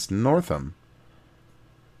plot against Northam.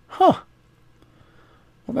 Huh.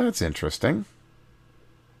 Well, that's interesting.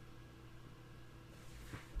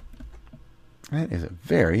 That is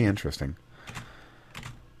very interesting.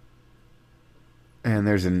 And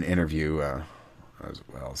there's an interview as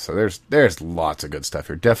well. So there's lots of good stuff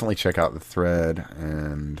here. Definitely check out the thread.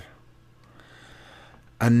 And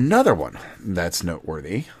another one that's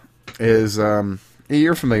noteworthy is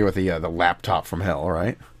you're familiar with the laptop from hell,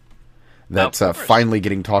 right? That's finally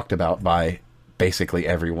getting talked about by basically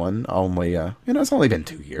everyone. Only it's only been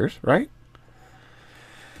 2 years, right?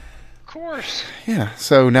 Of course. Yeah.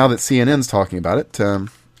 So now that CNN's talking about it,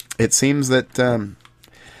 it seems that the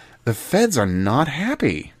feds are not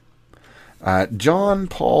happy. John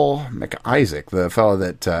Paul McIsaac, the fellow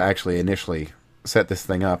that actually initially set this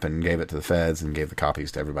thing up and gave it to the feds and gave the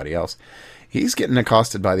copies to everybody else, he's getting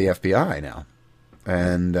accosted by the FBI now.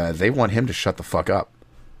 And they want him to shut the fuck up.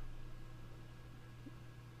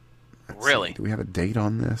 Really? Do we have a date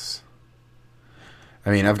on this? I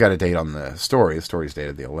mean, I've got a date on the story. The story's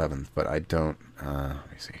dated the 11th, but I don't...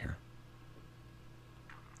 let me see here.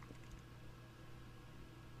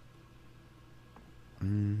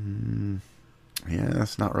 Yeah,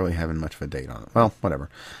 it's not really having much of a date on it. Well, whatever.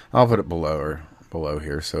 I'll put it below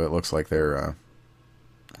here, so it looks like they're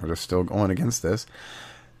just still going against this.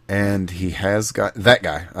 And he has got... That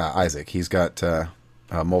guy, Isaac, he's got... a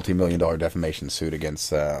multi-million-dollar defamation suit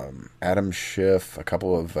against Adam Schiff, a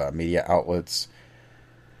couple of media outlets,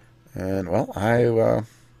 and well, I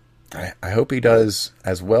hope he does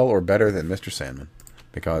as well or better than Mr. Sandman,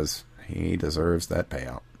 because he deserves that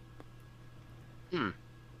payout.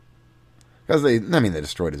 Because they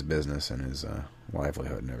destroyed his business and his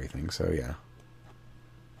livelihood and everything. So yeah,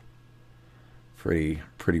 pretty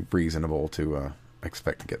reasonable to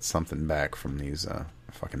expect to get something back from these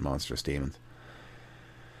fucking monstrous demons.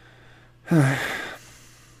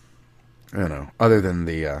 Other than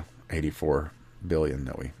the $84 billion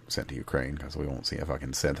that we sent to Ukraine, because we won't see a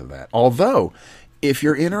fucking cent of that. Although, if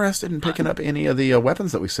you're interested in picking up any of the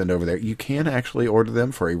weapons that we send over there, you can actually order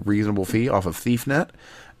them for a reasonable fee off of ThiefNet,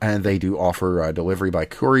 and they do offer delivery by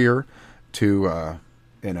courier to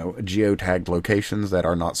geotagged locations that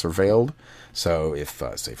are not surveilled. So if,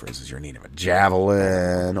 say for instance, you're in need of a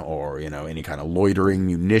javelin or any kind of loitering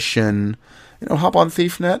munition, hop on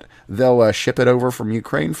ThiefNet. They'll ship it over from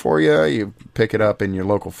Ukraine for you. You pick it up in your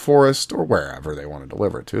local forest or wherever they want to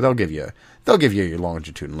deliver it to. They'll give you your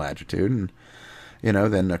longitude and latitude,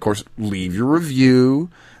 and then of course leave your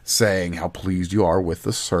review saying how pleased you are with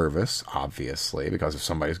the service. Obviously, because if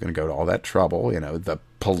somebody's going to go to all that trouble, the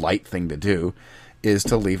polite thing to do is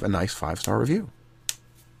to leave a nice 5-star review.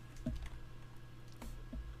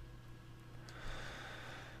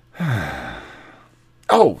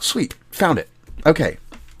 Oh, sweet. Found it. Okay.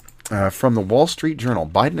 From the Wall Street Journal,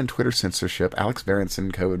 Biden and Twitter censorship, Alex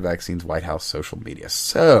Berenson, COVID vaccines, White House social media.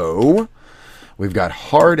 So, we've got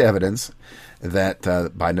hard evidence that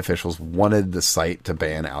Biden officials wanted the site to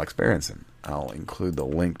ban Alex Berenson. I'll include the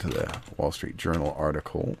link to the Wall Street Journal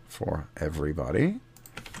article for everybody.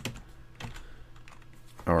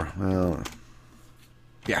 Or, well,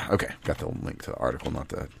 yeah, okay. Got the link to the article, not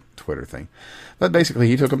the Twitter thing. But basically,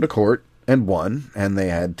 he took him to court and won, and they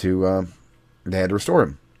had to restore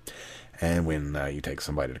him. And when you take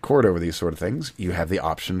somebody to court over these sort of things, you have the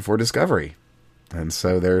option for discovery. And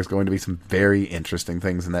so there's going to be some very interesting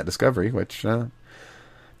things in that discovery, which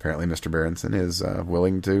apparently Mr. Berenson is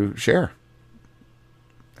willing to share.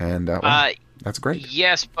 And well, that's great.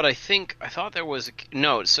 Yes, but I thought there was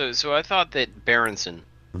So I thought that Berenson,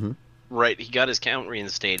 right? He got his count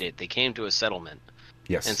reinstated. They came to a settlement.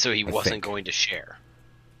 Yes, and so he wasn't going to share.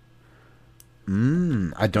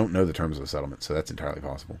 I don't know the terms of the settlement, so that's entirely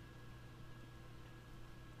possible.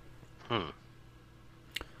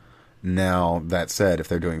 Now, that said, if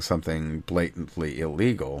they're doing something blatantly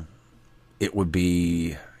illegal, it would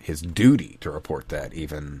be his duty to report that,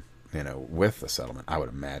 even, with the settlement, I would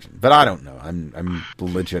imagine. But I don't know. I'm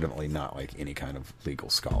legitimately not like any kind of legal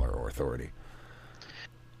scholar or authority.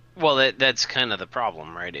 Well, that's kind of the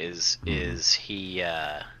problem, right? Is he?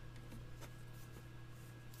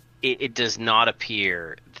 It does not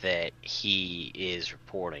appear that he is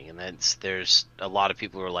reporting, and there's a lot of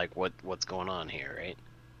people who are like, what's going on here, right?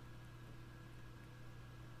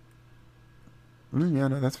 Yeah,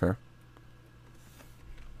 no, that's fair.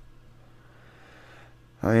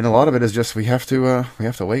 I mean, a lot of it is just we have to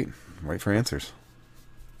wait for answers,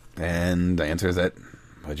 and the answers that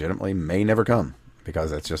legitimately may never come,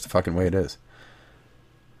 because that's just the fucking way it is.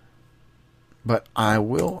 But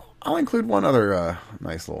I'll include one other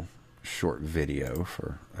nice little short video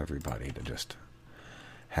for everybody to just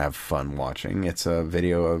have fun watching. It's a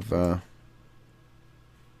video of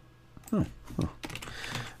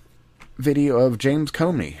James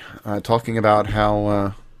Comey talking about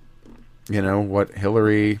how what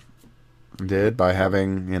Hillary did by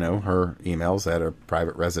having her emails at a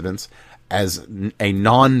private residence as a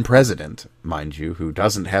non-president, mind you, who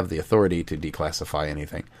doesn't have the authority to declassify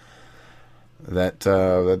anything.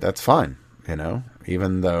 That's fine,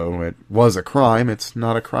 even though it was a crime, it's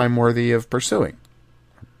not a crime worthy of pursuing,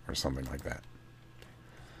 or something like that.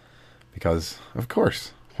 Because, of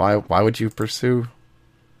course, why would you pursue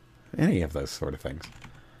any of those sort of things?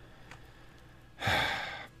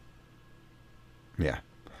 Yeah.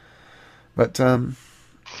 But, let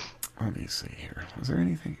me see here. Was there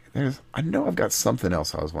anything? I know I've got something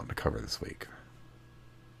else I was wanting to cover this week.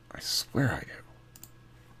 I swear I do.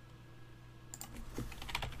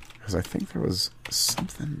 Because I think there was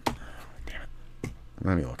something... Oh, damn it.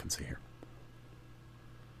 Let me look and see here.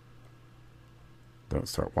 Don't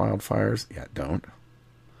start wildfires. Yeah, don't.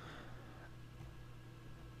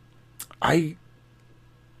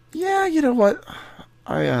 Yeah, you know what?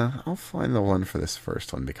 I'll find the one for this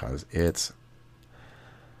first one because it's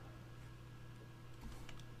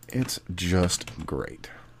just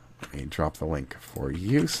great. Let me drop the link for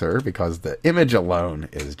you, sir, because the image alone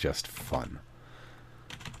is just fun.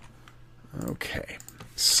 Okay.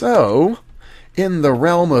 So, in the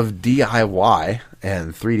realm of DIY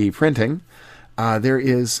and 3D printing, there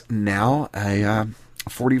is now a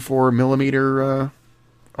 44 millimeter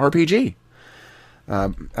RPG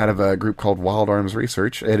out of a group called Wild Arms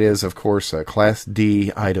Research. It is, of course, a Class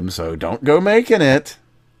D item, so don't go making it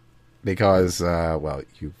because, you are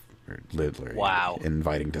literally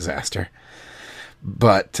inviting disaster.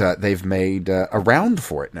 But they've made a round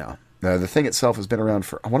for it now. The thing itself has been around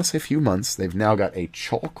for, I want to say, a few months. They've now got a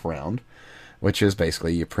chalk round, which is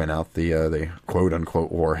basically you print out the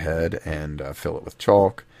quote-unquote warhead and fill it with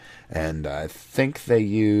chalk. And I think they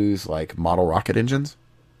use, like, model rocket engines,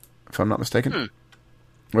 if I'm not mistaken.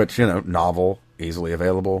 Which, novel, easily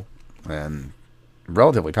available, and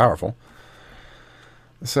relatively powerful.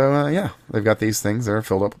 So, they've got these things that are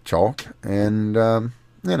filled up with chalk, and,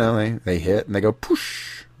 they hit, and they go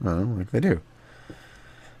poosh, like they do.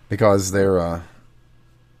 Because they're,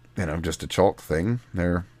 just a chalk thing.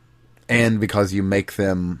 And because you make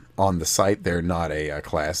them on the site, they're not a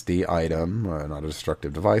Class D item, not a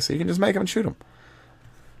destructive device, so you can just make them and shoot them.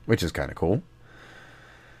 Which is kind of cool.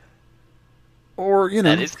 Or,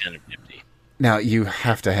 That is kind of nifty. Now, you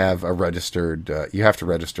have to have a registered, you have to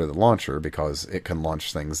register the launcher because it can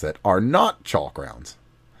launch things that are not chalk rounds.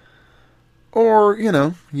 Or,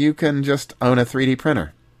 you can just own a 3D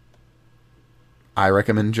printer. I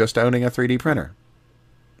recommend just owning a 3D printer.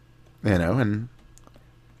 And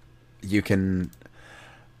you can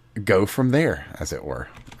go from there, as it were.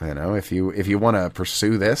 If you want to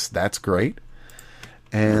pursue this, that's great.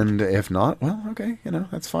 And if not, well, okay,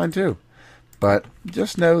 that's fine too. but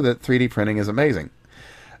just know that 3D printing is amazing.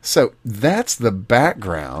 So that's the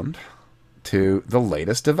background to the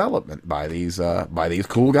latest development by these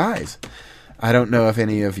cool guys. I don't know if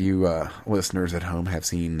any of you listeners at home have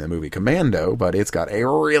seen the movie Commando, but it's got a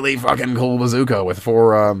really fucking cool bazooka with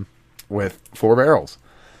four barrels.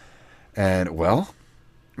 And, well,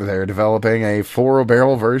 they're developing a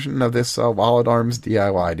 4-barrel version of this Wallet Arms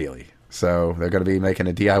DIY dealie. So they're going to be making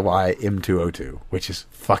a DIY M202, which is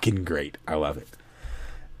fucking great. I love it.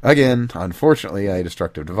 Again, unfortunately, a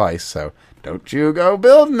destructive device, so don't you go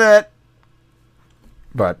building it!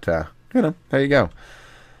 But, there you go.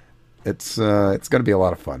 It's going to be a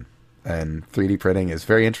lot of fun. And 3D printing is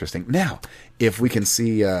very interesting. Now, if we can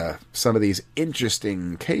see some of these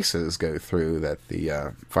interesting cases go through that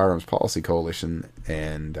the Firearms Policy Coalition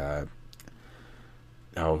and,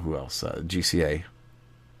 who else? GCA.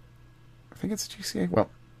 I think it's GCA. Well,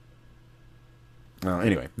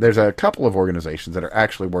 anyway, there's a couple of organizations that are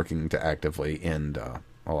actually working to actively end a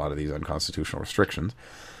lot of these unconstitutional restrictions.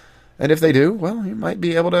 And if they do, well, you might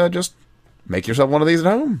be able to just make yourself one of these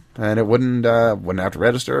at home, and it wouldn't have to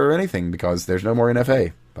register or anything because there's no more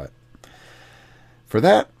NFA. But for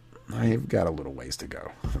that, I've got a little ways to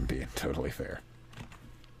go, if I'm being totally fair,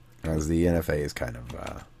 as the NFA is kind of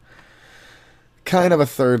a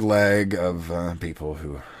third leg of people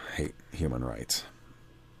who hate human rights,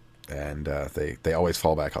 and they always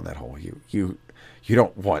fall back on that whole you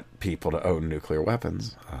don't want people to own nuclear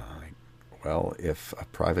weapons. Well, if a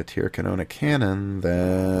privateer can own a cannon,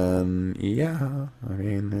 then yeah, I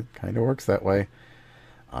mean, it kind of works that way.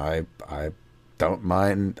 I don't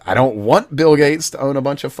mind. I don't want Bill Gates to own a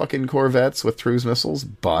bunch of fucking Corvettes with cruise missiles,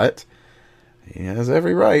 but he has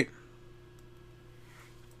every right.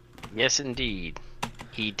 Yes, indeed,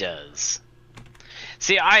 he does.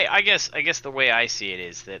 See, I guess the way I see it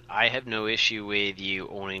is that I have no issue with you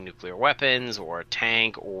owning nuclear weapons or a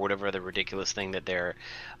tank or whatever other ridiculous thing that they're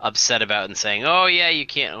upset about and saying, oh yeah, you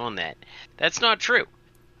can't own that. That's not true.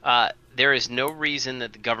 There is no reason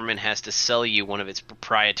that the government has to sell you one of its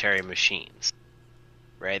proprietary machines.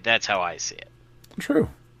 Right? That's how I see it. True.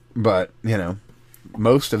 But,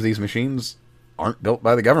 most of these machines aren't built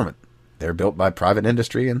by the government. They're built by private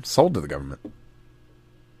industry and sold to the government.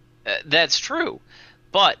 That's true.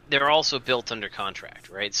 But they're also built under contract,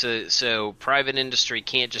 right? So private industry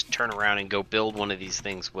can't just turn around and go build one of these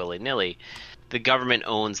things willy-nilly. The government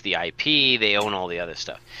owns the IP, they own all the other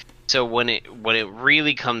stuff. So when it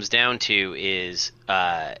really comes down to is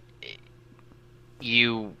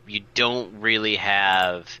you don't really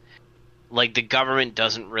have, like, the government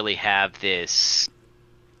doesn't really have this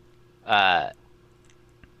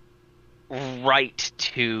right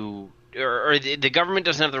to, or the government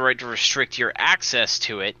doesn't have the right to restrict your access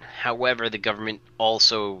to it. However, the government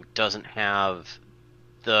also doesn't have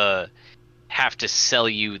to sell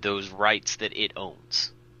you those rights that it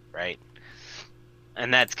owns, right?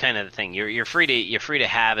 And that's kind of the thing. You're free to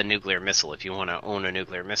have a nuclear missile if you want to own a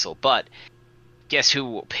nuclear missile, but guess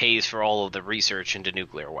who pays for all of the research into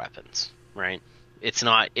nuclear weapons, right? It's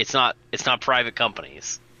not private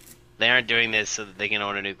companies. They aren't doing this so that they can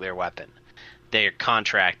own a nuclear weapon. They're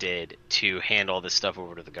contracted to hand all this stuff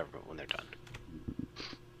over to the government when they're done.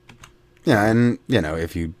 Yeah, and,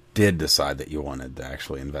 if you did decide that you wanted to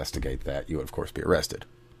actually investigate that, you would, of course, be arrested.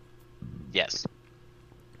 Yes.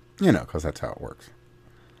 Because that's how it works.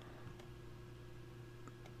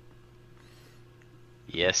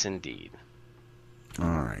 Yes, indeed. All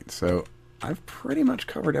right, so I've pretty much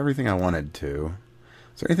covered everything I wanted to.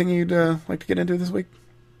 Is there anything you'd like to get into this week?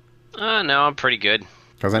 No, I'm pretty good.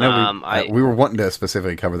 Because I know we were wanting to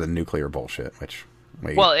specifically cover the nuclear bullshit, which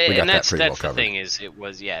we got that's well the thing is that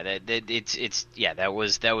was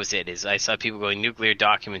it. Is I saw people going nuclear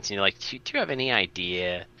documents, and you're like, do you have any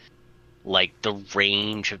idea, like, the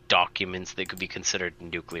range of documents that could be considered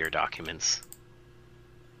nuclear documents?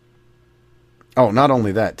 Oh, not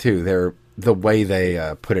only that too. The way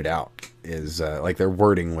they put it out is like their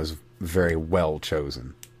wording was very well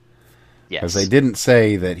chosen. Yes. Because they didn't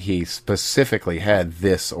say that he specifically had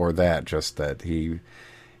this or that, just that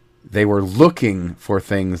they were looking for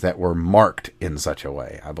things that were marked in such a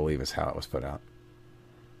way, I believe is how it was put out.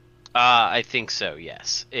 I think so,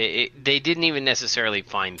 yes. They didn't even necessarily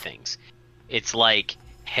find things. It's like,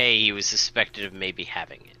 hey, he was suspected of maybe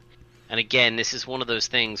having it. And again, this is one of those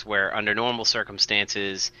things where under normal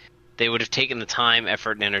circumstances, they would have taken the time,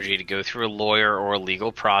 effort, and energy to go through a lawyer or a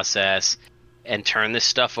legal process and turn this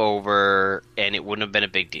stuff over, and it wouldn't have been a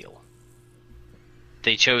big deal.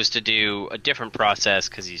 They chose to do a different process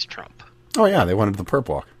because he's Trump. Oh yeah, they wanted the perp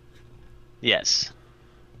walk. Yes.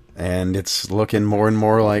 And it's looking more and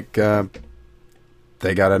more like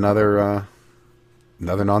they got another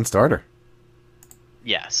Another non-starter.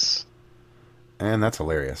 Yes. And that's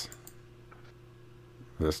hilarious.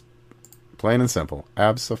 Just plain and simple.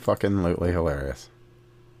 Abso-fucking-lutely hilarious.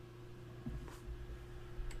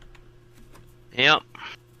 Yep.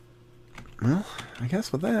 Well, I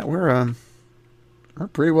guess with that, we're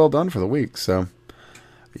pretty well done for the week. So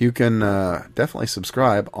you can definitely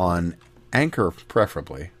subscribe on Anchor,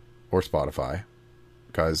 preferably, or Spotify,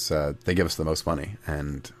 because they give us the most money,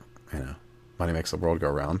 and money makes the world go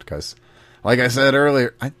round. Because, like I said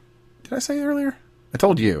earlier, did I say earlier? I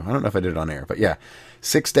told you. I don't know if I did it on air, but yeah,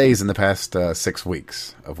 6 days in the past 6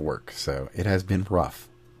 weeks of work, so it has been rough.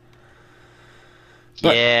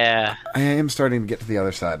 But yeah. I am starting to get to the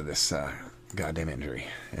other side of this goddamn injury.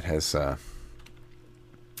 It has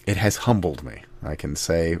humbled me. I can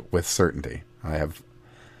say with certainty. I have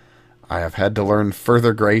had to learn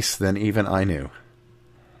further grace than even I knew.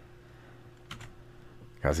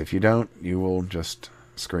 Because if you don't, you will just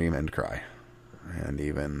scream and cry. And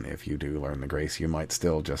even if you do learn the grace, you might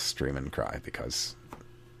still just scream and cry, because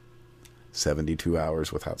 72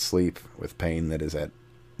 hours without sleep, with pain that is at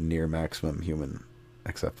near maximum human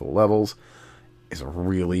acceptable levels, is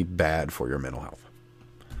really bad for your mental health.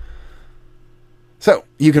 So,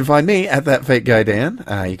 you can find me at That Fake Guy Dan.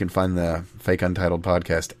 You can find the Fake Untitled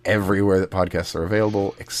podcast everywhere that podcasts are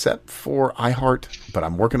available, except for iHeart, but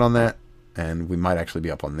I'm working on that, and we might actually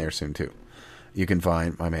be up on there soon, too. You can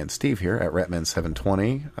find my man Steve here at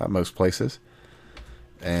Ratman720, most places.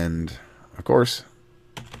 And, of course,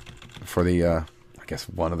 for the, I guess,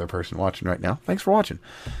 one other person watching right now, thanks for watching.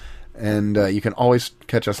 And you can always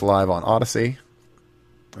catch us live on Odyssey.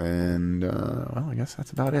 And, well, I guess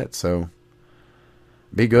that's about it. So,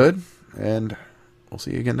 be good, and we'll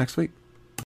see you again next week.